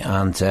last night,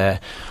 and I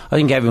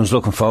think everyone's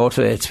looking forward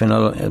to it. It's been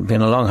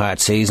a long, hard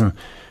season.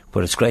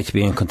 But it's great to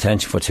be in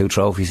contention for 2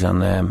 trophies,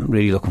 and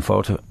really looking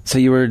forward to it. So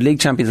you were league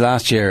champions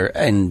last year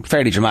in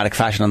fairly dramatic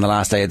fashion on the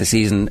last day of the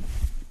season.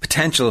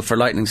 Potential for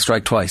Lightning to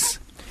strike twice.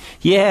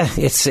 Yeah,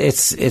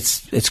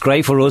 it's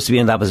great for us to be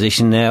in that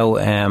position now.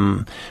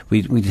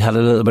 We had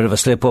a little bit of a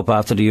slip up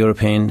after the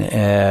European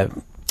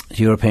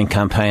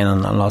campaign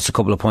and lost a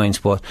couple of points,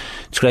 but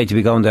it's great to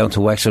be going down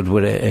to Wexford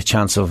with a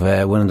chance of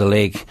winning the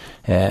league.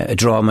 A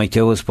draw might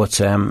do us, but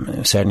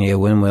certainly a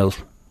win will.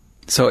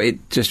 So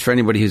just for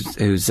anybody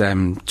who's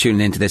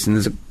tuning into this, and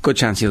there's a good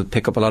chance you'll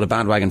pick up a lot of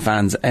bandwagon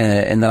fans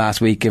in the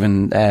last week,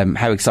 given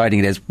how exciting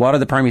it is. What are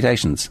the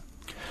permutations?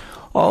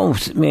 Oh,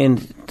 I mean,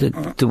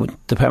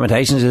 the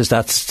permutations is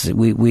that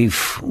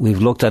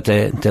we've looked at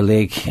the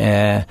league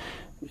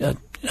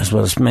as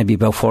well as maybe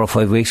about 4 or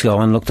 5 weeks ago,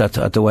 and looked at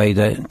the way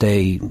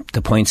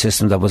the point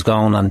system that was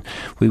going, and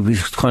we were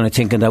kind of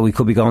thinking that we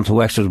could be going to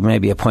Wexford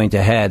maybe a point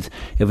ahead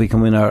if we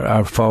can win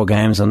our 4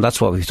 games, and that's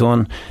what we've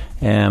done.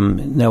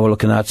 Now we're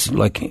looking at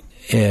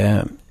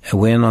a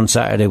win on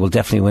Saturday will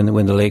definitely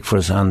win the league for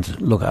us, and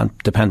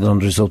depending on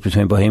the result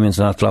between Bohemians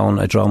and Athlone,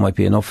 a draw might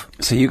be enough.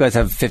 So you guys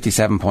have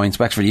 57 points.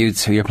 Wexford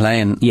Youths, who you're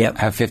playing,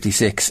 have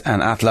 56,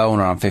 and Athlone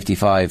are on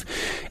 55.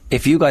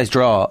 If you guys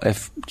draw,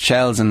 if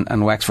Shells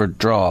and Wexford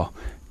draw,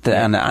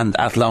 and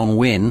Athlone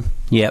win,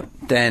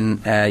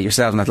 then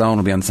yourselves and Athlone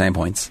will be on the same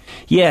points.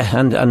 Yeah,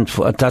 and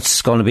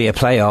that's going to be a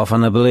playoff,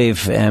 and I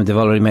believe they've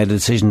already made a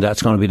decision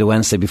that's going to be the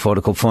Wednesday before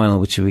the cup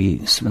final, which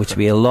would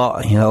be a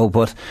lot,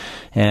 but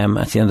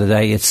at the end of the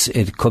day,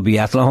 it could be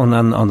Athlone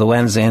on the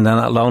Wednesday and then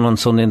Athlone on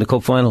Sunday in the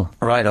cup final.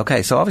 Right,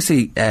 okay, so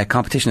obviously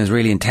competition is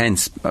really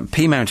intense.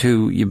 Peamount,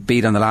 who you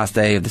beat on the last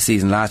day of the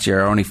season last year,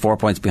 are only 4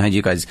 points behind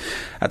you guys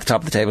at the top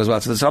of the table as well,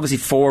 so there's obviously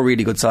 4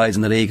 really good sides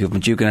in the league who've been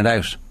duking it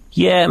out.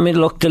 Yeah, I mean,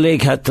 look, the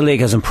league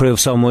has improved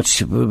so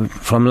much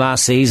from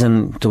last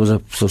season. There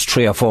was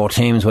 3 or 4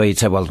 teams where you'd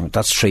say, well,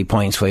 that's 3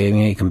 points for you,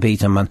 you can beat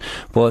them.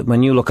 But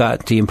when you look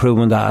at the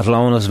improvement that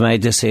Athlone has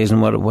made this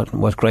season,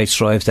 what great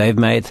strides they've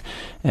made.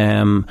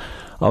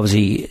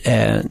 Obviously,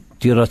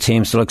 the other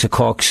teams, the likes of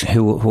Cork,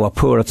 who are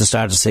poor at the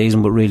start of the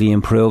season but really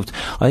improved.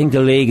 I think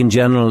the league in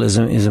general is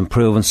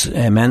improving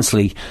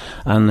immensely,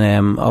 and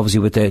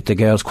obviously with the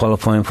girls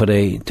qualifying for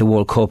the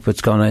World Cup,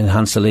 it's going to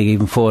enhance the league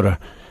even further.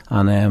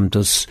 And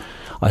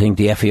I think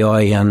the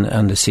FEI and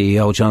the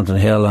CEO Jonathan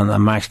Hill and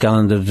Mark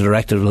Scallon, the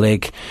director of the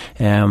league,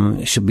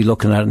 should be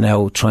looking at it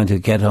now, trying to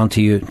get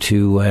onto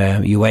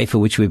UEFA,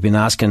 which we've been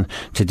asking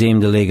to deem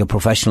the league a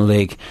professional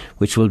league,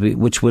 which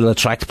will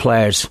attract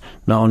players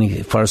not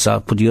only for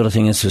ourselves, but the other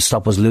thing is to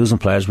stop us losing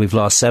players. We've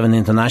lost 7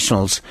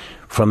 internationals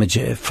from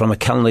a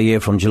calendar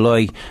year from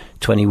July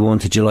 21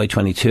 to July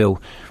 22.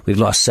 We've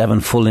lost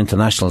 7 full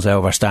internationals out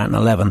of our starting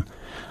 11.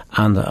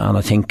 And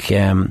I think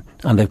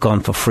and they've gone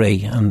for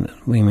free, and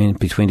we mean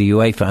between the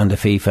UEFA and the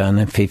FIFA and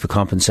then FIFA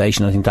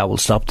compensation, I think that will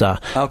stop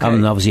that. Okay.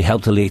 And obviously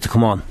help the league to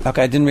come on.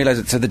 Okay, I didn't realise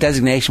it. So the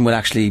designation would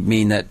actually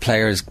mean that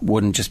players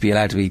wouldn't just be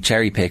allowed to be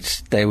cherry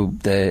picked.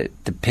 The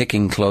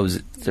picking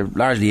clubs, they're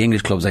largely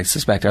English clubs, I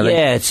suspect, are they?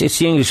 Yeah, it's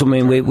the English. I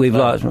mean,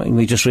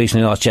 we just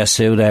recently lost Jess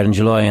Sue there in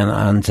July,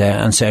 and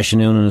Saoirse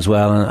Noonan as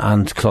well,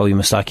 and Chloe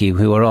Mustaki,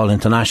 who are all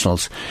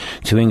internationals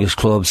to English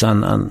clubs,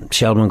 and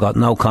Shelbourne got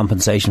no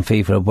compensation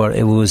fee for it, but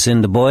it was in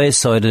the boys'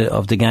 side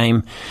of the game.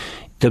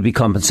 There'll be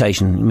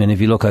compensation. I mean, if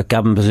you look at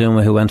Gavin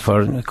Bazuma, who went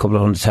for a couple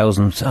of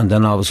 100,000, and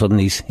then all of a sudden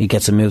he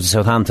gets a move to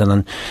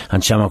Southampton,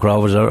 and Shamrock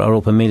Rovers are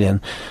up $1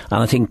 million.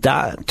 And I think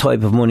that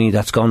type of money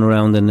that's gone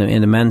around in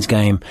the men's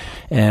game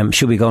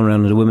should be going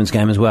around in the women's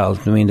game as well.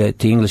 I mean,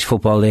 the English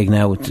Football League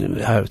now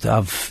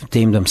have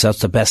deemed themselves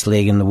the best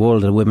league in the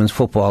world of women's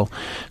football.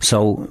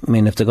 So, I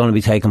mean, if they're going to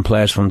be taking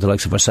players from the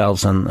likes of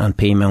ourselves and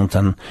Peamount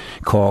and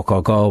Cork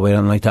or Galway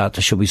and like that,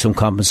 there should be some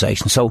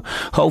compensation. So,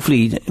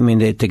 hopefully, I mean,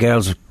 the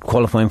girls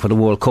qualifying for the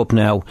World Cup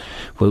now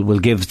will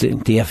give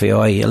the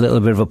FAI a little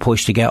bit of a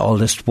push to get all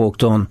this work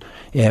done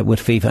with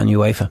FIFA and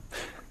UEFA.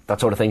 that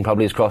sort of thing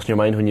probably is crossing your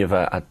mind when you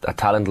have a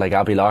talent like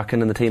Abby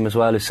Larkin in the team as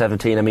well, who's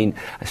 17. I mean,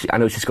 I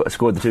know she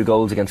scored the 2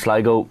 goals against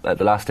Sligo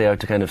the last day out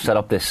to kind of set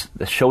up this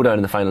showdown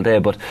in the final day,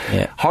 but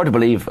hard to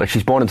believe, like,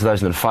 she's born in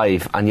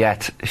 2005 and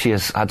yet she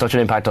has had such an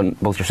impact on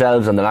both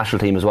yourselves and the national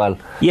team as well.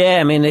 Yeah,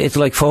 I mean, it's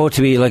like forward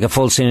to be like a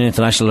full senior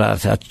international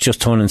at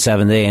just turning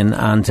 17,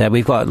 and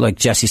we've got like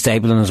Jessie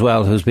Stapleton as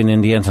well, who's been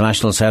in the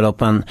international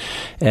setup, and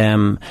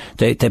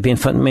they've been,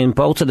 I mean,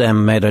 both of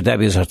them made their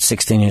debuts at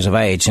 16 years of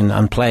age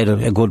and played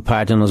a good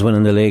part in us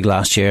winning the league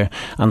last year,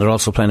 and they're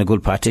also playing a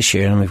good part this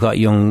year. And we've got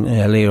young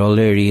Leah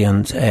O'Leary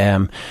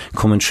and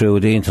coming through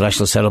the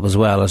international setup as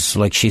well. As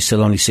like, she's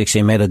still only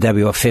 16, made a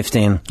debut at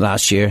 15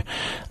 last year,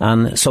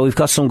 and so we've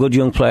got some good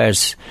young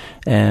players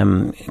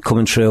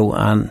coming through.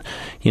 And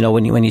you know,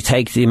 when you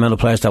take the amount of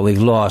players that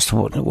we've lost,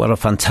 what a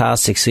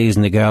fantastic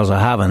season the girls are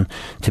having,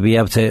 to be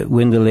able to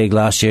win the league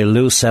last year,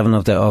 lose 7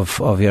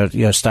 of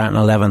your starting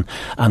 11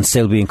 and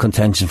still be in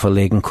contention for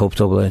league and cup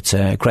double. It's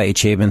a great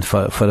achievement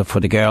for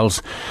the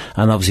girls,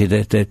 and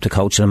obviously the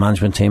coach and the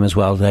management team as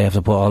well. They have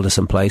to put all this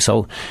in place.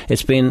 So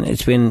it's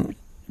been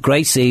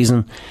great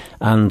season.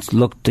 And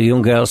look, the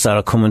young girls that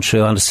are coming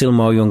through, and there's still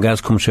more young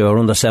girls coming through. Our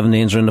under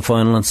 17s are in the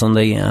final on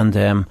Sunday,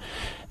 and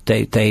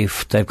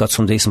they've got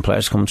some decent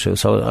players coming through.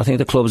 So I think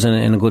the club's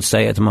in a good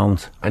state at the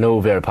moment. I know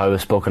Vera Powell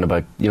has spoken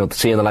about, you know,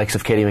 seeing the likes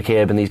of Katie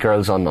McCabe and these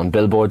girls on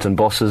billboards and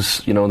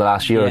buses, you know, in the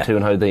last year or two,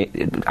 and how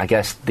I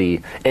guess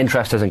the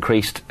interest has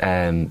increased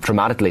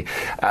dramatically.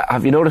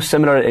 Have you noticed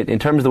similar in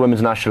terms of the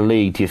Women's National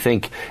League? Do you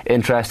think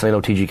interest, I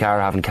know TG Carr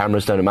having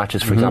cameras down at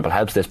matches, for example,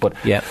 helps this, but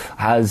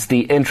has the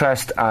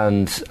interest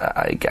and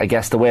I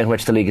guess the way in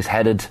which the league is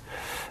headed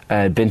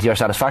been to your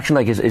satisfaction?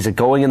 Like, is it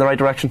going in the right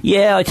direction?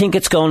 Yeah, I think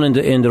it's going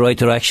in the right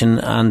direction.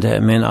 And I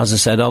mean, as I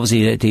said,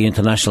 obviously the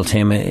international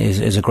team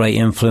is a great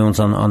influence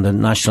on the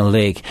National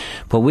League.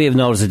 But we have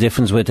noticed a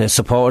difference with the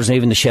supporters,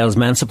 even the Shells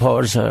men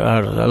supporters.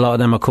 A lot of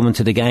them are coming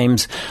to the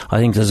games. I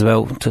think there's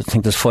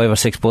 5 or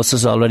 6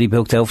 buses already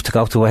booked out to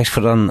go to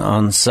Wexford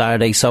on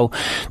Saturday. So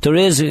there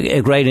is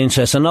a great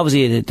interest. And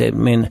obviously,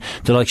 the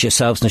likes of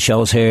yourselves and the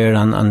shows here,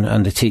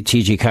 and the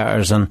TG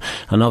Carters, and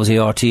obviously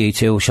RTE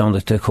too, showing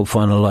the cup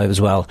final live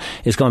as well.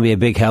 It's going to be a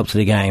big help to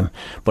the game.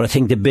 But I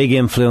think the big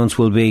influence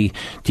will be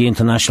the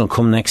international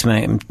come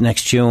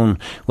next June,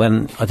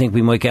 when I think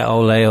we might get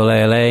ole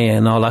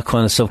and all that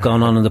kind of stuff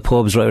going on in the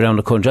pubs right around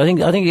the country. I think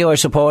the Irish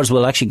supporters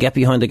will actually get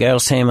behind the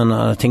girls' team, and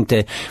I think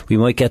that we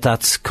might get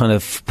that kind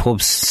of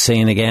pub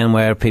scene again,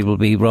 where people will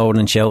be roaring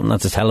and shouting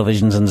at the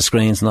televisions and the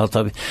screens and all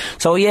that.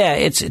 So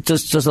yeah,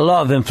 there's a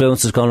lot of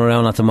influences going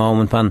around at the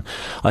moment, and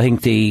I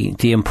think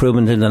the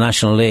improvement in the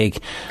National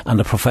League and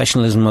the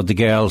professionalism of the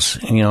girls,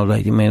 you know,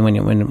 like,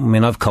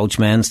 when I've coached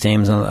men's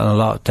teams and a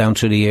lot down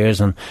through the years,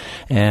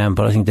 but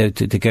I think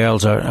the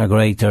girls are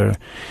great.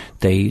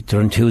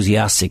 They're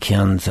enthusiastic,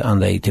 and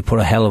they put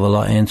a hell of a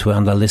lot into it,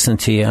 and they listen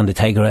to you, and they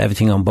take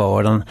everything on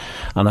board. And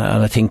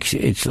I think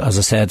it's, as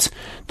I said,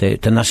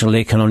 the National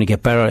League can only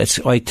get better.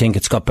 I think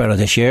it's got better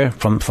this year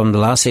from the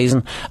last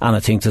season, and I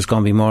think there's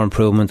going to be more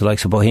improvement. The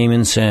likes of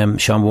Bohemians,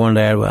 Sean Bourne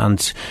there,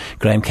 and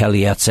Graham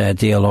Kelly at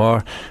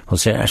DLR will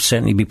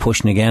certainly be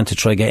pushing again to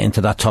try to get into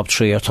that top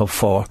 3 or top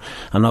 4.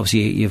 And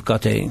obviously you've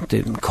got the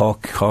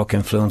Cork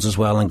influence as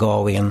well, and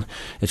Galway, and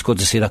it's good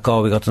to see that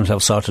Galway got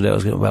themselves sorted out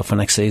as well for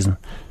next season.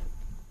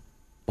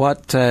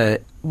 What do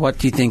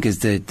you think is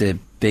the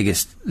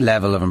biggest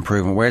level of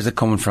improvement? Where is it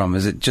coming from?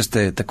 Is it just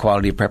the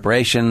quality of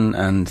preparation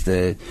and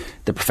the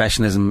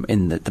professionalism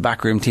in the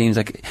backroom teams?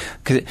 Like,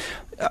 cause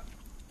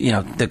you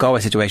know, the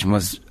Galway situation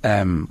was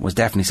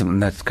definitely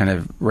something that kind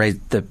of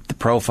raised the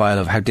profile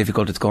of how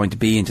difficult it's going to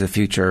be into the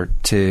future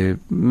to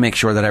make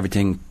sure that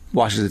everything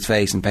washes its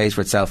face and pays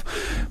for itself.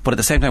 But at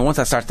the same time, once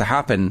that starts to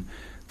happen,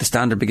 the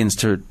standard begins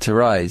to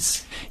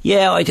rise.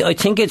 Yeah, I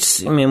think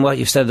it's, I mean, what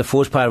you've said, the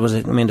first part was,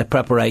 I mean, the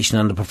preparation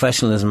and the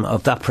professionalism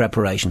of that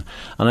preparation.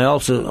 And I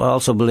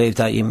also believe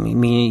that you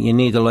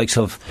need the likes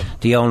of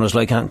the owners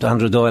like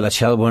Andrew Doyle at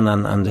Shelbourne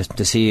and the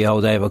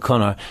CEO Dave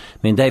O'Connor. I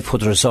mean, they've put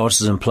the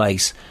resources in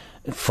place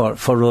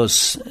for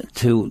us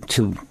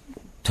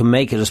to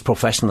make it as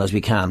professional as we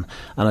can.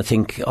 And I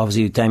think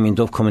obviously Damien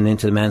Duff coming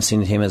into the men's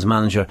senior team as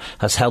manager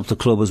has helped the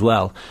club as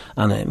well.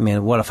 And I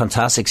mean, what a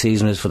fantastic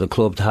season it is for the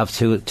club to have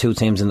two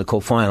teams in the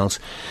cup finals.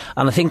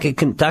 And I think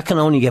that can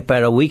only get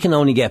better. We can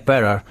only get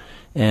better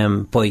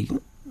by,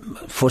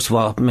 first of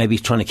all, maybe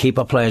trying to keep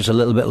our players a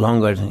little bit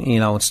longer, you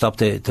know, and stop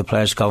the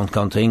players going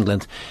to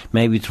England.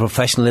 Maybe the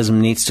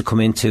professionalism needs to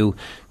come into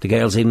the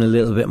girls even a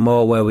little bit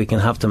more, where we can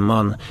have them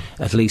on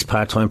at least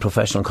part-time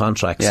professional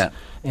contracts. Yeah.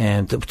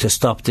 And to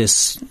stop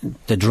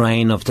the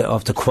drain of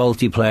the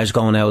quality players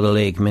going out of the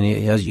league. I mean,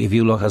 if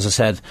you look, as I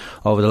said,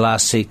 over the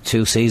last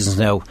 2 seasons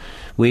now,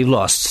 we've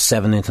lost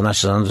 7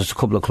 internationals, and there's a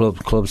couple of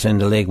clubs in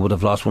the league would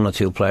have lost 1 or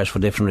 2 players for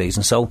different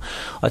reasons. So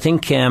I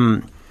think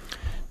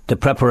the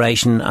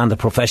preparation and the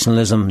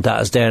professionalism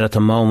that is there at the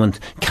moment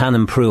can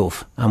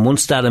improve, and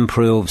once that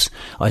improves,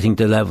 I think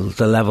the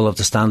level of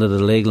the standard of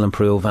the league will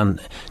improve, and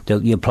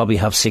you'll probably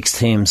have 6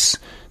 teams,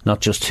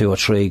 not just 2 or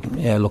 3,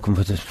 looking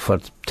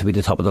to be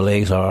the top of the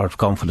leagues or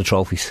going for the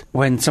trophies.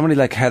 When somebody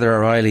like Heather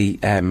O'Reilly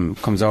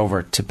comes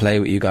over to play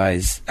with you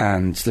guys,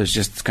 and there's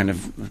just kind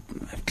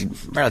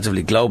of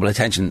relatively global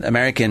attention,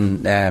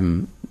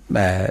 American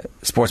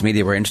sports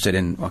media were interested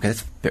in, okay,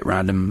 it's a bit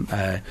random,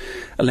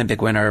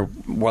 Olympic winner,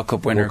 World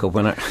Cup winner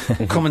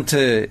coming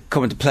to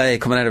play,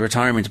 coming out of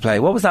retirement to play.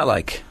 What was that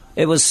like?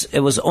 It was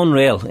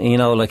unreal,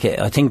 like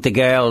I think the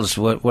girls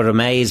were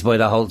amazed by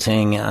the whole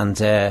thing,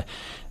 and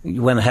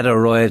when Heather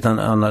arrived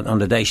on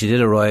the day she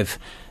did arrive,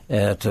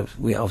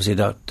 obviously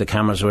the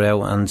cameras were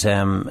out, and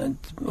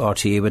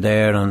RTE were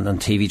there, and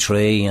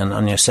TV3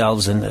 and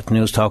yourselves and at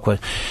News Talk.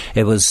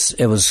 It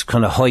was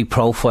kind of high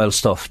profile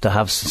stuff to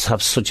have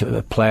such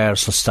a player,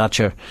 such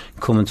stature,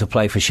 coming to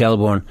play for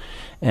Shelbourne.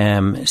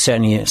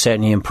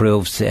 Certainly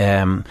improved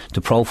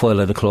the profile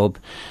of the club,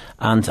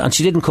 and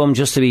she didn't come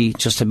just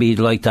to be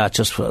like that,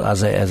 just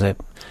as a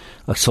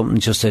something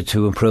just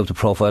to improve the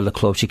profile of the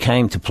club. She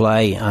came to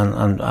play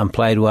and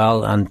played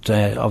well, and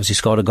obviously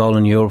scored a goal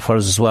in Europe for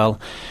us as well.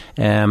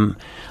 And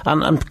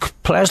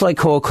players like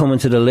her coming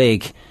to the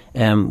league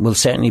will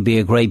certainly be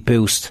a great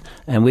boost.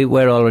 And we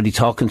were already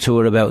talking to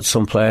her about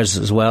some players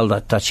as well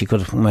that she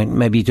could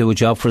maybe do a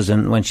job for us.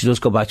 And when she does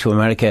go back to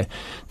America,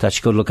 that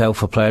she could look out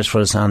for players for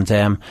us. And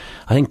I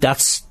think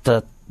that's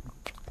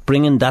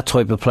bringing that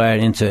type of player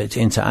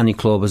into any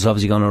club is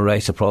obviously going to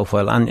raise the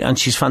profile, and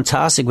she's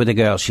fantastic with the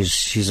girls.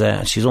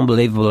 She's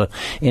unbelievable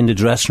in the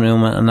dressing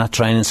room and that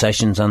training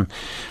sessions, and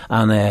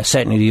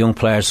certainly the young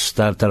players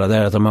that are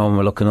there at the moment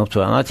we're looking up to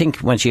her. And I think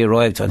when she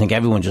arrived, I think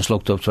everyone just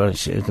looked up to her.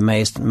 It's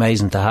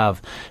amazing to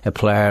have a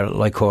player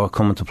like her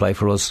coming to play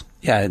for us.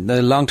 Yeah,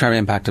 the long-term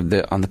impact on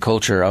the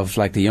culture of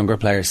like the younger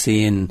players,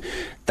 seeing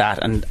that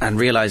and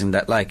realising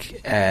that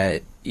like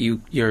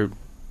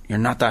you're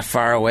not that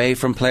far away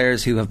from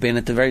players who have been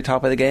at the very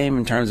top of the game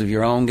in terms of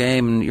your own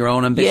game and your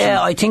own ambition.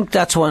 Yeah, I think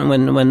that's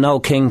when Noel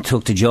King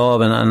took the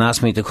job and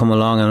asked me to come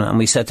along, and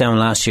we sat down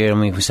last year and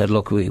we said,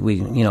 look, we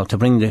to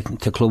bring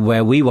the club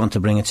where we want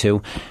to bring it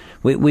to.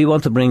 We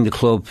want to bring the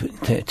club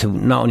to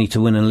not only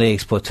to winning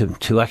leagues, but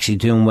to actually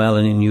doing well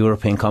in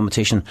European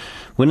competition.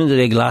 Winning the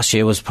league last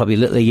year was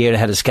probably a year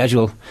ahead of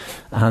schedule,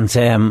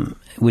 and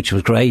which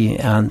was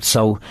great. And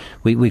so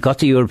we got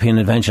the European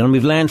adventure, and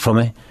we've learned from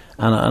it.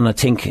 And I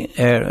think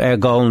our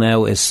goal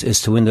now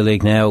is to win the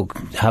league now,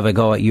 have a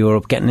go at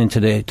Europe, getting into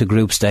the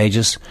group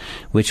stages,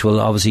 which will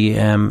obviously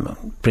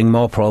bring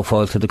more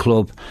profile to the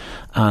club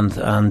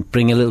and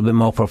bring a little bit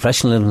more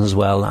professionalism as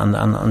well,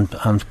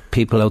 and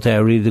people out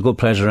there, really the good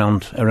players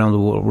around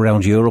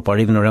Europe or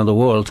even around the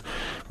world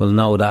will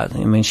know that.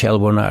 I mean,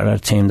 Shelbourne are a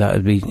team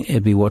that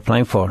it'd be worth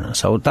playing for.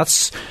 So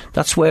that's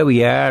where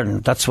we are.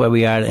 That's where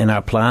we are in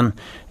our plan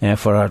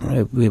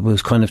it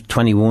was kind of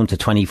 21 to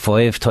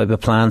 25 type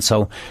of plan.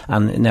 So,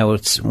 and now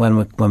it's when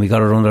we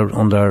got it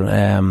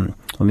under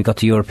when we got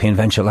the European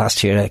venture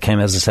last year, it came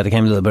a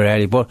little bit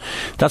early, but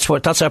that's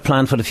our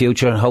plan for the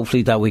future.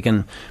 Hopefully that we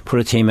can put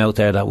a team out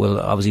there that will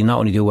obviously not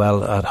only do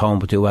well at home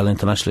but do well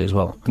internationally as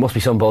well. There must be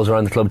some buzz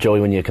around the club, Joey,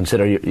 when you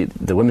consider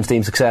the women's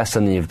team's success,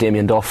 and you've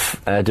Damien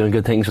Duff doing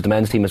good things with the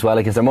men's team as well.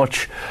 Like, is there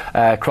much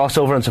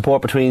crossover and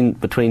support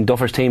between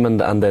Duffer's team and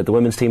the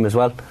women's team as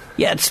well?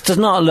 Yeah, there's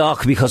not a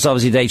lot, because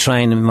obviously they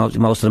train most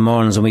of the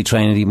mornings, and we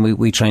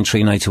train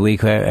 3 nights a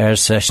week. Our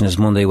session is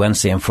Monday,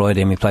 Wednesday and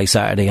Friday, and we play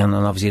Saturday, and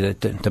obviously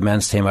the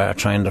men's team are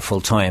training their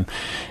full time.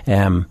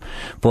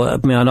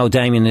 But I mean, I know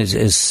Damien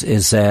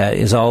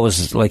is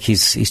always like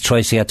he's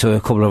tried to get to a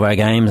couple of our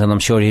games, and I'm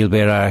sure he'll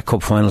be at our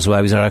cup final as well.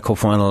 He was at our cup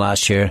final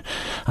last year,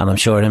 and I'm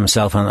sure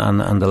himself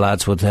and the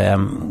lads would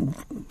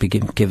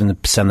be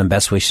sending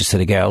best wishes to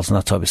the girls and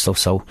that type of stuff.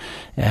 So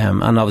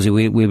and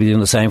obviously we'll be doing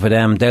the same for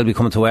them. They'll be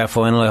coming to our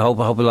final. I hope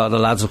a lot of the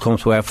lads will come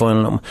to our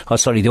final.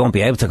 Sorry, they won't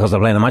be able to, because they're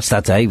playing a match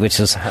that day, which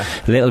is a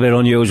little bit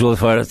unusual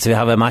to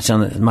have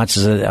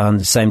matches on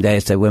the same day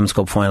as the Women's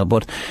Cup final.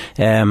 But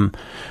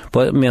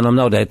I mean, I'm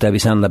no doubt they'll be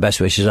sending their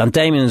best wishes. And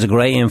Damien is a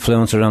great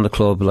influence around the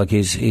club. Like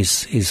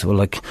he's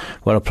like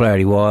what a player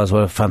he was,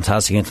 what a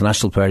fantastic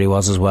international player he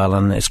was as well.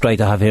 And it's great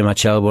to have him at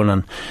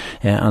Shelbourne.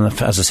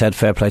 And as I said,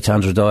 fair play to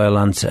Andrew Doyle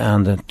and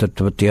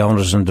the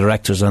owners and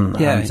directors and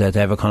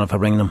David O'Connor for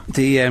bringing them.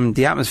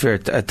 The atmosphere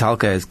at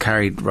Tolka is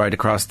carried right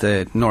across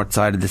the north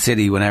side of the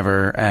city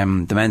whenever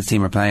the men's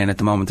team are playing at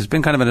the moment. There's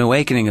been kind of an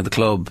awakening of the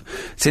club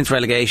since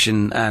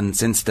relegation and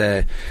since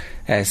the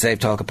Save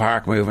Tolka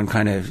Park movement.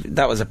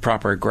 That was a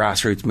proper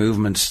grassroots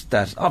movement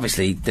that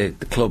obviously the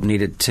club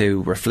needed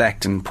to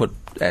reflect and put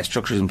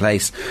structures in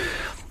place.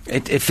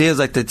 It feels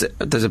like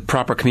there's a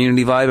proper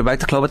community vibe about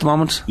the club at the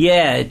moment.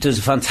 Yeah, there's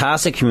a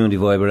fantastic community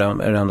vibe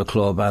around the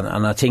club,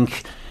 and I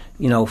think,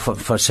 you know,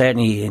 for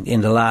certainly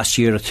in the last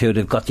year or two,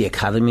 they've got the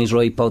academies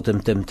right, both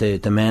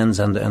the men's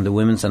and the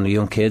women's and the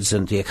young kids,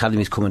 and the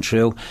academies coming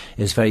through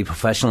is very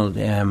professional.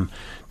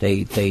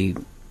 They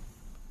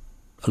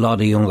a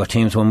lot of younger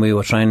teams when we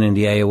were training in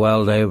the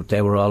AOL,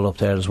 they were all up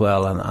there as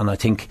well, and I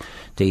think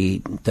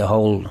the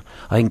whole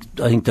I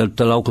think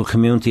the local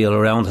community all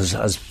around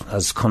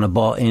has kind of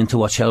bought into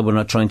what Shelbourne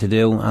are trying to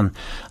do,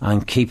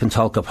 and keeping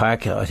Tolka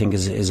Park I think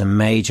is a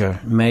major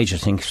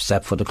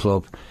step for the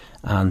club,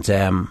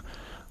 and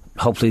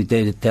hopefully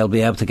they'll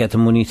be able to get the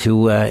money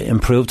to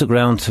improve the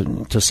ground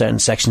to certain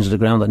sections of the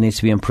ground that needs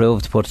to be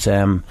improved, but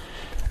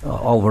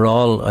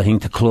overall I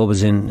think the club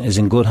is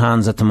in good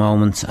hands at the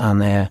moment,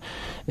 and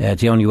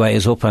the only way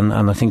is up, and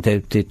I think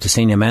the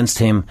senior men's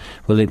team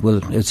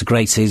it's a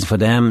great season for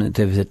them.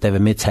 They've a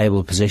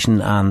mid-table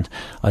position, and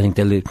I think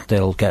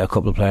they'll get a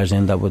couple of players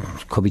in that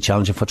could be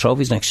challenging for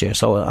trophies next year.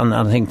 So and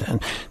I think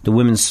the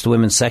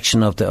women's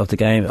section of the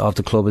game of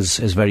the club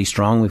is very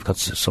strong. We've got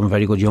some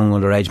very good young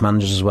underage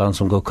managers as well, and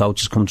some good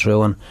coaches come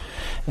through,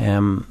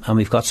 and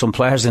we've got some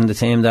players in the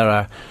team that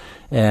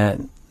are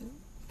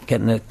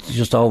getting it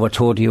just over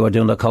 30 who are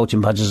doing their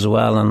coaching badges as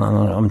well, and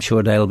I'm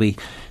sure they'll be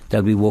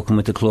working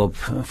with the club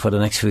for the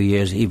next few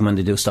years. Even when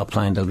they do stop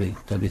playing, they'll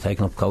be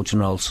taking up coaching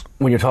roles.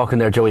 When you're talking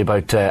there, Joey,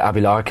 about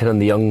Abbey Larkin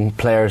and the young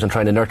players and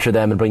trying to nurture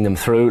them and bring them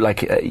through,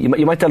 like you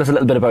might tell us a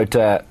little bit about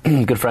a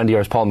good friend of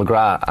yours, Paul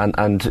McGrath,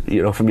 and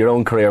you know, from your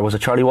own career, was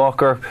it Charlie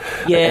Walker?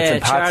 Yeah,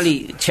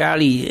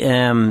 Charlie.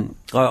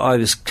 I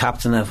was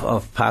captain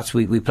of Pats.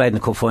 We played in the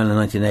cup final in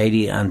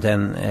 1980, and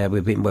then we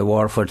were beaten by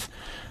Waterford,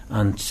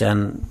 and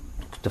then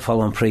the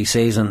following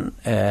pre-season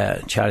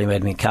Charlie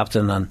made me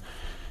captain, and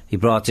he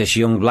brought this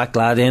young black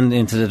lad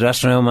into the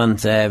dressing room, and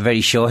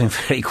very shy and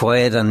very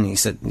quiet, and he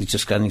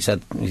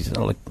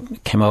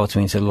came over to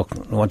me and said, look,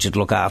 I want you to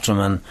look after him.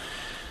 And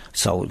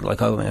so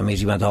like I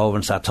immediately went over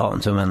and started talking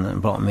to him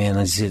and brought him in,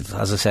 and as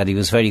I said, he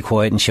was very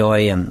quiet and shy,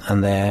 and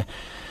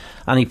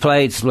he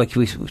played like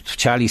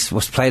Charlie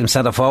played him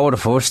centre forward at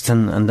first,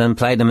 and then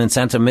played him in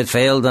centre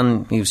midfield,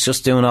 and he was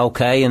just doing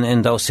okay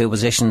in those two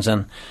positions.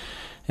 And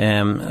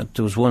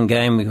there was one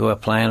game we were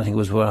playing, I think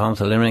we were home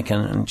to Limerick,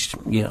 and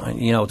you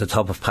know at the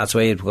top of Pat's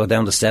Way, you'd go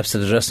down the steps to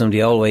the dressing room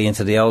the old way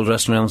into the old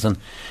dressing rooms, and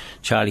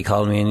Charlie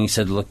called me and he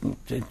said, look,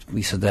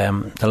 we said the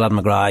lad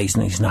McGrath,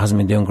 he hasn't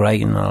been doing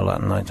great and all that,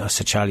 and I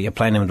said, Charlie, you're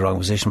playing him in the wrong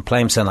position,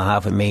 play him centre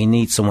half with me, he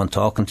needs someone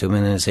talking to him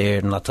in his ear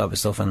and that type of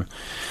stuff. And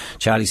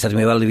Charlie said to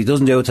me, well, if he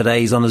doesn't do it today,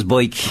 he's on his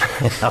bike.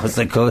 That was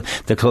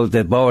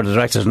the board of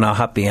directors were not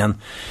happy,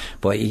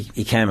 but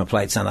he came and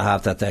played centre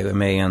half that day with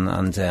me,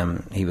 and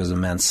he was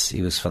immense,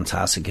 he was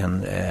fantastic,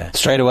 and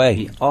straight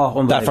away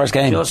that first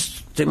game,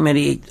 just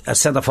a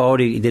centre forward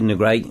he didn't do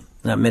great,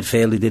 at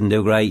midfield he didn't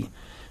do great.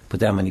 But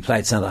then when he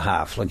played centre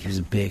half, like, he was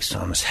a big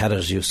storm. His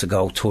headers used to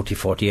go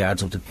 30-40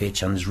 yards up the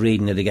pitch, and his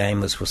reading of the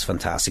game was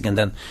fantastic. And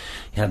then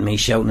he had me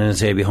shouting in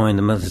his ear behind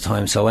him at the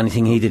time, so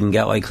anything he didn't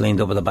get, I cleaned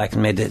up at the back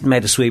and made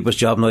the sweeper's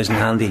job nice and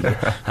handy,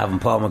 having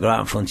Paul McGrath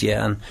in front of you.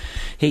 And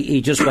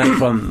he just went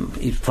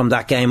from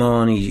that game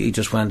on, he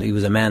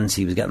was immense.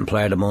 He was getting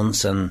player of the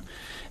month, and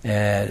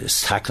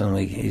his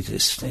tackling,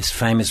 his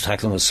famous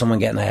tackling was someone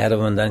getting ahead of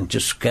him and then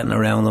just getting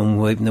around him,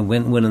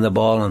 winning the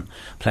ball, and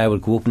player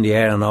would go up in the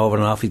air and over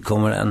and off he'd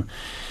come with it. And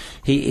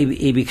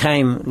he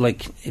became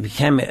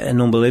an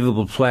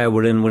unbelievable player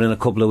within a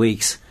couple of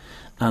weeks.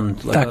 And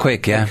that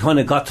quick, yeah. I kind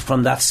of got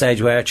from that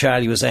stage where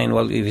Charlie was saying,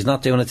 well, if he's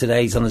not doing it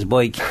today, he's on his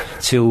bike,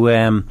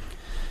 to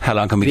how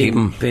long can we keep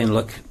him? Being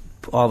like,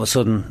 all of a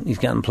sudden he's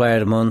getting player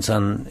of the month,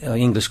 and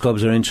English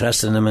clubs are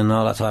interested in him and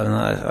all that time. And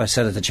I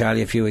said it to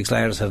Charlie a few weeks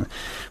later, I said,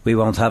 we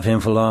won't have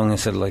him for long. I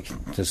said, like,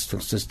 there's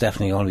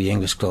definitely going to be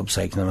English clubs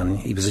taking him. And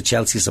he was a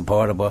Chelsea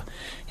supporter, but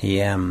he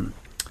Man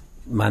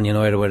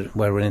United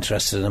were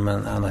interested in him,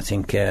 and I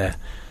think there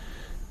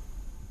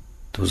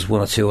was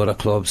one or two other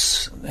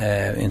clubs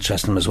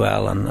interested in him as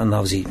well, and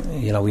obviously,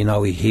 you know, we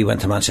know he went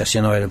to Manchester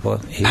United.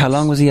 But how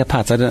long was he at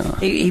Pats? I don't know.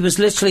 He was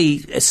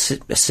literally a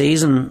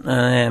season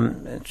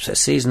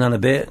and a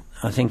bit,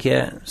 I think.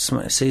 Yeah,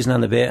 a season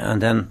and a bit,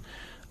 and then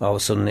all of a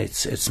sudden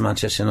it's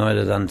Manchester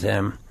United.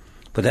 And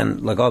but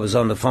then, like, I was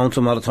on the phone to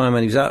him all the time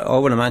when he was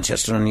over to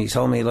Manchester, and he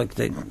told me, like,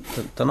 they're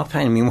not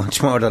paying me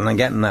much more than I'm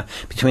getting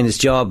between his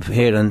job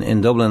here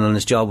in Dublin and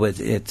his job with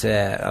it,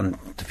 and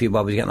the few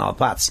bob he's getting all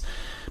Pats.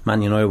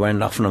 Man United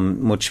weren't offering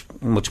him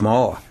much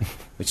more,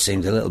 which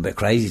seemed a little bit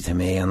crazy to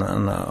me. And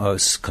I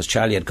was, because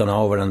Charlie had gone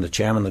over and the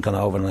chairman had gone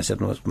over, and I said,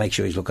 well, make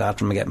sure he's look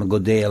after him and get him a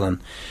good deal. And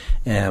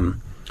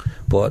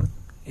but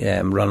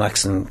Ron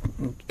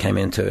Atkinson came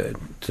into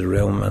the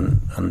room,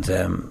 and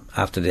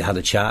after they had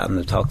a chat and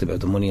they talked about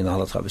the money and all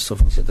that type of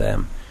stuff, and he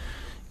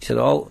said,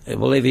 oh,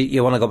 well, if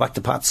you want to go back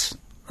to Pats.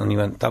 And he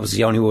went, that was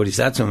the only word he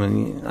said to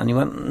him, and he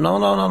went,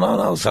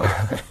 no. So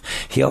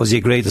he obviously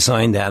agreed to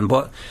sign then.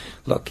 But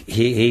look,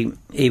 he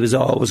was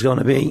always going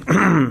to be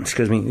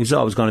excuse me, he was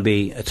always going to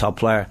be a top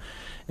player,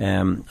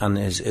 and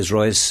his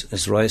rise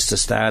to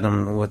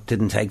stardom, what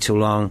didn't take too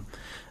long.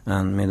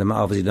 And I mean,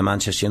 obviously the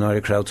Manchester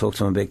United crowd talked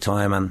to him big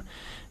time,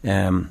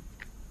 and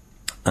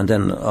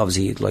then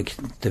obviously, like,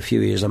 the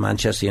few years of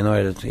Manchester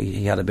United,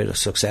 he had a bit of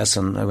success,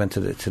 and I went to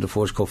the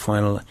Forge Cup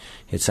final.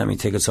 He had sent me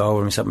tickets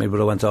over, and my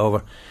brother went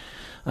over.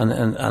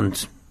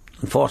 And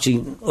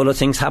unfortunately, other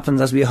things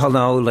happened, as we all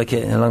know, like,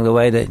 along the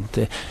way.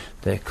 The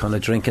kind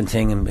of drinking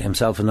thing,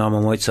 himself and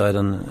Norman Whiteside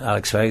and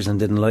Alex Ferguson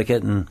didn't like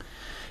it, and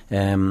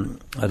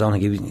I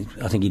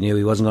think he knew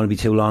he wasn't going to be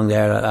too long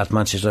there at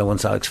Manchester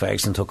once Alex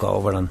Ferguson took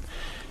over, and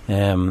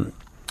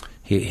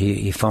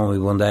he phoned me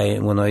one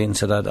night and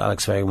said that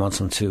Alex Ferguson wants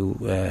him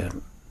to,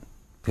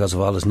 because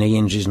of all his knee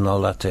injuries and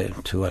all that,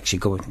 to actually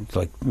go,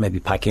 like, maybe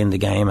pack in the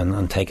game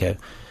and take out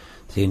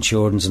the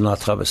insurance and that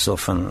type of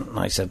stuff. And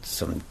I said,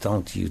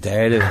 don't you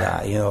dare do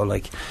that, you know,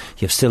 like,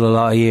 you've still a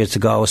lot of years to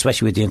go,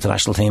 especially with the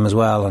international team as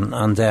well.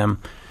 And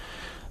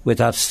with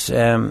that,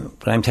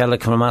 Graham Taylor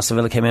from Aston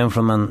Villa came in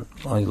from, and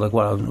like,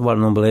 what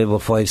an unbelievable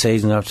 5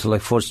 seasons after,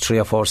 like, first 3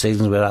 or 4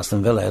 seasons with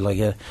Aston Villa.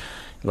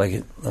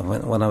 Like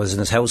when I was in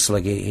his house,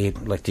 like, he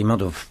like the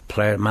amount of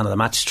man of the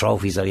match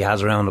trophies that he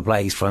has around the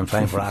place from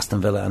playing for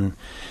Aston Villa, and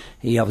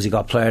he obviously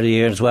got Player of the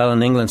Year as well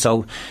in England.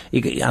 So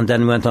and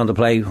then went on to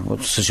play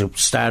with such a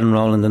starting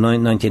role in the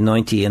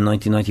 1990 and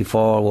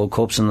 1994 World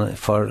Cups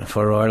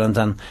for Ireland.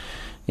 And,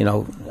 you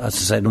know, as I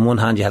said, on one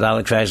hand you had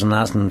Alex Ferguson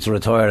asking him to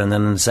retire, and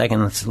then in the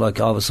second, it's like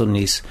all of a sudden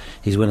he's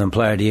winning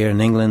Player of the Year in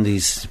England.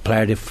 He's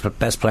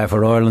best player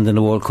for Ireland in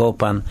the World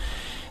Cup, and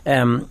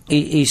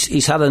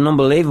he's had an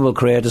unbelievable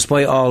career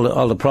despite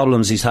all the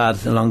problems he's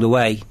had along the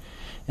way.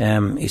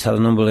 He's had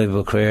an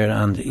unbelievable career,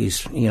 and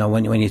he's, you know,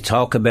 when you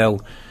talk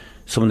about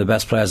some of the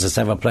best players that's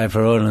ever played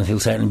for Ireland, he'll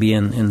certainly be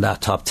in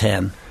that top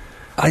 10.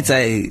 I'd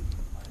say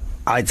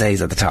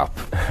he's at the top.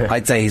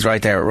 I'd say he's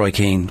right there at Roy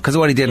Keane because of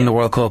what he did in the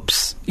World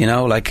Cups, you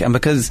know, like, and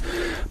because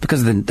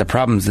of the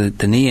problems,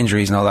 the knee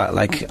injuries and all that,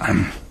 like,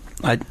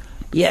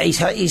 yeah, he's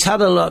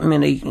had a lot. I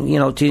mean, you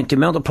know, the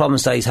amount of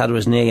problems that he's had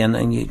with his knee, and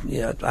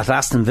at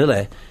Aston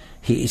Villa,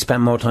 he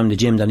spent more time in the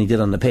gym than he did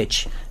on the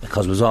pitch,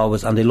 because it was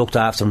always, and they looked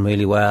after him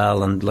really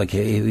well, and like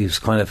he was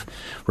kind of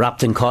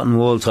wrapped in cotton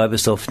wool type of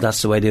stuff.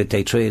 That's the way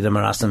they treated him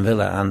at Aston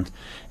Villa, and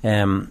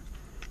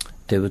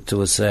there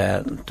was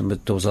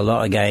a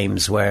lot of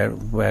games where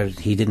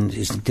he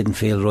didn't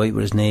feel right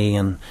with his knee,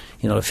 and,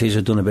 you know, the physio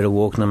had done a bit of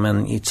work on him,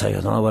 and he'd say,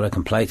 I don't know whether I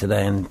can play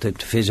today, and the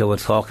physio would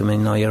talk him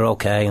in, no, you're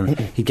okay, and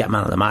he'd get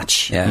man of the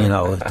match, you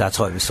know, that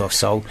type of stuff.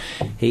 So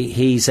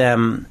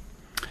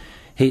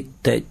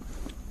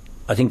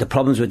I think the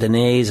problems with the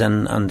knees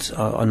and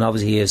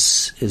obviously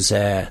his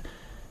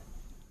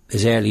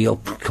early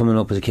coming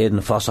up as a kid in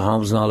the foster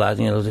homes and all that,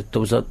 you know,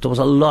 there was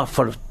a lot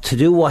to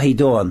do what he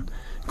done,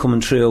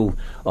 coming through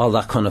all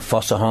that kind of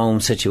foster home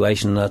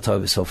situation and that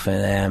type of stuff,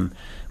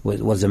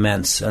 was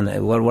immense.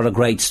 And what a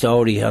great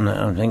story. And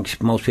I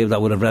think most people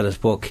that would have read his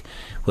book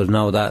would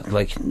know that,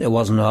 like, it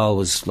wasn't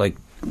always like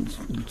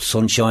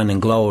sunshine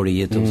and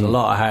glory. There was a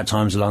lot of hard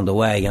times along the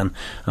way, and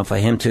for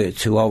him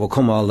to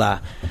overcome all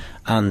that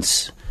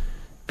and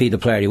be the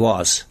player he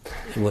was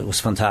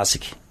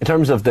fantastic. In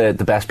terms of the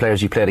best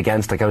players you played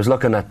against, like, I was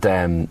looking at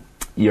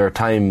your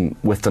time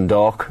with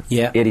Dundalk,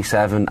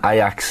 87,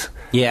 Ajax,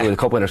 the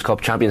Cup Winners'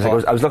 Cup champions.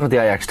 Like, I was looking at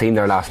the Ajax team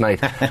there last night.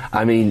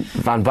 I mean,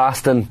 Van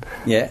Basten,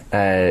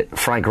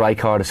 Frank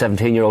Rijkaard, a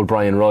 17-year-old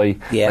Brian Roy,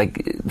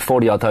 like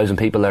 40 odd thousand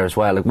people there as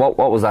well. Like, what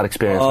was that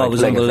experience like? It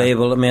was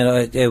unbelievable. I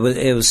mean, it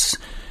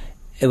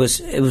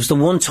was the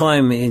one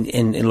time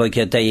in like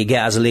that you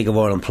get as a League of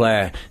Ireland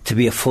player to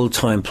be a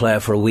full-time player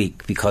for a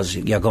week, because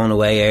you're going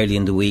away early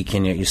in the week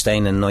and you're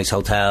staying in nice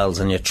hotels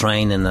and you're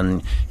training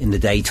and in the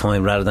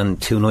daytime rather than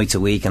 2 nights a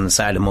week and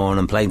Saturday morning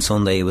and playing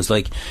Sunday. It was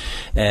like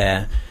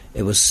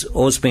it was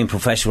us being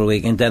professional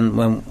week. And then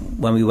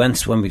when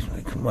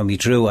we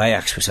drew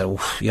Ajax, we said,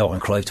 Johan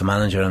Cruyff the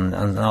manager,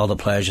 and all the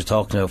players you're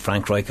talking about,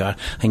 Frank Rijkaard,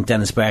 I think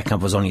Dennis Bergkamp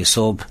was only a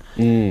sub,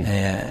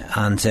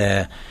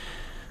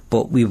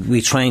 but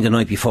we trained the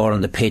night before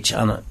on the pitch,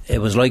 and it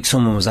was like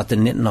someone was at the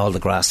knitting all the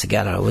grass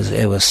together.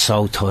 It was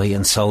so tight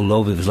and so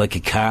lovely. It was like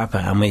a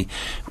carpet, and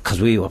because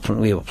we were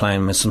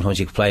playing. Sometimes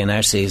you could play in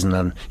our season,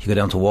 and you go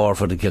down to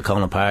Waterford, to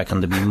Kilcona Park,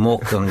 and there'd be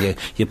muck, and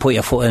you put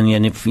your foot in,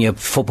 and your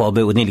football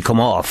boot would nearly come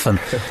off. And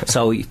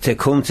so to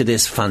come to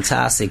this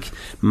fantastic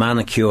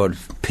manicured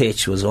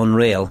pitch was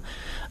unreal.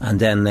 And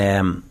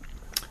then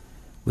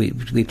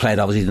we played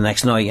obviously the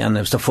next night, and it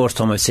was the first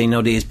time I've seen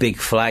these big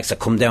flags that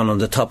come down on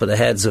the top of the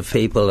heads of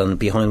people, and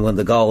behind one of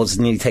the goals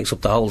it nearly takes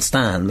up the whole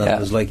stand. And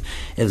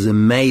it was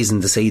amazing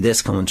to see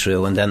this coming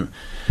through. And then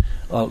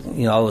all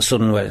of a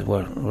sudden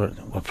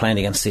we're playing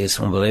against these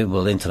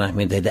unbelievable international. I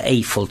mean, they had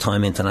 8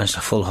 full-time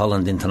international, full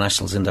Holland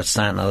internationals in their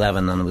starting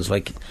 11, and it was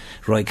like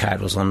Rijkaard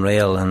was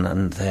unreal,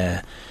 and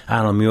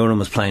Arnold Muren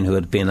was playing, who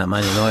had been at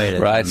Man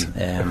United, right?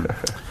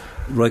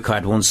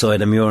 Rijkaard one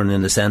side and Muren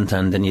in the centre,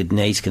 and then you had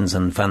Neeskens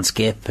and Van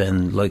Skip,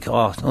 and like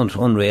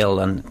unreal.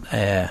 And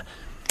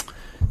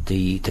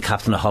the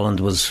captain of Holland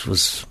was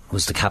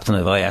the captain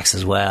of Ajax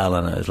as well,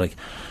 and it was like,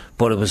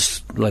 but it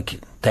was like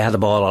they had the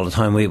ball all the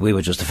time. We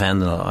were just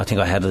defending. I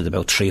think I headed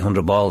about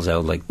 300 balls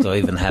out, like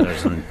diving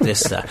headers and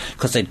this,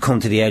 because they'd come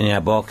to the area in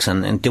our box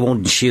and they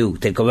wouldn't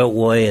shoot. They'd go out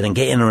wide and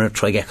get in and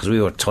try to get, because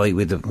we were tight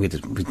with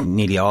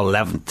nearly all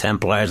 10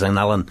 players, and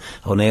Alan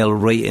O'Neill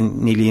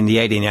nearly in the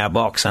 18-yard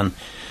box.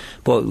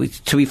 But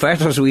to be fair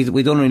to us,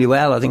 we done really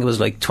well. I think it was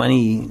like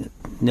 20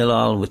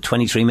 0-0 with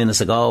 23 minutes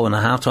to go, and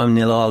a half-time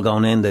 0-0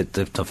 going in.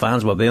 The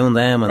fans were booing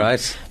them, and,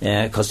 right?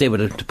 Because they were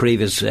the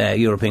previous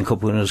European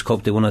Cup Winners'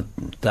 Cup. They won it,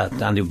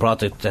 and they brought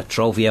the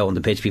trophy out on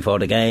the pitch before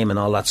the game and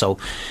all that. So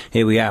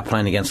here we are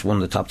playing against one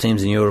of the top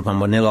teams in Europe, and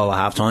we're 0-0 at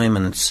half-time,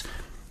 and it's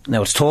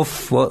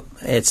tough, but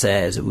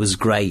it was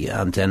great.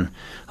 And then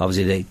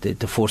obviously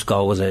the first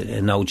goal was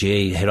an OG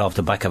hit off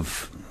the back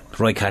of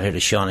Rijkaard, hit a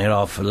shot, hit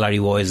off Larry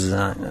Wise's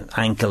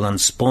ankle and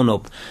spun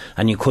up,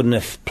 and you couldn't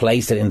have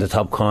placed it in the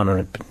top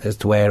corner as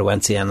to where it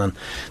went in. And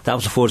that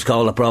was the first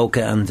goal that broke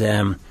it. And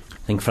I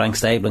think Frank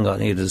Stabling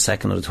got either the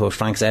second or the third.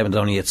 Frank Stabling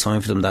only had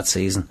signed for them that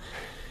season.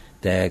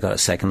 They got a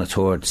second or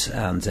third,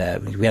 and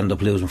we ended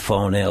up losing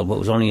 4-0. But it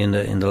was only in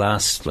the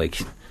last,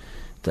 like,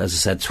 as I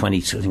said, 20.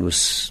 I think it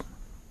was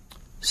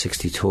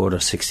 63rd or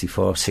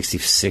 64th,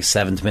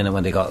 67th minute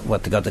when they got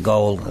the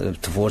goal, the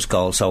first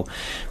goal. So,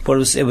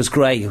 but it was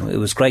great. It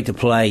was great to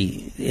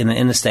play in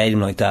a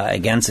stadium like that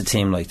against a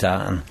team like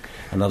that,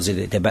 and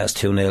obviously they bet us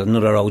 2-0.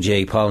 Another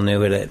OG, Paul New,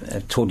 with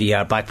a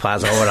 30-yard back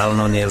pass over Alan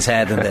O'Neill's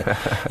head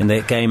in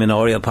the game in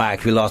Oriel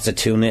Park. We lost it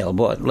 2-0,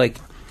 but like,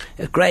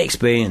 a great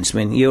experience. I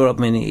mean, Europe,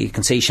 you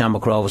can see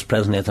Shamrock Rovers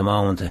presently at the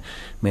moment. I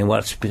mean,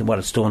 what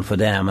it's done for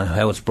them and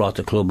how it's brought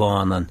the club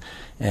on. And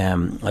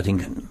I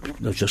think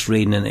I was just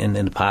reading in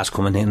the past,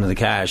 coming into the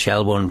car,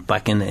 Shelbourne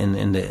back in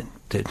the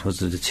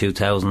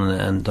 2000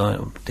 and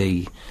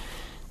the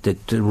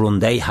run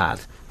they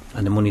had,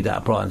 and the money that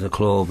it brought into the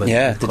club. And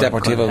the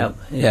Deportivo.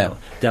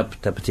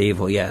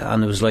 Deportivo, yeah.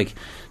 And it was like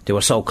they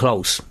were so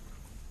close.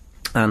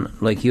 And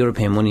like,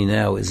 European money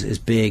now is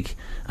big,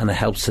 and it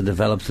helps to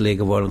develop the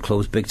League of Ireland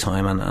clubs big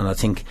time, and I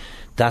think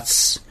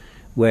that's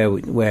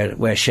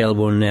where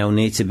Shelbourne now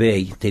need to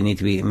be. They need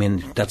to be. I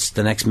mean, that's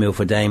the next move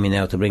for Damien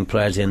now, to bring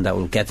players in that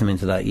will get them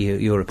into that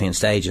European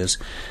stages.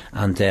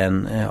 And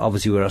then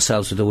obviously we're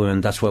ourselves with the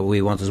women. That's what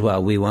we want as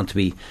well. We want to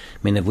be. I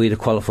mean, if we'd have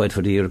qualified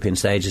for the European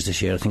stages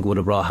this year, I think we would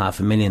have brought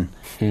 $500,000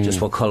 just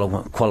for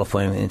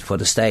qualifying for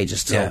the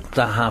stages. So that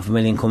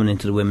 $500,000 coming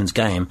into the women's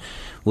game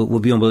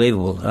would be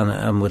unbelievable,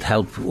 and would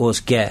help us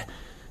get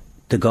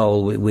the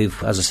goal.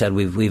 As I said,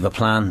 we've a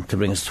plan to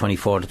bring us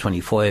 24 to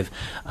 25,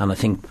 and I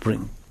think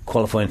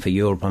qualifying for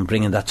Europe and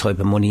bringing that type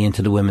of money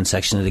into the women's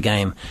section of the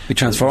game be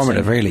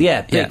transformative, really.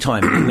 Big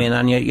time. I mean,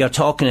 and you're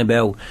talking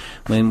about,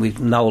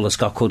 Noel has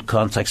got good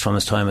contacts from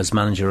his time as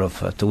manager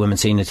of the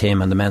women's senior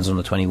team and the men's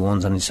under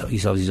 21s, and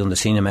he's obviously done the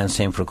senior men's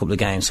team for a couple of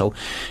games, so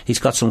he's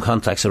got some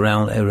contacts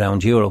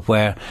around Europe,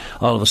 where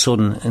all of a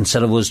sudden,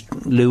 instead of us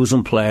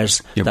losing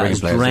players, that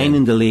is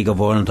draining the League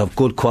of Ireland of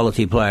good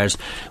quality players,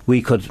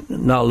 we could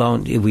not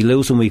alone, if we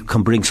lose them, we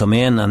can bring some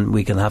in, and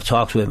we can have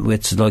talks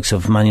with the likes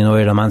of Man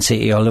United or Man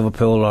City or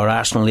Liverpool or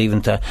Arsenal,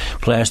 even to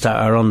players that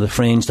are on the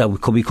fringe that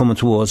could be coming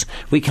to us.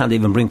 We can't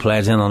even bring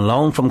players in on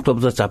loan from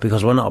clubs like that,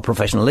 because we're not a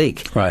professional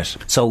league. Right.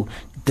 So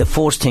the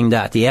first thing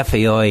that the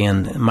FAI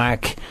and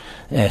Mark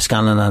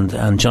Scanlon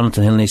and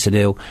Jonathan Hill needs to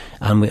do,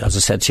 and as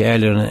I said to you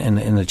earlier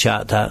in the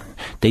chat, that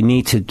they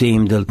need to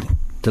deem the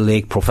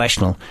league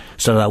professional,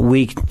 so that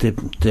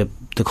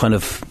the kind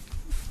of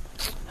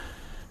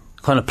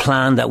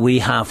plan that we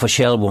have for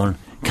Shelbourne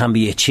can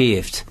be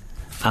achieved.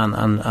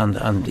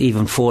 And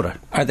even further.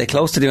 Are they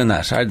close to doing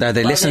that? Are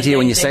they listening to you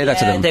when you say that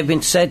to them?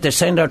 They're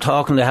saying they're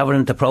talking, they have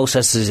it, the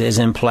process is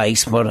in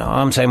place, but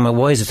I'm saying, well,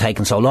 why is it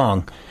taking so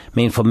long? I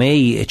mean, for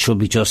me, it should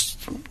be just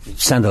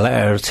send a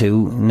letter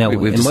to.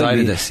 We've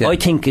decided this. Yeah. I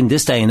think in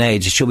this day and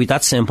age, it should be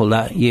that simple,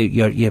 that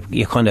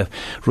you kind of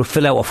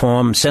fill out a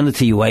form, send it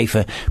to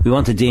UEFA. We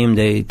want to deem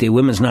the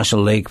Women's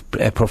National League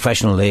a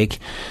professional league.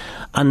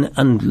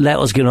 And let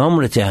us get on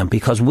with it then,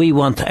 because we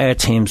want our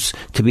teams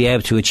to be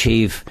able to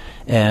achieve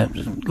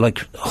like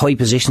high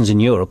positions in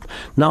Europe.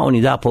 Not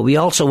only that, but we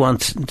also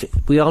want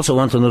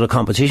another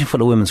competition for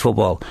the women's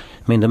football.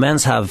 I mean, the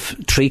men's have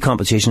 3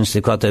 competitions.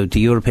 They've got the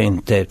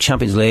European, the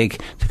Champions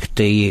League,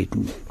 the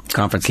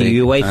Conference the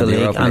League, UEFA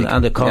League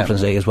and the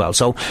Conference League as well.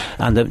 So,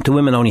 and the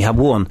women only have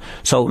 1.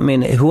 So, I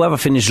mean, whoever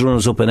finishes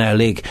runners up in our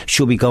league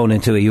should be going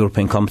into a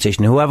European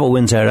competition. Whoever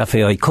wins our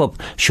FAI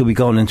Cup should be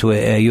going into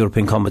a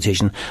European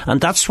competition. And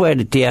that's where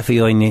the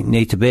FAI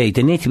need to be.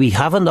 They need to be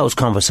having those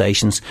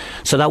conversations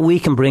so that we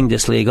can bring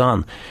this league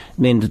on.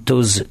 I mean, there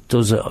was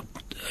a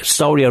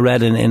story I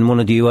read in one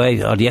of the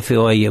UA or the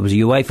FAI. It was a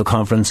UEFA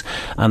conference,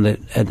 and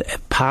a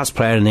past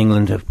player in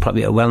England,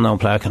 probably a well-known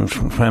player, I can't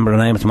remember her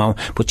name at the moment,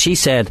 but she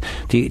said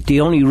the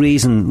only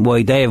reason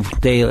why they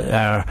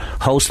are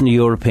hosting the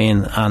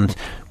European and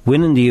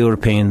winning the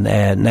European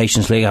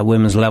Nations League at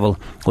women's level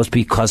was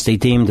because they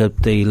deemed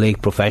the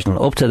league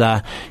professional. Up to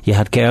that, you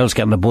had girls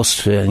getting a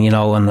bus,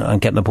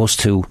 and getting a bus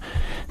to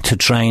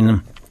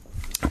train,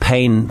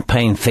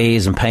 paying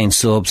fees and paying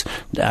subs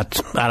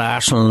at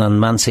Arsenal and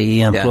Man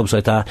City and clubs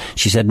like that.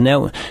 She said,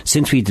 now,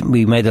 since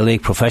we made a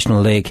league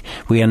professional league,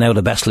 we are now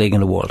the best league in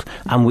the world.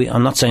 And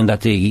I'm not saying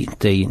that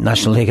the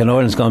National League in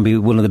Ireland is going to be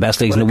one of the best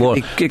leagues in the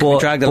world,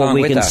 but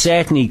we can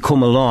certainly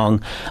come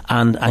along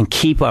and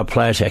keep our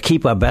players here,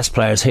 keep our best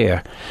players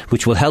here,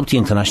 which will help the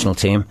international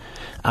team.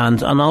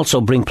 and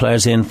also bring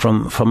players in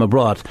from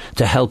abroad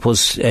to help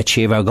us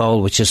achieve our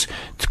goal, which is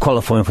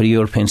qualifying for the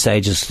European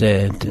stages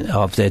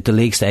of the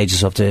league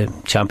stages of the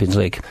Champions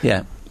League.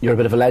 Yeah. You're a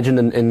bit of a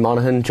legend in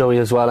Monaghan, Joey,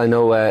 as well. I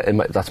know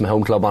that's my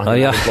home club, Monaghan. Oh,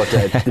 yeah.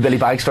 But the Billy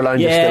Baxter line,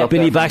 yeah, you're still up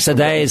Billy there. Baxter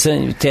days.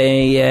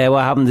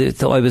 What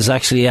happened? I was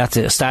actually at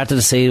the start of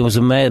the season. It was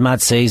a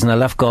mad season. I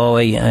left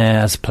Galway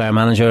as player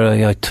manager.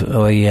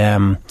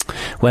 I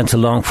went to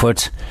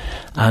Longford,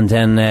 and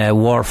then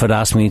Waterford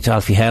asked me.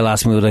 Alfie Hale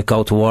asked me would I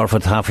go to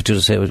Waterford halfway through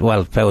the season.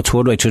 Well, about a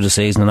third way through the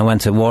season, and I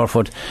went to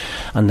Waterford,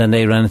 and then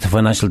they ran into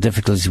financial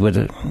difficulties with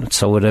it.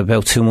 So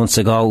about 2 months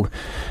ago,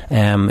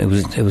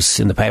 it was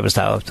in the papers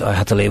that I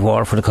had to leave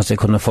Waterford because they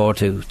couldn't afford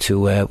to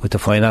with the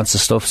finance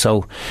and stuff.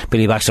 So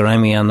Billy Baxter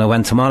rang me, and I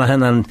went to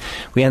Monaghan, and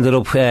we ended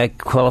up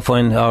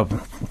qualifying or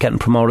getting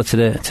promoted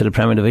to the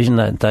Premier Division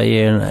that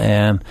year.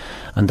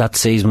 And that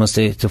season was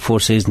the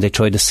fourth season. They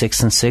tried the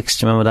 6 and 6.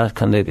 Do you remember that?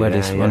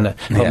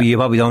 You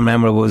probably don't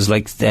remember. It was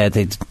like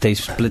they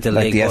split the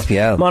league. Like the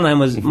SPL.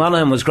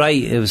 Monaghan was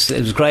great. It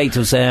was great. It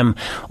was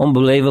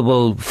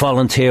unbelievable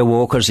volunteer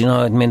workers. You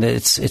know, I mean,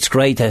 it's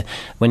great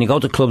when you go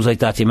to clubs like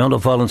that. The amount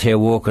of volunteer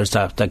workers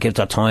that give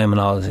their time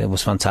and all, it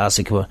was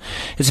fantastic. But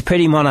it's a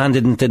pity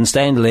Monaghan didn't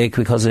stay in the league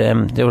because they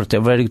were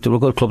a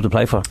good club to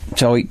play for.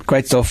 Joey,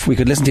 great stuff. We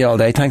could listen to you all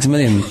day. Thanks a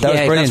million. That was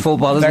brilliant. That's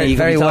football, isn't it?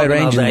 Very wide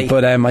ranging.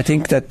 But I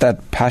think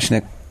that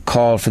passionate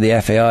call for the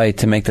FAI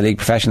to make the league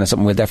professional is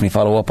something we'll definitely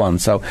follow up on.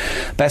 So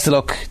best of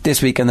luck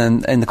this week and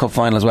then in the cup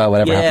final as well,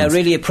 whatever happens. Yeah,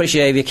 really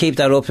appreciate it. If you keep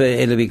that up,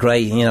 it'll be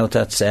great. You know,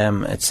 that's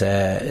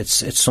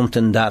it's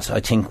something that I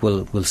think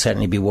will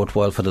certainly be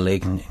worthwhile for the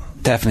league.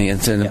 Definitely,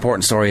 it's an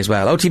important story as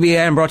well.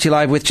 OTBAM brought to you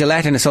live with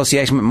Gillette in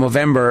association with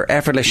Movember.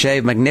 Effortless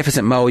shave,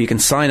 magnificent mow. You can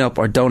sign up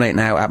or donate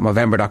now at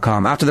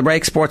Movember.com. After the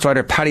break, sports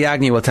writer Paddy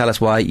Agnew will tell us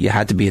why you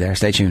had to be there.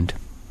 Stay tuned.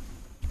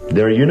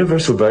 There are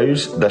universal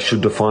values that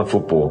should define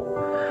football.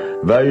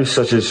 Values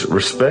such as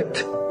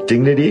respect,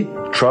 dignity,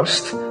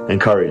 trust,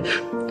 and courage.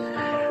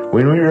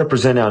 When we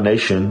represent our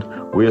nation,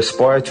 we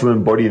aspire to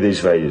embody these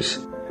values.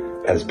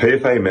 As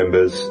PFA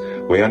members,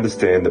 we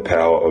understand the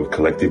power of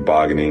collective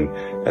bargaining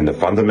and the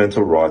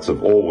fundamental rights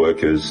of all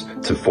workers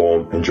to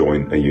form and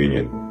join a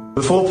union.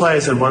 Before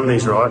players had won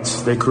these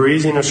rights, their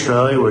careers in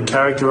Australia were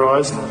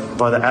characterised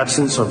by the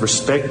absence of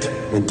respect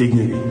and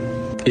dignity.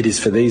 It is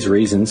for these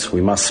reasons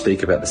we must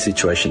speak about the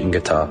situation in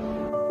Qatar.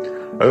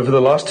 Over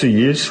the last 2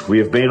 years, we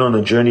have been on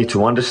a journey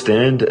to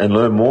understand and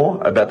learn more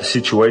about the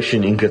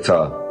situation in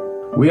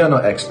Qatar. We are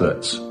not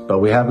experts, but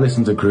we have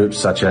listened to groups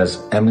such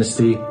as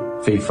Amnesty,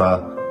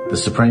 FIFA, the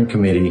Supreme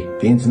Committee,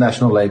 the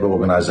International Labour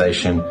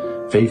Organisation,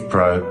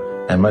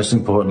 FIFPro, and most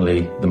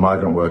importantly, the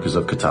migrant workers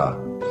of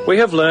Qatar. We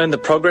have learned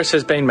that progress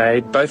has been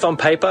made both on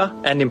paper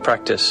and in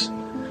practice.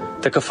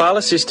 The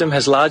kafala system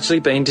has largely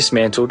been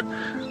dismantled,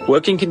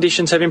 working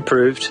conditions have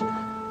improved,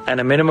 and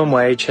a minimum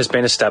wage has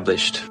been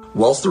established.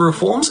 Whilst the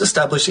reforms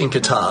established in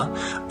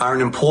Qatar are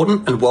an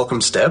important and welcome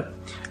step,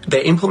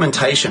 their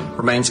implementation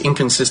remains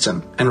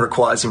inconsistent and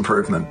requires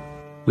improvement.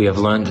 We have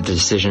learned that the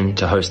decision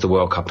to host the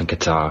World Cup in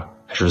Qatar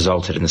has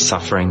resulted in the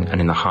suffering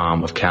and in the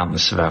harm of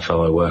countless of our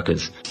fellow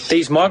workers.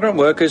 These migrant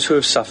workers who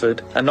have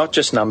suffered are not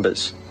just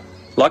numbers.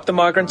 Like the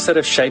migrants that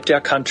have shaped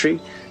our country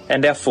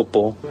and our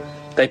football,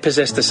 they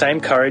possess the same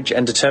courage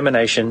and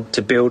determination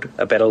to build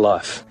a better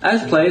life.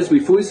 As players, we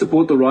fully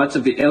support the rights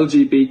of the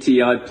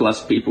LGBTI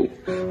plus people.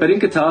 But in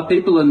Qatar,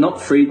 people are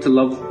not free to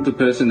love the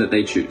person that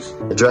they choose.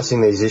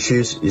 Addressing these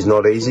issues is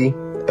not easy,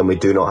 and we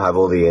do not have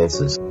all the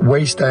answers.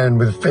 We stand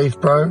with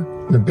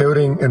FIFPro, the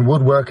Building and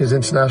Woodworkers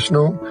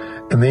International,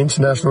 and the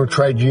International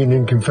Trade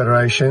Union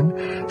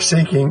Confederation,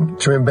 seeking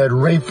to embed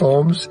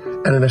reforms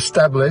and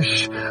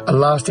establish a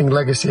lasting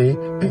legacy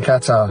in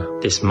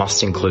Qatar. This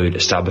must include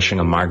establishing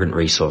a migrant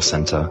resource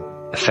centre,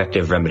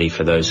 effective remedy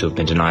for those who have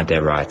been denied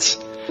their rights,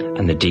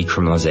 and the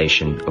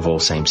decriminalisation of all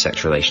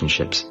same-sex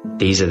relationships.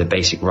 These are the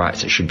basic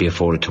rights that should be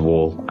afforded to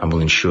all and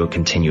will ensure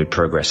continued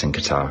progress in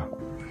Qatar.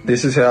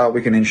 This is how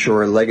we can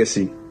ensure a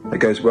legacy that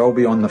goes well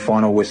beyond the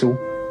final whistle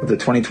of the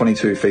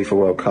 2022 FIFA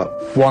World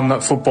Cup. One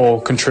that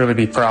football can truly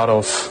be proud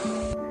of.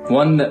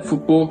 One that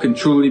football can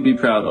truly be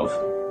proud of.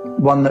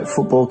 One that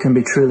football can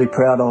be truly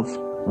proud of.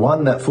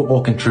 One that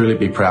football can truly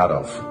be proud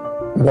of.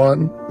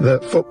 One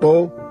that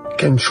football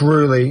can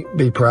truly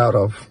be proud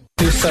of.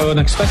 It's so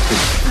unexpected.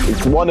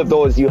 It's one of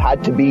those you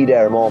had to be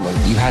there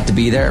moments. You had to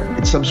be there.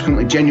 It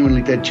subsequently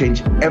genuinely did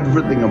change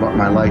everything about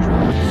my life.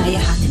 You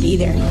had to be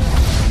there.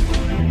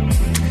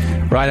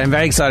 Right, I'm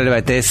very excited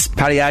about this.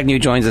 Paddy Agnew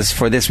joins us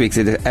for this week's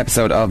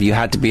episode of You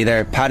Had to Be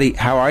There. Paddy,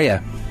 how are you?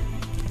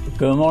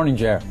 Good morning,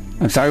 Ger.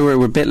 I'm sorry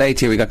we're a bit late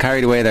here. We got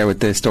carried away there with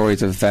the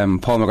stories of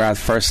Paul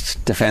McGrath's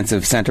first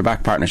defensive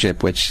centre-back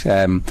partnership, which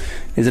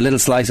is a little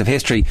slice of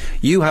history.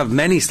 You have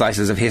many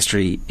slices of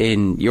history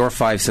in your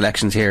 5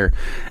 selections here,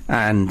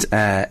 and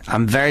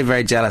I'm very,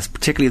 very jealous,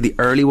 particularly the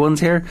early ones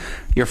here.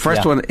 Your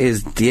first one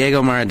is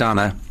Diego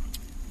Maradona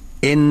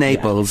in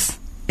Naples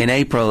in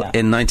April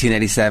in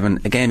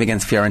 1987, a game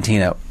against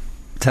Fiorentina.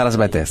 Tell us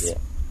about this.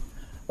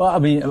 Well, I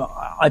mean,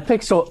 I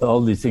picked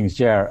all these things,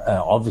 Ger,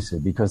 obviously,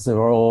 because they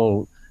were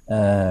all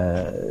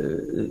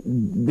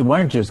they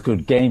weren't just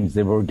good games.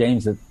 They were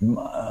games that,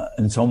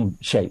 in some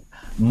shape,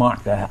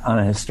 marked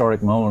a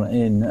historic moment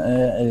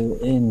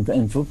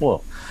in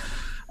football.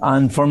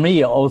 And for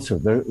me,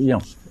 also,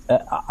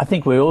 I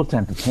think we all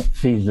tend to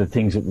feel the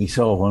things that we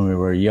saw when we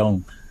were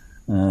young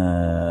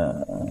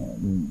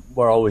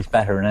were always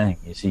better than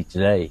anything you see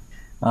today.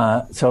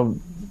 So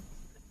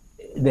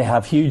they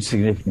have huge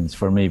significance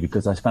for me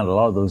because I spent a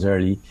lot of those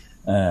early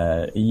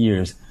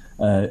years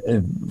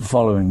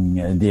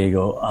following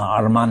Diego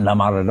Armando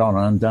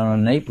Maradona down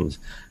in Naples.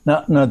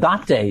 Now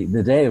that day,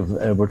 the day of,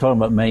 we're talking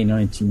about May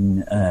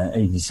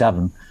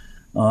 1987,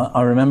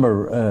 I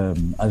remember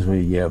as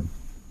we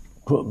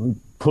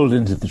pulled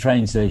into the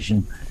train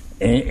station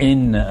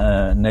in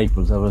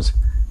Naples, I was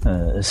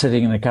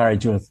sitting in a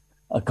carriage with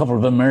a couple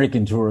of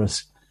American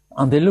tourists,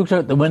 and they looked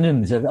out the window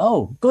and said,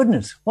 "Oh,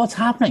 goodness, what's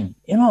happening?"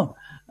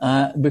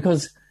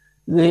 Because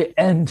the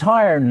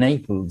entire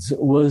Naples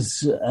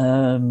was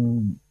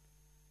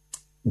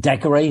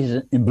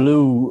decorated in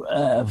blue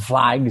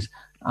flags,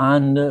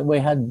 and we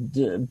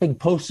had big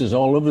posters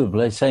all over the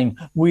place saying,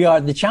 "We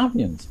are the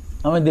champions."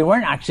 I mean, they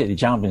weren't actually the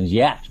champions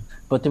yet,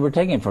 but they were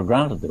taking it for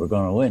granted they were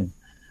going to win.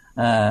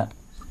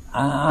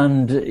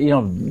 And,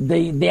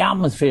 the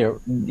atmosphere,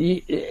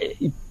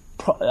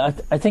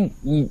 I think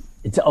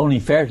it's only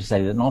fair to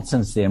say that not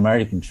since the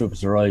American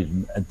troops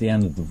arrived at the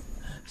end of the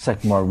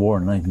Second World War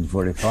in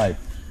 1945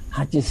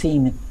 had you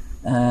seen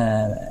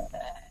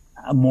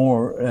a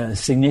more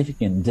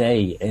significant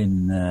day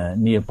in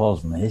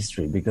Neapolitan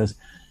history, because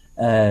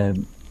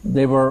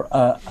they were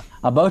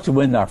about to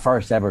win their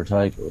first ever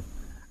title,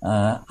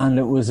 and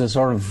it was a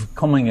sort of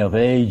coming of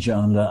age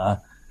and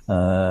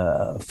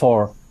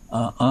for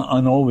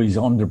an always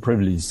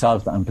underprivileged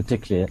South, and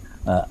particularly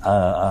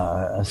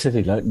a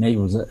city like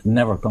Naples that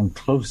never come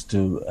close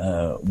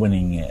to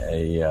winning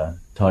a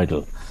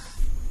title.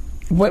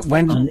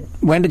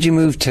 When did you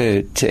move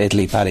to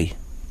Italy, Paddy?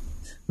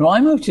 No,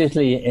 I moved to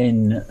Italy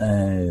in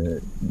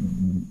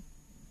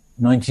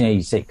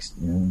 1986,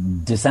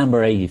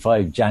 December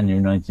 85,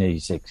 January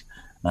 1986.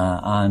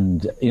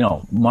 And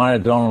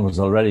Maradona was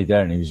already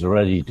there, and he was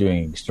already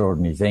doing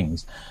extraordinary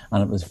things.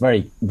 And it was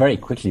very, very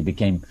quickly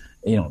became,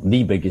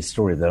 the biggest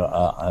story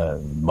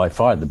that, by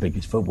far the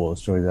biggest football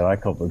story that I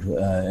covered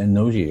in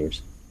those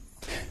years.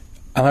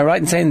 Am I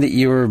right in saying that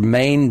your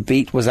main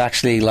beat was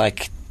actually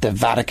like the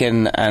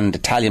Vatican and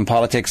Italian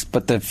politics,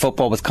 but the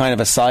football was kind of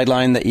a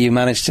sideline that you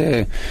managed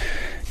to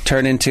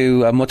turn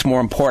into a much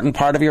more important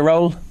part of your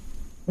role?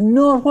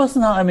 No, it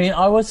wasn't that. I mean,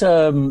 I was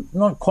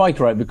not quite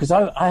right, because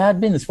I had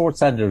been the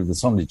sports editor of the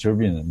Sunday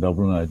Tribune in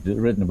Dublin. I'd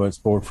written about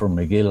sport for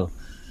McGill,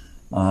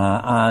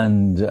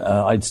 and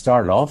I'd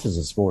started off as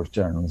a sports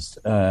journalist.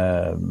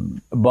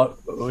 But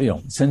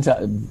since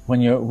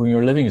when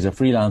you're living as a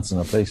freelance in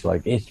a place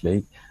like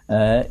Italy,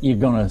 you're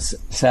going to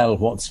sell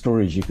what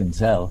stories you can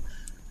sell.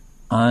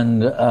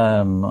 And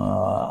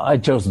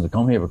I'd chosen to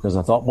come here because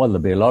I thought, well,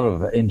 there'd be a lot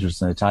of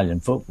interest in Italian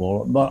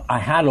football. But I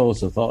had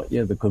also thought,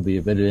 there could be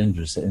a bit of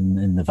interest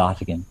in the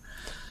Vatican.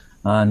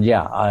 And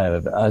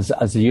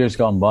as the years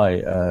gone by,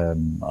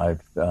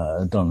 I've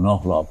done an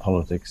awful lot of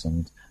politics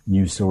and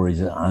news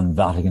stories and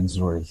Vatican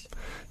stories.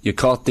 You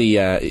caught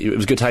it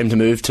was a good time to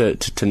move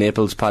to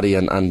Naples, Paddy,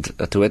 and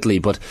to Italy.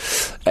 But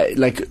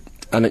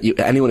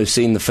anyone who's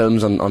seen the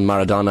films on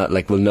Maradona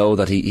will know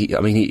that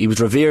he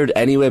was revered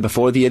anyway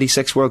before the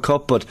 86 World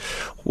Cup, but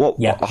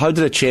how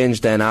did it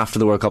change then after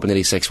the World Cup in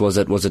 86? Was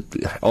it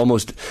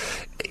almost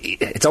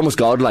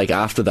godlike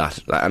after that?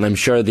 And I'm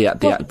sure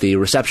the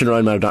reception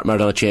around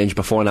Maradona changed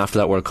before and after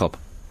that World Cup.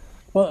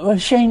 Well,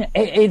 Shane,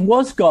 it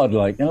was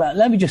godlike. And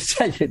let me just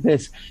tell you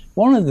this.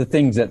 One of the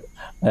things that,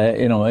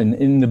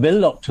 in the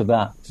build-up to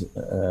that,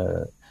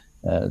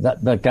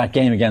 that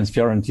game against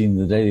Fiorentina,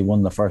 the day they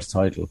won the first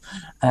title,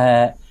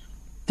 there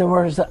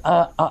was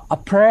a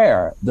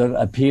prayer that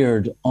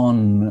appeared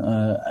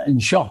in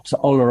shots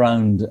all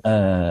around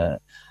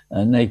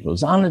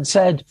Naples, and it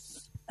said,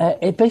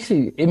 it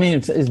basically,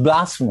 it's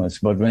blasphemous,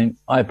 but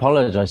I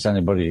apologise to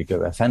anybody who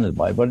got offended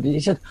by it, but he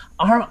said,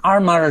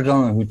 our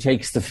Maradona who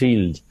takes the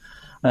field,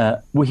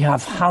 we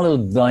have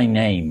hallowed thy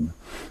name,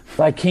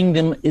 thy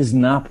kingdom is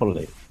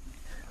Napoli,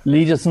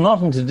 lead us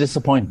not into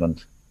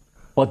disappointment,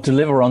 but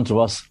deliver unto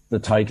us the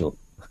title.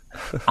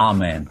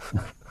 Amen.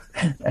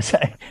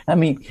 I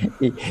mean,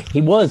 he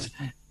was,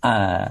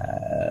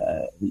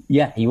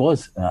 he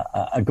was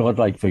a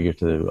godlike figure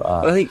to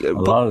I think a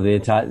lot of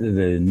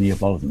the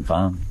Neapolitan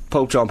fans.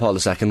 Pope John Paul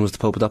II was the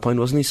Pope at that point,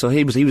 wasn't he? So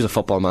he was a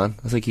football man.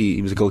 I think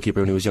he was a goalkeeper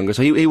when he was younger.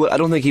 So I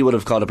don't think he would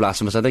have called it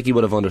blasphemous. I think he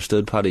would have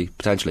understood, Paddy,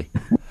 potentially.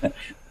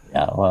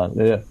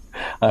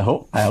 I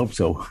hope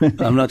so.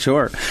 I'm not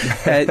sure.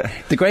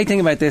 The great thing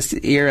about this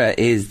era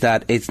is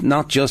that it's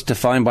not just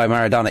defined by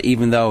Maradona,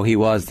 even though he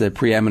was the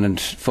preeminent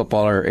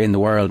footballer in the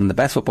world and the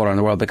best footballer in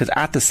the world, because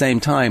at the same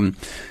time,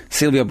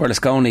 Silvio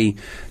Berlusconi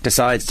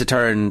decides to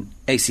turn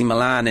AC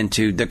Milan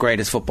into the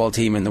greatest football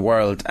team in the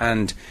world,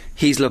 and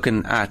he's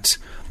looking at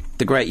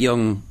the great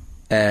young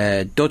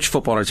Dutch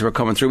footballers who are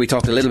coming through. We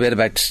talked a little bit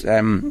about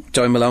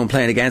Joey Malone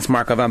playing against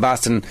Marco van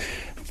Basten.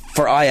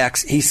 for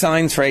Ajax. He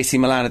signs for AC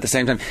Milan at the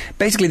same time.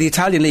 Basically, the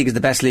Italian league is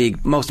the best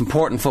league, most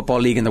important football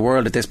league in the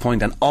world at this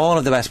point, and all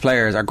of the best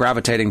players are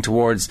gravitating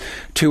towards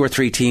 2 or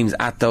 3 teams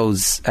at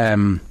those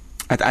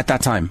at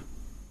that time.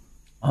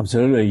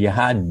 Absolutely, you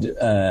had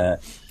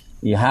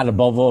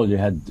above all, you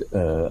had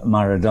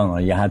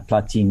Maradona, you had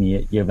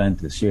Platini at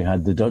Juventus, you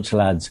had the Dutch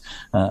lads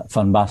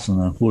Van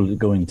Basten and Hull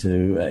going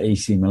to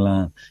AC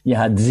Milan. You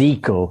had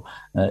Zico.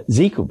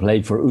 Zico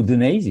played for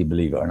Udinese,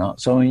 believe it or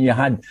not. So you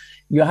had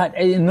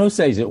in those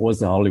days it was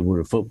the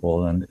Hollywood of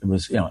football, and it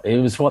was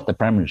what the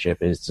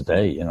Premiership is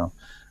today.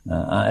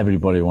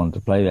 Everybody wanted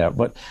to play there,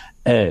 but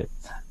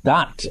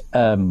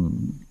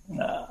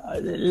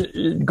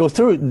go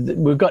through.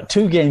 We've got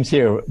 2 games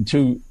here,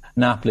 2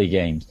 Napoli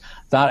games.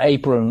 That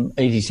April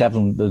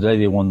 '87, the day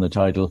they won the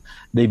title,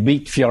 they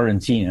beat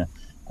Fiorentina,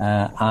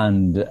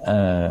 and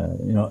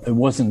it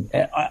wasn't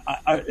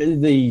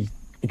the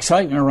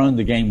excitement around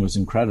the game was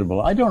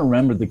incredible. I don't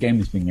remember the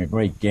game as being a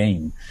great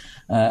game,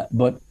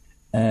 but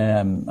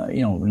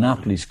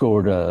Napoli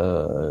scored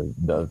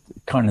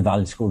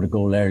Carnevale scored a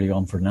goal early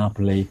on for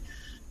Napoli,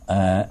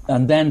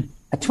 and then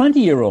a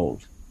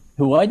 20-year-old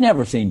who I'd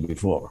never seen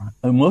before,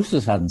 who most of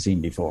us hadn't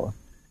seen before,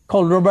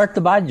 called Roberto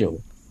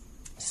Baggio,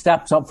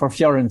 steps up for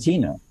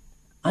Fiorentina,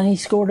 and he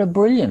scored a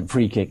brilliant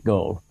free kick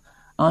goal.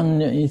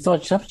 And you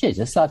thought,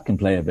 this lad can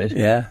play a bit.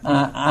 Yeah.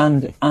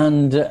 And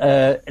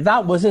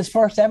that was his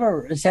first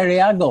ever Serie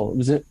A goal. It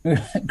was a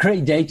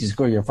great day to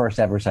score your first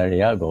ever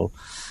Serie A goal.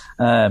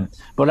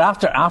 But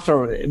after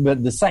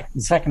the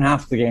second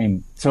half of the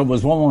game, so it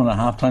was 1-1 at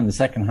half time. The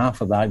second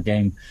half of that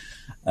game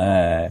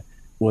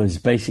was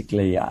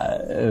basically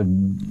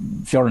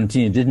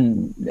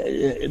Fiorentina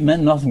it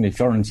meant nothing to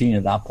Fiorentina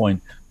at that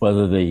point,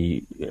 whether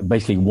they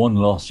basically won,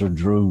 lost or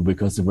drew,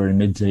 because they were in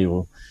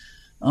mid-table.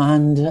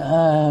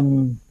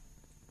 And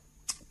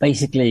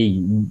basically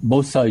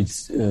both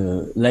sides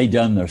laid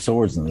down their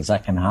swords in the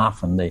second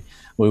half, and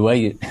we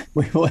waited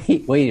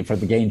for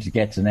the game to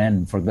get to an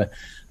end, for the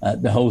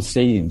whole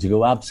stadium to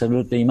go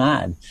absolutely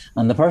mad.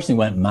 And the person who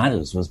went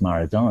maddest was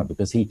Maradona,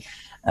 because he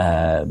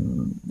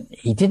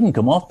didn't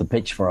come off the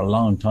pitch for a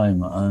long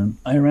time. And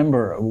I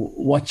remember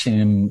watching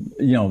him,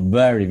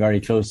 very, very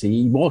closely.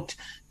 He walked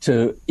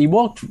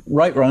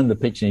right around the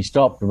pitch, and he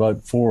stopped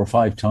about 4 or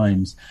 5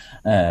 times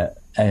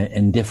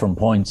in different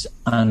points,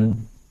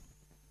 and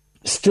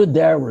stood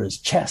there with his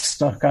chest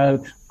stuck out,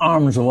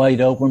 arms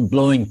wide open,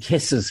 blowing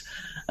kisses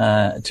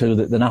to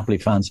the Napoli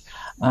fans.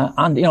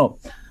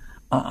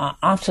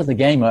 After the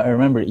game, I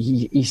remember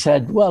he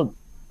said, well,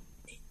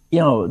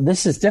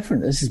 this is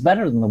different. This is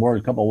better than the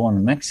World Cup I won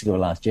in Mexico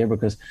last year,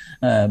 because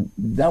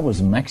that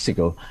was in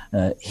Mexico.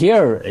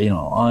 Here,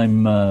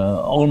 I'm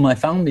all my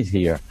family's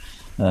here.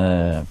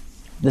 The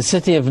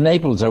city of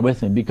Naples are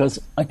with me because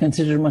I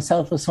consider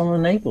myself a son of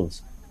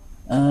Naples.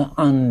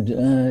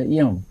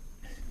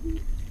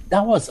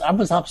 That was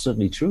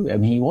absolutely true. I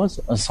mean, he was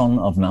a son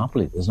of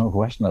Napoli. There's no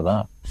question of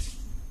that.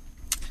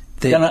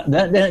 Then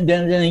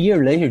a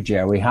year later,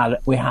 Jerry,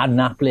 we had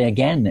Napoli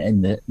again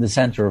in the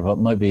centre of what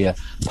might be a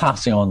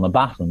passing on the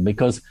baton,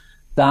 because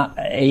that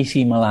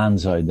AC Milan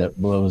side that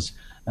was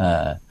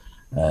had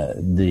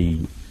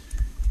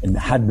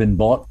been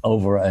bought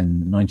over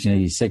in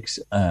 1986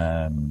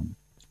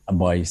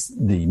 by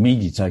the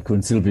media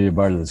tycoon Silvio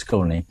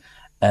Berlusconi.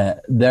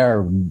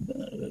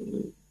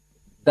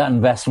 That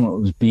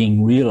investment was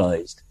being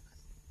realised,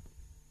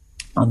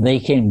 and they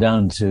came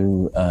down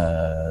to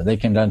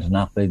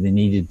Napoli. They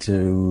needed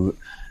to.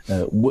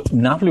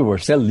 Napoli were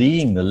still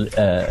leading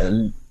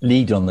the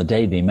lead on the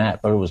day they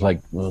met, but it was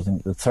like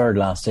the third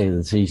last day of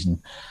the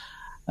season.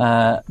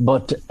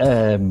 But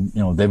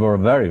they were a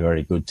very,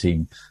 very good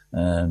team.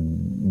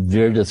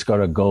 Virtus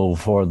got a goal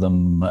for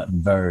them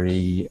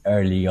very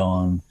early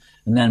on,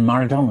 and then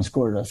Maradona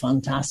scored a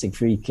fantastic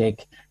free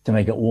kick to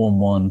make it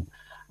 1-1.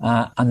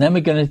 And then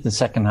we got into the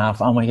second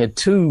half, and we had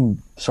 2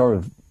 sort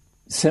of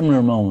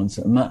similar moments.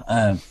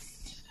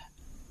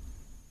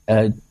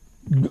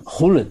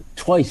 Hullet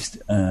twice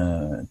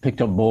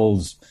picked up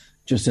balls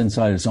just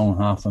inside his own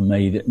half and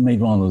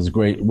made one of those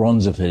great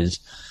runs of his.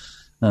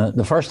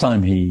 The first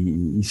time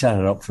he set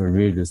it up for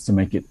Virtus to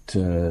make it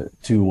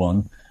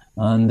 2-1,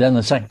 and then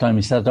the second time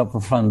he set it up for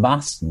Van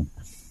Basten.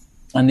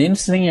 And the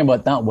interesting thing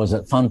about that was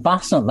that Van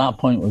Basten at that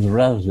point was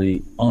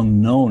relatively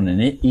unknown,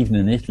 even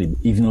in Italy,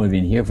 even though he'd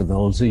been here for the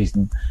whole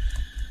season,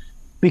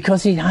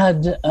 because he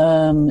had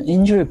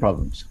injury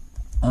problems.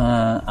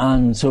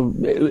 And so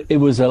it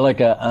was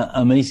like an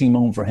amazing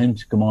moment for him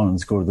to come on and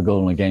score the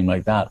goal in a game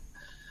like that.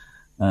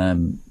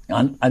 And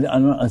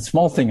a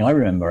small thing I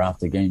remember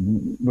after the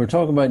game, we're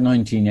talking about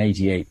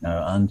 1988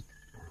 now, and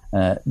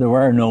there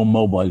were no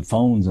mobile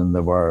phones, and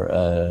there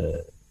was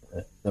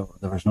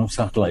no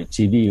satellite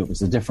TV. It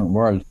was a different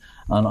world.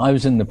 And I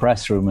was in the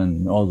press room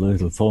and all the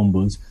little phone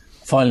booths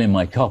filing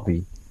my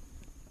copy.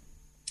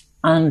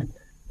 And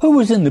who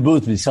was in the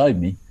booth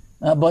beside me?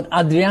 But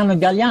Adriano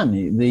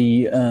Galliani,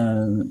 the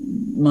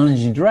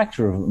managing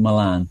director of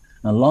Milan,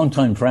 a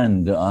longtime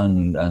friend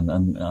and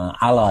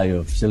ally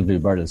of Silvio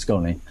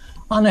Berlusconi.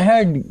 And I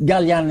heard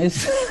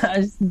Galliani, I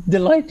was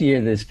delighted to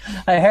hear this.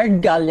 I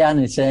heard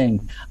Galliani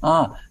saying,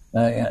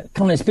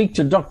 can I speak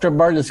to Dr.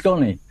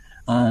 Berlusconi?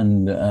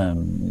 And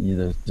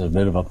there's a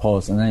bit of a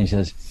pause, and then he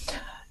says,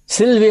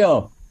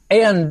 Silvio,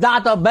 è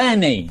andato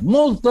bene,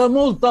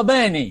 molto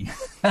bene.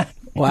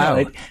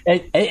 Wow.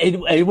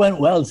 It went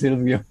well,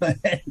 Silvio,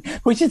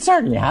 which it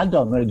certainly had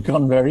done. It had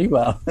gone very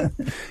well.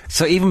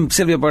 So even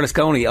Silvio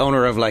Berlusconi,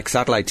 owner of like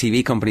satellite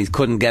TV companies,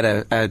 couldn't get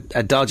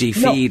a dodgy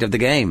feed of the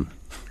game.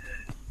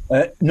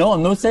 No,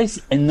 in those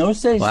days,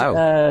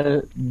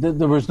 Wow.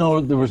 there was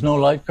no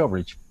live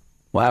coverage.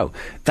 Wow,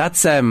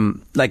 that's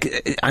and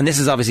this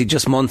is obviously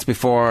just months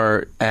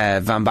before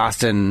Van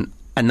Basten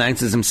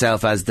announces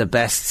himself as the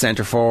best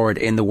centre forward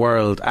in the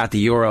world at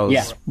the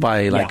Euros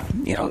by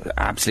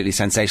absolutely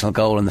sensational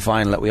goal in the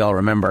final that we all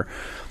remember.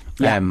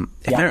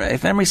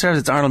 If memory serves,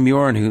 it's Arnold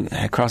Muren who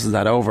crosses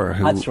that over.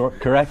 That's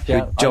correct.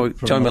 Yeah, Joe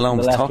Malone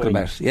was talking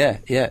about. Yeah.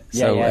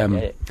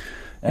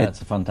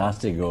 It's a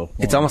fantastic goal.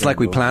 It's almost like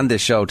we planned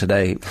this show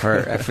today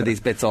for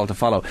these bits all to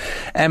follow.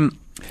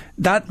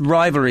 That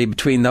rivalry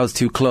between those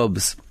two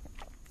clubs,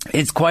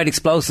 it's quite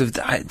explosive.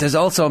 There's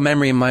also a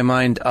memory in my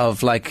mind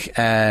of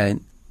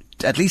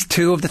at least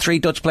two of the three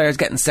Dutch players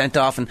getting sent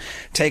off and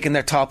taking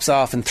their tops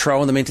off and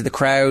throwing them into the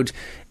crowd.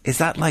 Is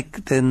that like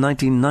the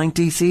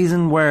 1990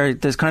 season where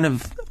there's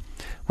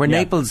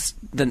Naples,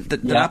 the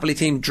Napoli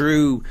team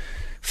drew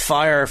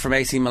fire from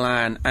AC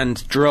Milan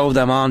and drove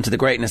them on to the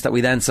greatness that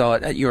we then saw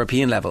at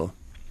European level?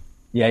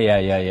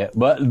 Yeah.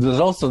 But there's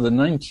also the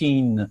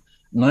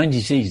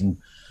 1990 season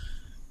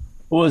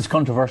was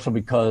controversial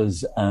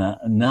because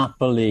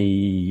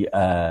Napoli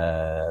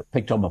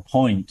picked up a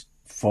point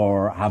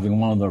for having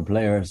one of their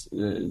players.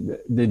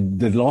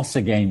 They'd lost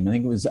a game, I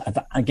think it was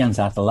against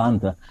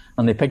Atalanta,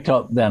 and they picked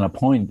up then a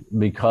point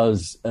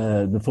because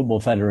the Football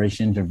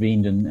Federation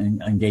intervened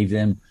and gave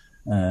them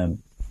a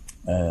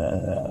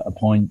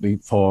point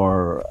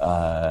for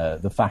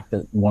the fact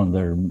that one of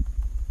their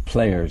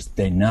players,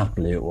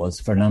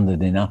 Fernando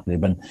De Napoli,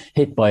 had been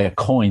hit by a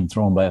coin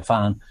thrown by a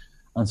fan,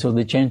 and so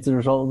they changed the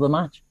result of the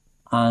match.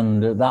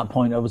 And at that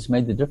point, obviously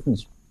made the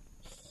difference.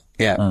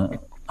 Yeah.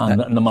 And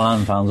the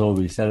Milan fans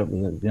always said it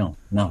was,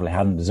 Napoli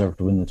hadn't deserved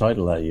to win the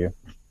title that year.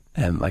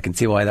 I can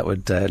see why that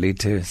would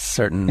lead to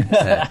certain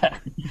bad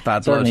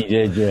blood. Certainly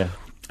did, yeah.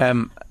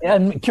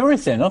 And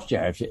curiously enough,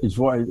 Jeff, it's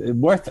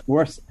worth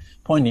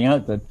pointing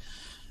out that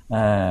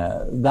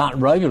that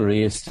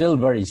rivalry is still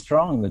very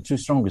strong. The two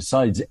strongest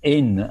sides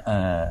in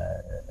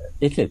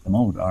Italy at the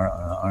moment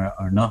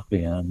are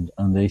Napoli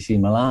and AC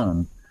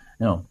Milan.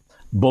 And,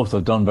 both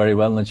have done very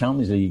well in the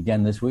Champions League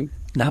again this week.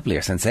 Napoli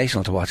are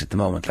sensational to watch at the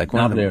moment.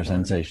 Napoli are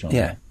sensational.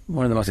 Yeah,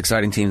 one of the most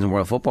exciting teams in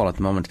world football at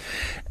the moment.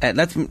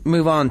 Let's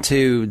move on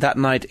to that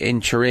night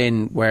in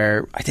Turin,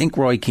 where I think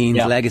Roy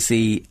Keane's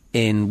legacy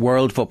in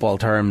world football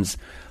terms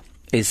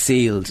is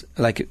sealed.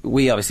 Like,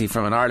 we obviously,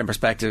 from an Ireland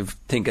perspective,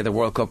 think of the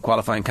World Cup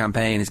qualifying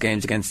campaign, his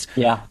games against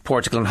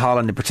Portugal and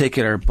Holland in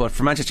particular. But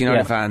for Manchester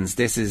United fans,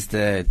 this is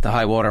the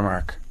high water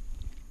mark.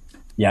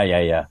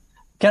 Yeah.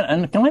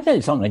 Can I tell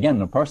you something again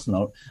on a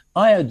personal note?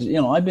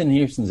 I've been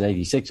here since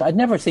 '86. I'd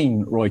never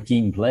seen Roy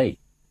Keane play.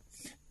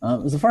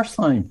 It was the first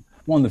time,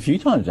 one of the few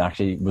times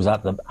actually, was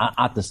at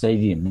the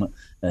stadium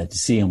to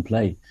see him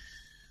play.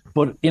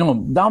 But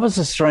that was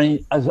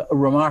a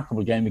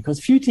remarkable game because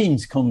few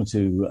teams come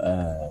to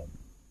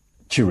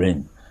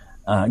Turin,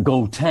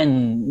 go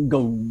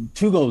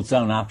 2 goals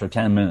down after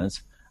 10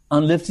 minutes,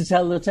 and live to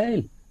tell the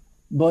tale.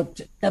 But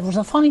there was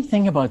a funny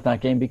thing about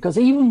that game because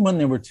even when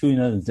they were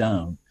 2-0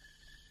 down,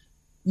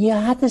 you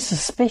had the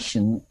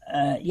suspicion,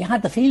 you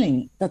had the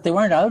feeling that they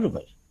weren't out of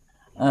it.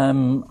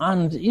 And,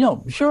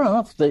 sure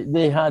enough,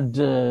 they had,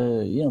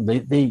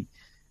 they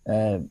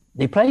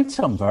played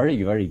some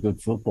very, very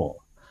good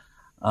football.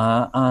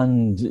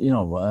 And,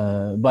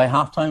 by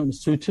halftime it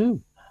was 2-2.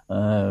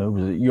 It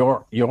was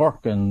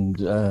York and,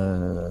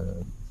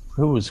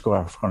 who was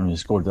scored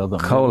the other one?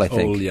 Cole, I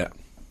think. Cole, yeah.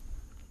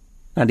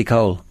 Andy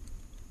Cole.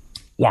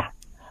 Yeah.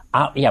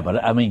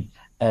 But I mean,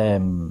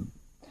 the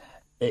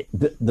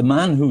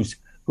man who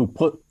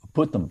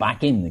put them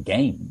back in the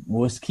game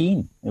was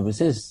Keane. It was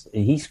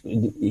he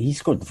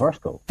scored the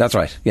first goal. That's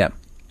right, yeah.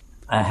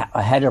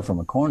 A header from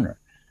a corner.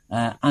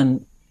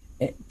 And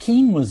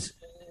Keane was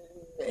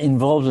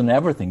involved in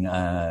everything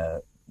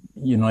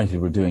United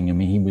were doing. I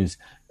mean, he was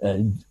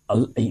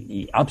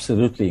he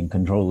absolutely in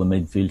control of the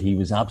midfield. He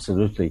was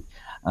absolutely...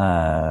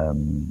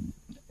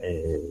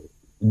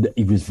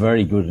 he was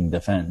very good in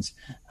defence.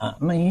 I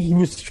mean, he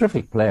was a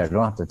terrific player. I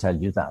don't have to tell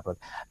you that. But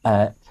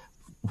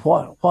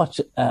what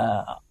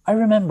I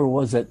remember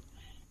was that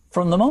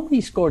from the moment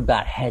he scored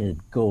that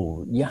headed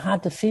goal, you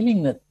had the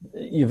feeling that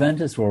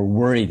Juventus were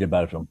worried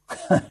about him,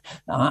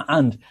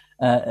 and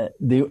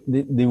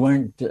they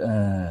weren't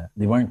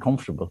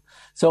comfortable.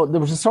 So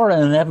there was a sort of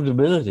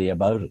inevitability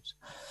about it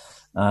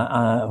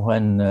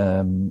when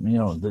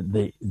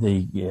they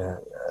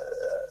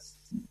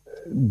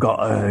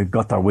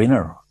got their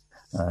winner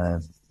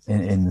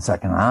in the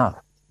second half.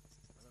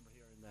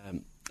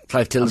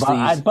 Clive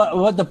Tilsley.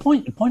 But the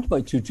point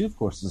about 2-2, of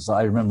course, as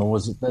I remember,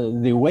 was that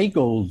the away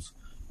goals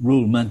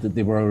rule meant that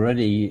they were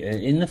already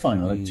in the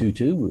final at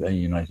 2-2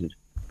 United.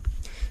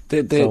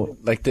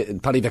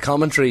 Paddy, the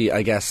commentary,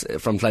 I guess,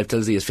 from Clive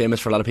Tilsley is famous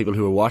for a lot of people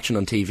who were watching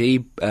on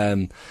TV.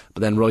 But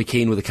then Roy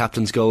Keane with the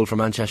captain's goal for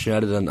Manchester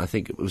United, and I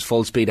think it was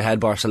full speed ahead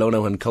Barcelona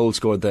when Cole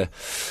scored the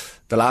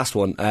last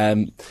one.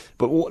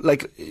 But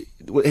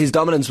his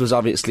dominance was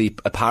obviously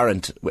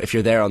apparent if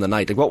you're there on the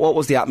night. Like, what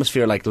was the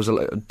atmosphere like? There was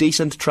a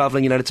decent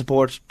travelling United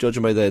support,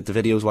 judging by the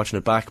videos watching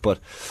it back. But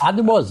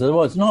there was.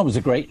 No, it was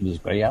a great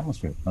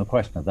atmosphere. No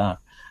question of that.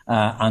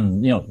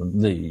 And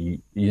the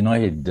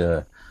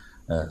United.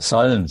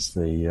 Silenced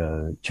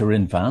the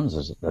Turin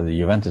fans, the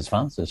Juventus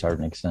fans, to a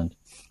certain extent.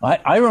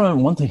 I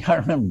remember one thing I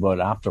remember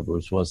about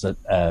afterwards was that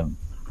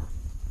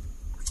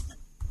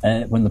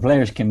when the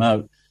players came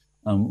out,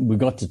 we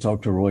got to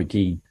talk to Roy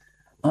Keane,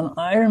 and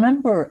I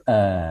remember,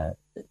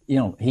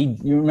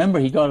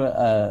 he got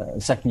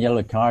a second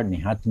yellow card and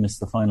he had to miss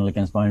the final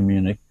against Bayern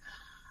Munich,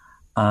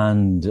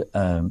 and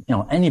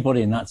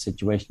anybody in that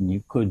situation,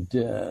 you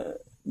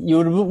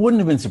wouldn't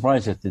have been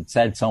surprised if they'd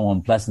said some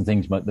unpleasant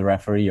things about the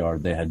referee, or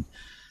they had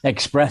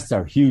expressed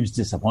their huge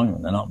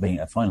disappointment in not being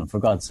at a final. For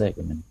God's sake,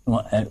 I mean,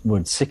 it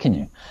would sicken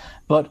you.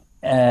 But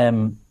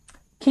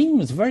Keane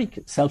was very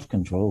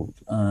self-controlled.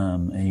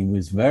 He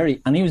was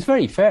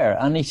very fair.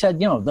 And he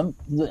said, I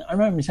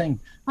remember him saying,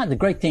 the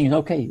great thing is,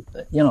 okay,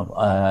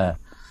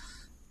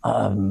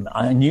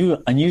 I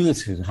knew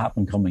this would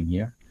happen coming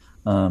here.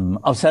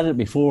 I've said it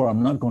before,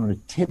 I'm not going to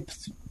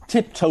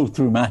tiptoe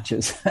through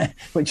matches,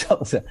 which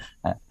was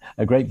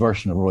a great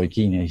version of Roy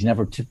Keane. He's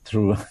never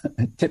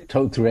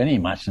tiptoed through any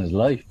match in his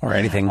life. Or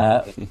anything.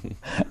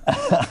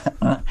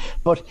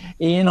 But,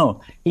 he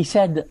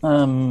said, I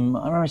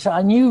remember saying,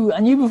 I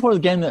knew before the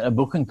game that a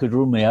booking could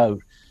rule me out.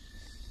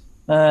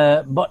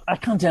 But I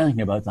can't do anything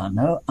about that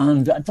now.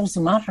 And it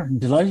doesn't matter. I'm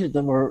delighted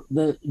that we're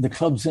the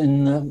clubs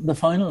in the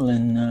final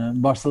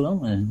in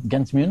Barcelona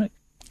against Munich.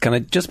 Can I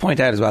just point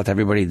out as well to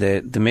everybody,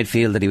 the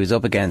midfield that he was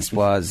up against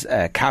was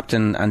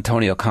captain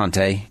Antonio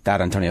Conte,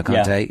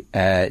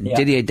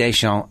 Didier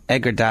Deschamps,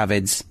 Edgar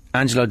Davids,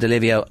 Angelo Di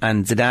Livio,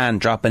 and Zidane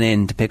dropping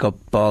in to pick up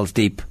balls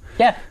deep.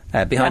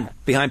 Behind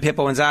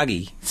Pippo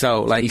Inzaghi.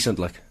 So, decent,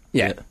 No,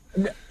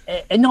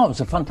 it was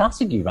a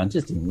fantastic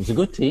Juventus team. It was a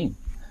good team.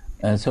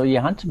 So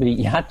you had to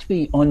be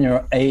on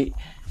your A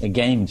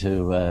game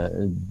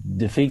to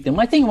defeat them.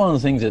 I think one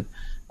of the things that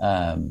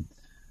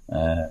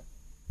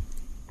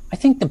I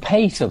think the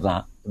pace of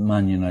that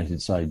Man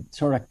United side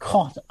sort of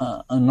caught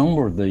a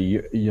number of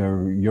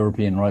your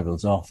European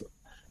rivals off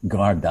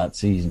guard that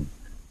season.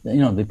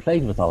 They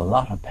played with a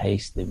lot of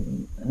pace. They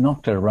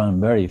knocked it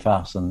around very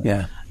fast, and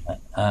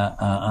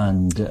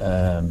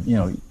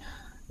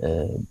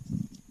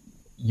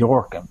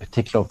York in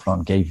particular up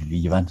front gave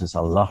Juventus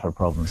a lot of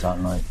problems that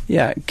night.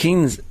 Yeah,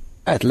 Keane's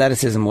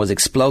athleticism was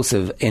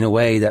explosive in a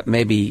way that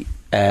maybe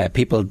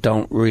people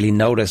don't really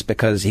notice,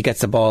 because he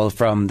gets the ball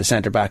from the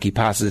centre back, he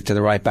passes it to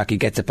the right back, he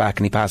gets it back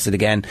and he passes it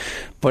again.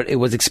 But it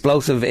was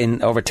explosive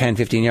in over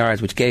 10-15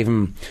 yards, which gave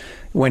him,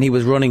 when he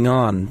was running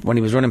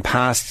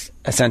past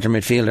a centre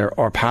midfielder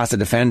or past a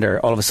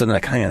defender, all of a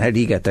sudden, hang on, how did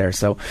he get there?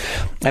 So,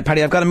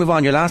 Paddy, I've got to move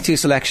on. Your last two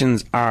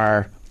selections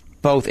are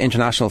both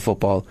international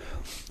football.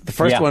 The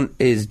first one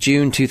is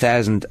June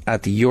 2000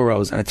 at the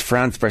Euros, and it's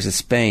France versus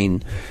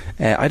Spain.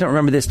 I don't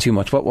remember this too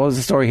much. What was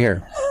the story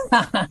here?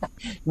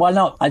 Well,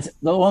 no,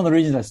 one of the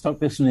reasons I stuck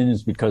this one in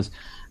is because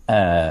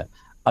I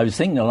was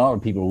thinking a lot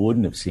of people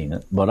wouldn't have seen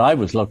it, but I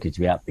was lucky to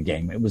be at the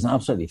game. It was an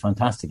absolutely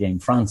fantastic game.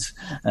 France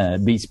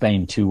beat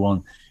Spain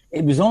 2-1.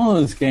 It was one of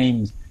those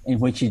games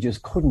in which you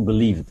just couldn't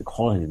believe the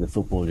quality of the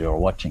football you were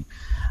watching.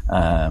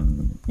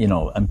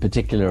 In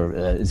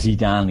particular,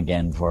 Zidane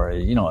again,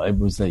 it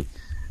was the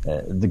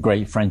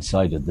great French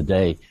side of the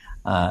day,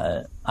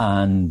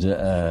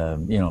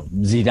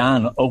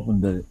 Zidane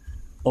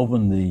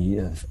opened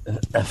the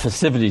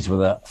festivities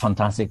with a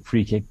fantastic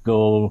free kick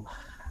goal.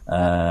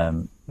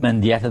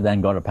 Mendieta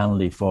then got a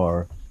penalty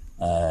for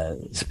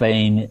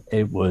Spain.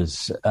 It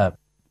was,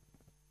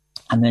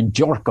 and then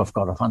Djorkaeff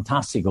got a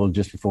fantastic goal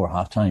just before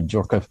half time.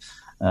 Djorkaeff,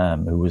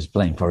 who was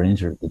playing for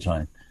Inter at the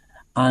time,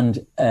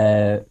 and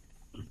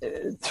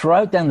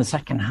throughout then the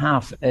second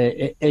half,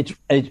 it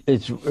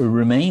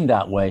remained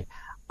that way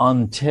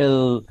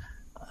until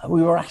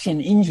we were actually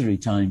in injury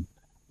time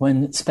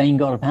when Spain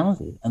got a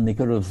penalty and they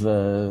could have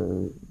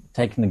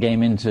taken the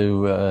game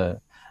into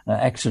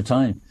extra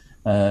time.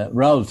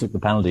 Raul took the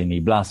penalty and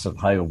he blasted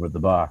high over the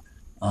bar,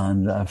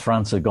 and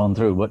France had gone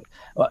through. But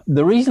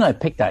the reason I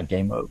picked that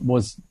game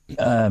was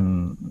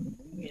the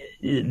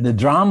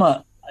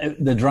drama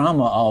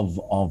of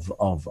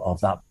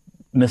that.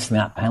 Missing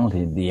that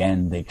penalty at the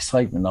end, the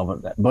excitement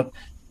of it, but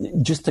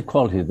just the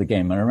quality of the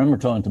game. And I remember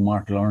talking to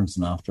Mark Lawrence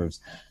afterwards,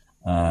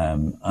 I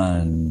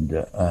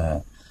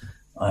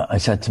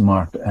said to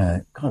Mark,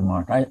 God,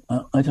 Mark, I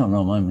don't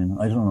know. I mean,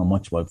 I don't know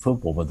much about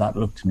football, but that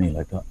looked to me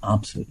like an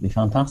absolutely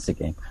fantastic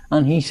game.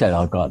 And he said,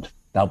 oh God,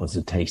 that was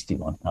a tasty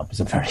one. That was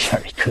a very,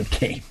 very good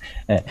game.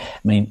 I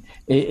mean,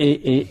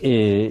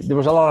 there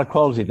was a lot of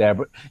quality there.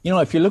 But, you know,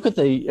 if you look at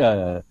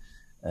the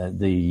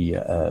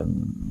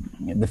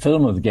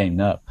film of the game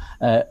now,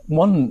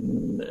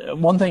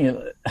 one thing,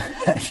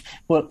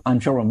 well, I'm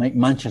sure will make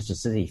Manchester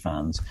City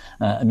fans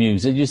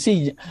amused. You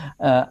see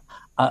a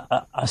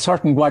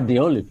certain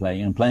Guardiola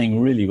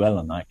playing really well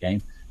in that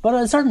game. But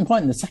at a certain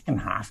point in the second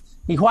half,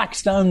 he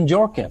whacks down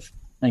Djorkaeff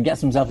and gets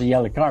himself a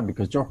yellow card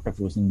because Djorkaeff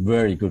was in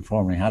very good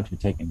form and he had to be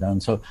taken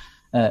down. So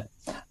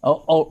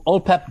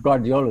old Pep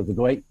Guardiola, the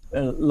great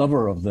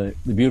lover of the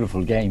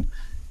beautiful game,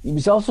 he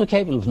was also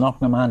capable of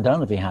knocking a man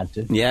down if he had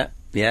to. Yeah.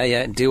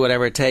 Do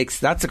whatever it takes.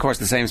 That's, of course,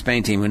 the same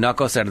Spain team who knocked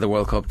us out of the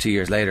World Cup 2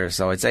 years later.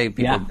 So I'd say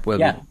people will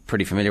be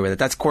pretty familiar with it.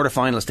 That's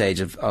quarter-final stage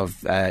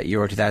of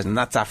Euro 2000.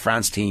 That's that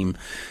France team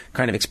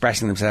kind of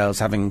expressing themselves,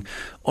 having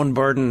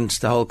unburdened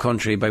the whole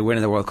country by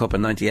winning the World Cup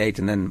in '98,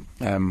 and then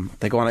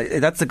they go on.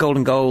 That's the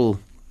golden goal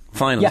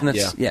final, isn't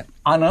it? Yeah.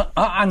 And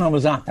I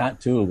was at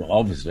that too,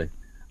 obviously.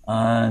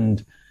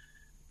 And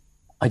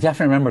I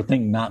definitely remember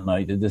thinking that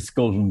night that this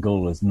golden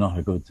goal is not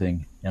a good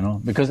thing, you know,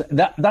 because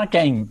that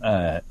game,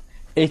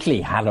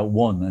 Italy had it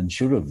won and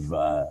should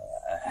have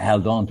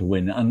held on to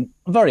win. And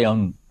very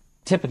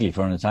untypically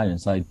for an Italian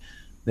side,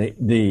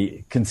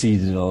 they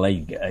conceded a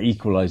late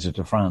equaliser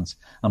to France.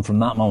 And from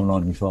that moment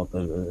on, we thought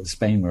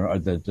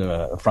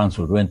that France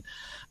would win.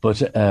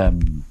 But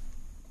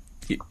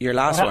your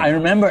last one. I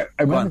remember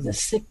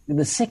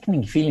the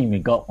sickening feeling we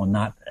got when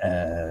that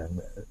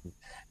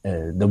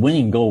the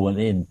winning goal went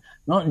in.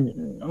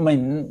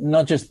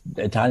 Not just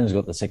the Italians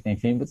got the sickening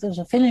feeling, but there's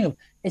a feeling of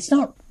it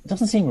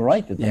doesn't seem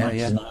right that the match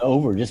is not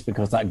over just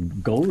because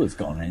that goal has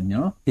gone in, you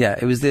know? Yeah,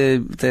 it was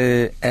the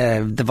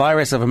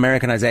virus of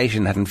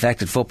Americanization had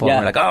infected football. Yeah.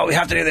 We're like, oh, we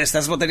have to do this.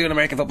 That's what they do in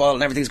American football,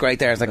 and everything's great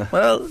there. It's like,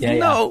 well,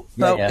 no,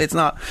 it's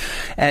not.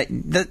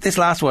 This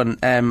last one,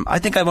 I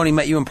think I've only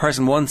met you in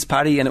person once,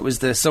 Paddy, and it was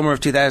the summer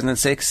of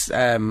 2006.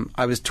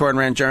 I was touring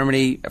around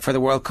Germany for the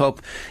World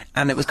Cup,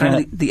 and it was kind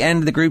of the end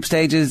of the group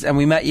stages, and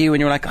we met you, and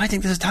you were like, I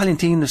think this Italian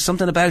team, there's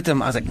something about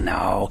them. I was like,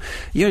 no,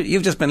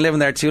 you've just been living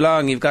there too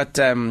long. You've got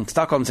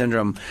Stockholm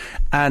Syndrome.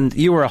 And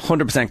you were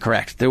 100%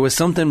 correct. There was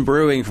something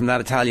brewing from that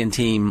Italian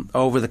team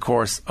over the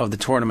course of the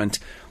tournament.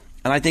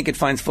 And I think it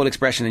finds full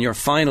expression in your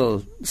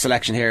final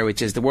selection here,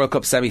 which is the World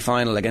Cup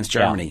semi-final against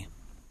Germany.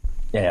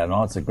 Yeah,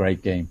 no, it's a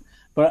great game.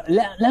 But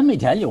let me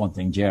tell you one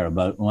thing, Ger,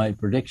 about my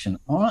prediction.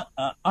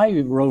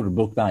 I wrote a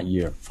book that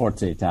year,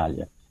 Forza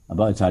Italia,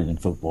 about Italian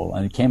football,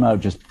 and it came out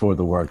just before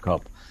the World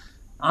Cup.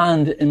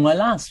 And in my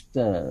last,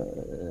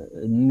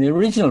 in the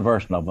original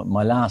version of it,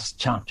 my last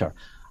chapter,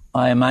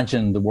 I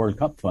imagined the World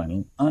Cup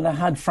final, and I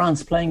had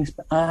France playing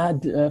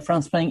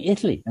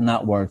Italy in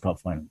that World Cup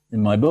final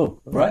in my book,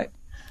 right?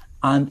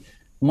 And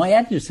my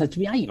editor said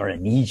to me, "You're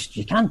an idiot.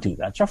 You can't do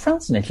that.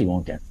 France and Italy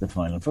won't get to the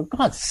final. For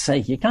God's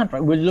sake, you can't.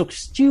 We'll look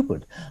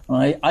stupid."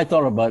 And I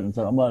thought about it and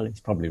thought, well, he's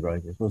probably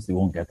right. I suppose they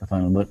won't get the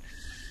final, but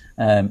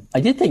I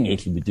did think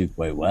Italy would do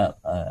quite well.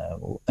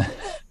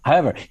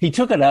 However, he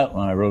took it out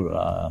when I wrote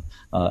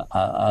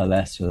a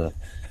less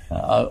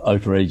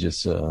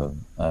outrageous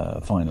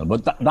final.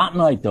 But that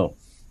night, though,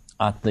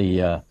 at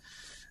the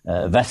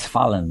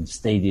Westfalen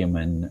Stadium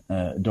in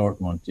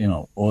Dortmund, you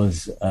know,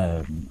 was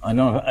I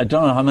don't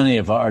know how many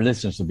of our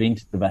listeners have been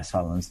to the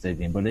Westfalen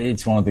Stadium, but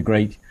it's one of the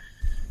great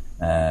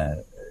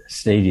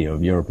stadia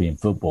of European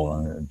football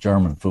and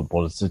German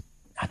football. It's a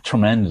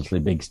tremendously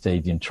big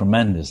stadium,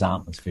 tremendous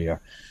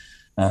atmosphere.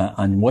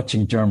 And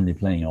watching Germany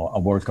playing a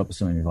World Cup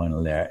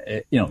semi-final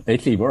there, you know,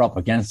 Italy were up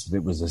against it.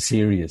 It was a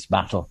serious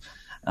battle.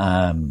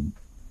 And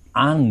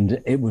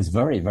it was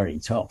very, very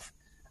tough.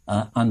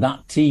 And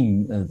that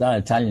team, that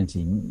Italian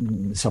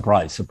team,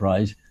 surprise, they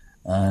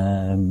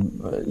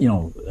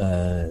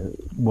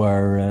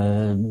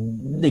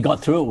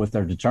got through it with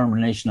their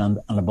determination and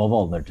above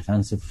all, their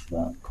defensive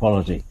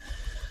quality.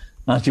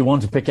 Now, if you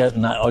want to pick out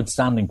an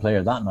outstanding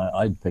player that night,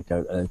 I'd pick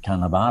out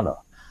Cannavaro.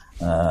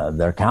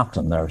 Their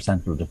captain, their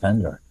central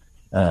defender.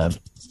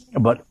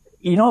 But,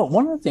 you know,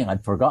 one of the things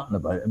I'd forgotten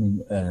about,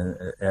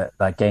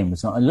 that game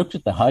was I looked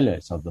at the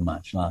highlights of the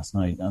match last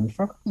night and I'd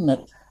forgotten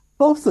that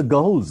both the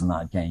goals in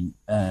that game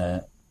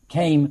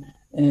came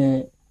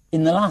in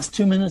the last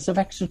 2 minutes of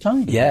extra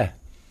time. Yeah.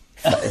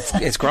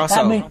 It's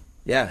Grosso.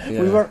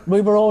 Yeah.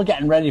 We were all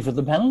getting ready for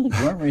the penalty,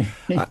 weren't we?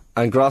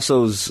 And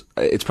Grosso's,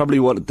 it's probably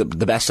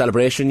the best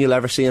celebration you'll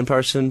ever see in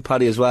person,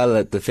 Paddy, as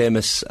well. The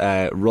famous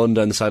run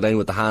down the sideline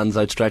with the hands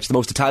outstretched, the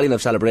most Italian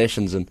of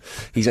celebrations, and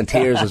he's in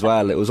tears as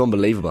well. It was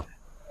unbelievable.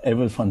 It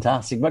was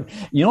fantastic. But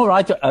you know,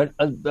 right?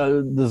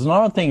 There's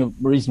another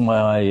reason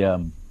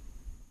why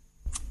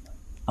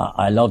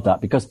I love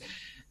that, because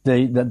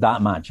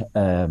that match,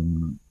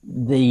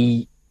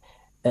 the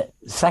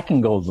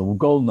second goal, the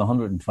goal in the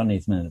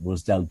 120th minute,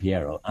 was Del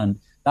Piero, and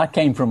that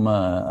came from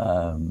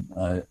a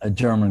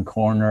German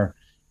corner.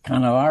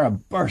 Cannavaro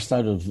burst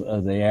out of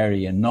the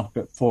area and knocked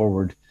it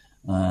forward.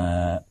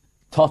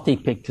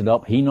 Totti picked it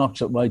up. He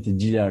knocks it wide to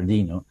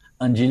Gilardino,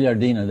 and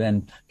Gilardino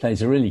then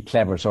plays a really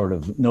clever sort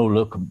of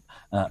no-look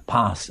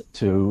pass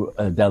to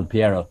Del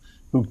Piero,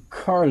 who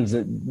curls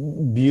it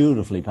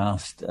beautifully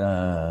past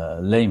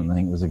Lehman, I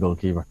think was the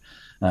goalkeeper,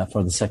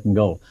 for the second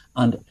goal.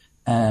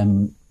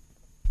 And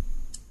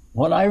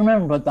what I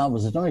remember about that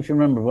was, I don't know if you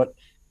remember, but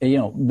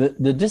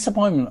the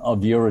disappointment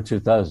of Euro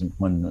 2000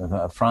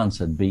 when France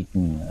had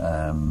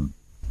beaten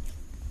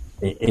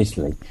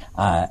Italy.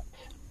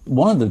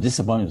 One of the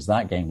disappointments of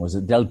that game was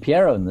that Del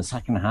Piero in the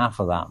second half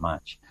of that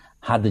match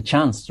had the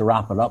chance to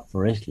wrap it up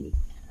for Italy,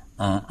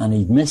 and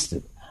he'd missed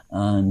it.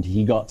 And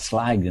he got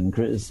slagged and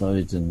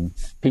criticised, and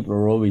people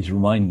are always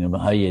reminding him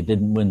how you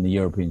didn't win the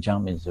European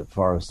Championship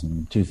for us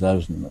in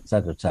 2000,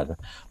 etc., etc.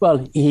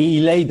 Well,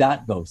 he laid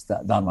that ghost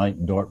that night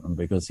in Dortmund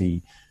because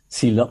he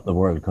sealed up the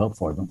World Cup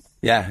for them.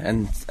 Yeah,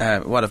 and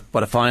what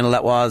a final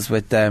that was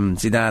with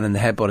Zidane and the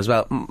headbutt as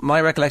well. My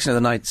recollection of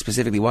the night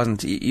specifically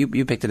wasn't,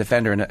 you picked a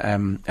defender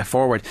and a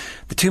forward.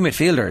 The two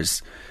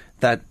midfielders,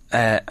 that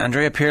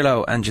Andrea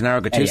Pirlo and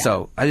Gennaro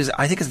Gattuso,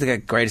 I think it's the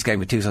greatest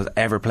game Gattuso's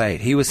ever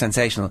played. He was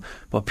sensational,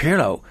 but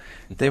Pirlo,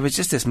 there was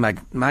just this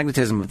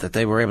magnetism that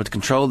they were able to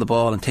control the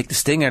ball and take the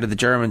sting out of the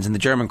Germans and the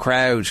German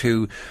crowd,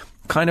 who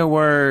kind of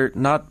were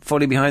not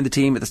fully behind the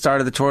team at the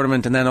start of the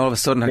tournament, and then all of a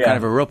sudden had kind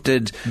of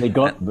erupted. They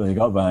got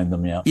behind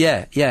them,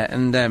 yeah,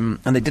 and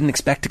they didn't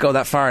expect to go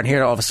that far, and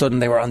here all of a sudden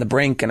they were on the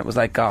brink, and it was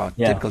like,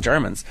 typical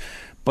Germans.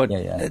 But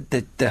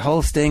the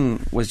whole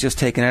sting was just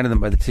taken out of them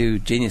by the two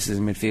geniuses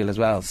in midfield as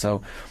well.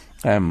 So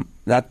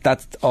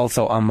that's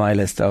also on my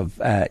list of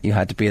you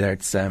had to be there.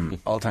 It's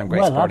all-time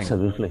great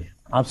sporting.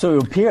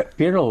 Absolutely.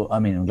 Pirlo, I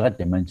mean, I'm glad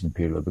they mentioned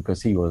Pirlo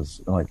because he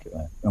was like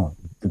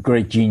the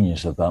great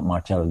genius of that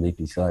Marcello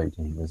Lippi side.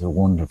 He was a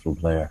wonderful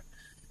player,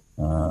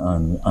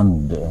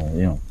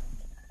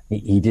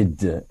 he did.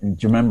 Do you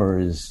remember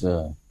his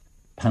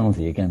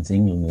penalty against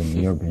England in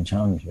the European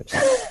Championships?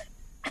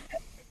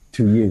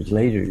 2 years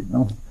later,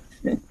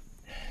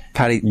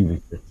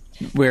 Paddy,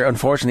 we're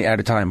unfortunately out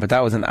of time, but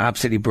that was an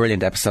absolutely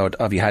brilliant episode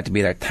of You Had to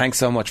Be There. Thanks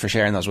so much for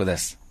sharing those with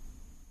us.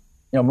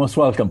 You're most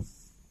welcome.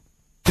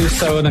 It's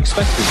so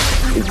unexpected.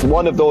 It's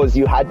one of those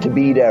you had to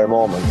be there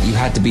moments. You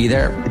had to be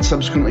there. It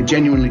subsequently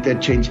genuinely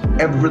did change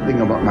everything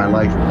about my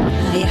life.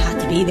 I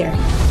had to be there.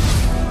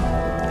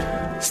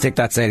 Stick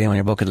that stadium on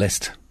your bucket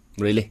list.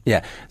 Really?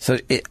 Yeah. So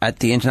at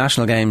the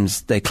international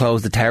games, they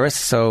closed the terrace,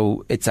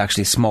 so it's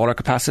actually smaller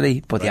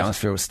capacity, but the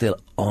atmosphere was still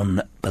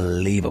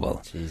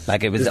unbelievable. Jeez.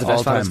 Like, it was the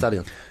best fan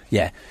stadium.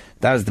 Yeah,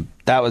 that was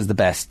the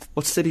best.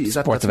 What city is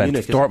that? Sports event?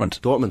 Munich,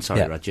 Dortmund.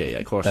 Sorry, right? Yeah,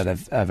 of course. That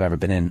I've ever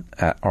been in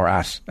or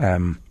at.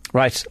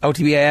 Right,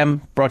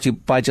 OTBAM brought to you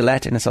by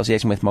Gillette in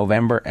association with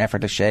Movember,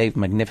 effortless shave,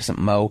 magnificent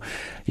Mo.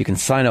 You can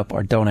sign up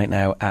or donate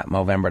now at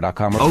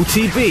Movember.com.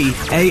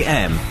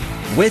 OTBAM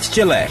with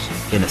Gillette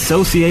in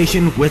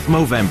association with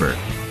Movember,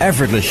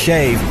 effortless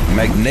shave,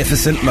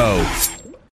 magnificent Mo.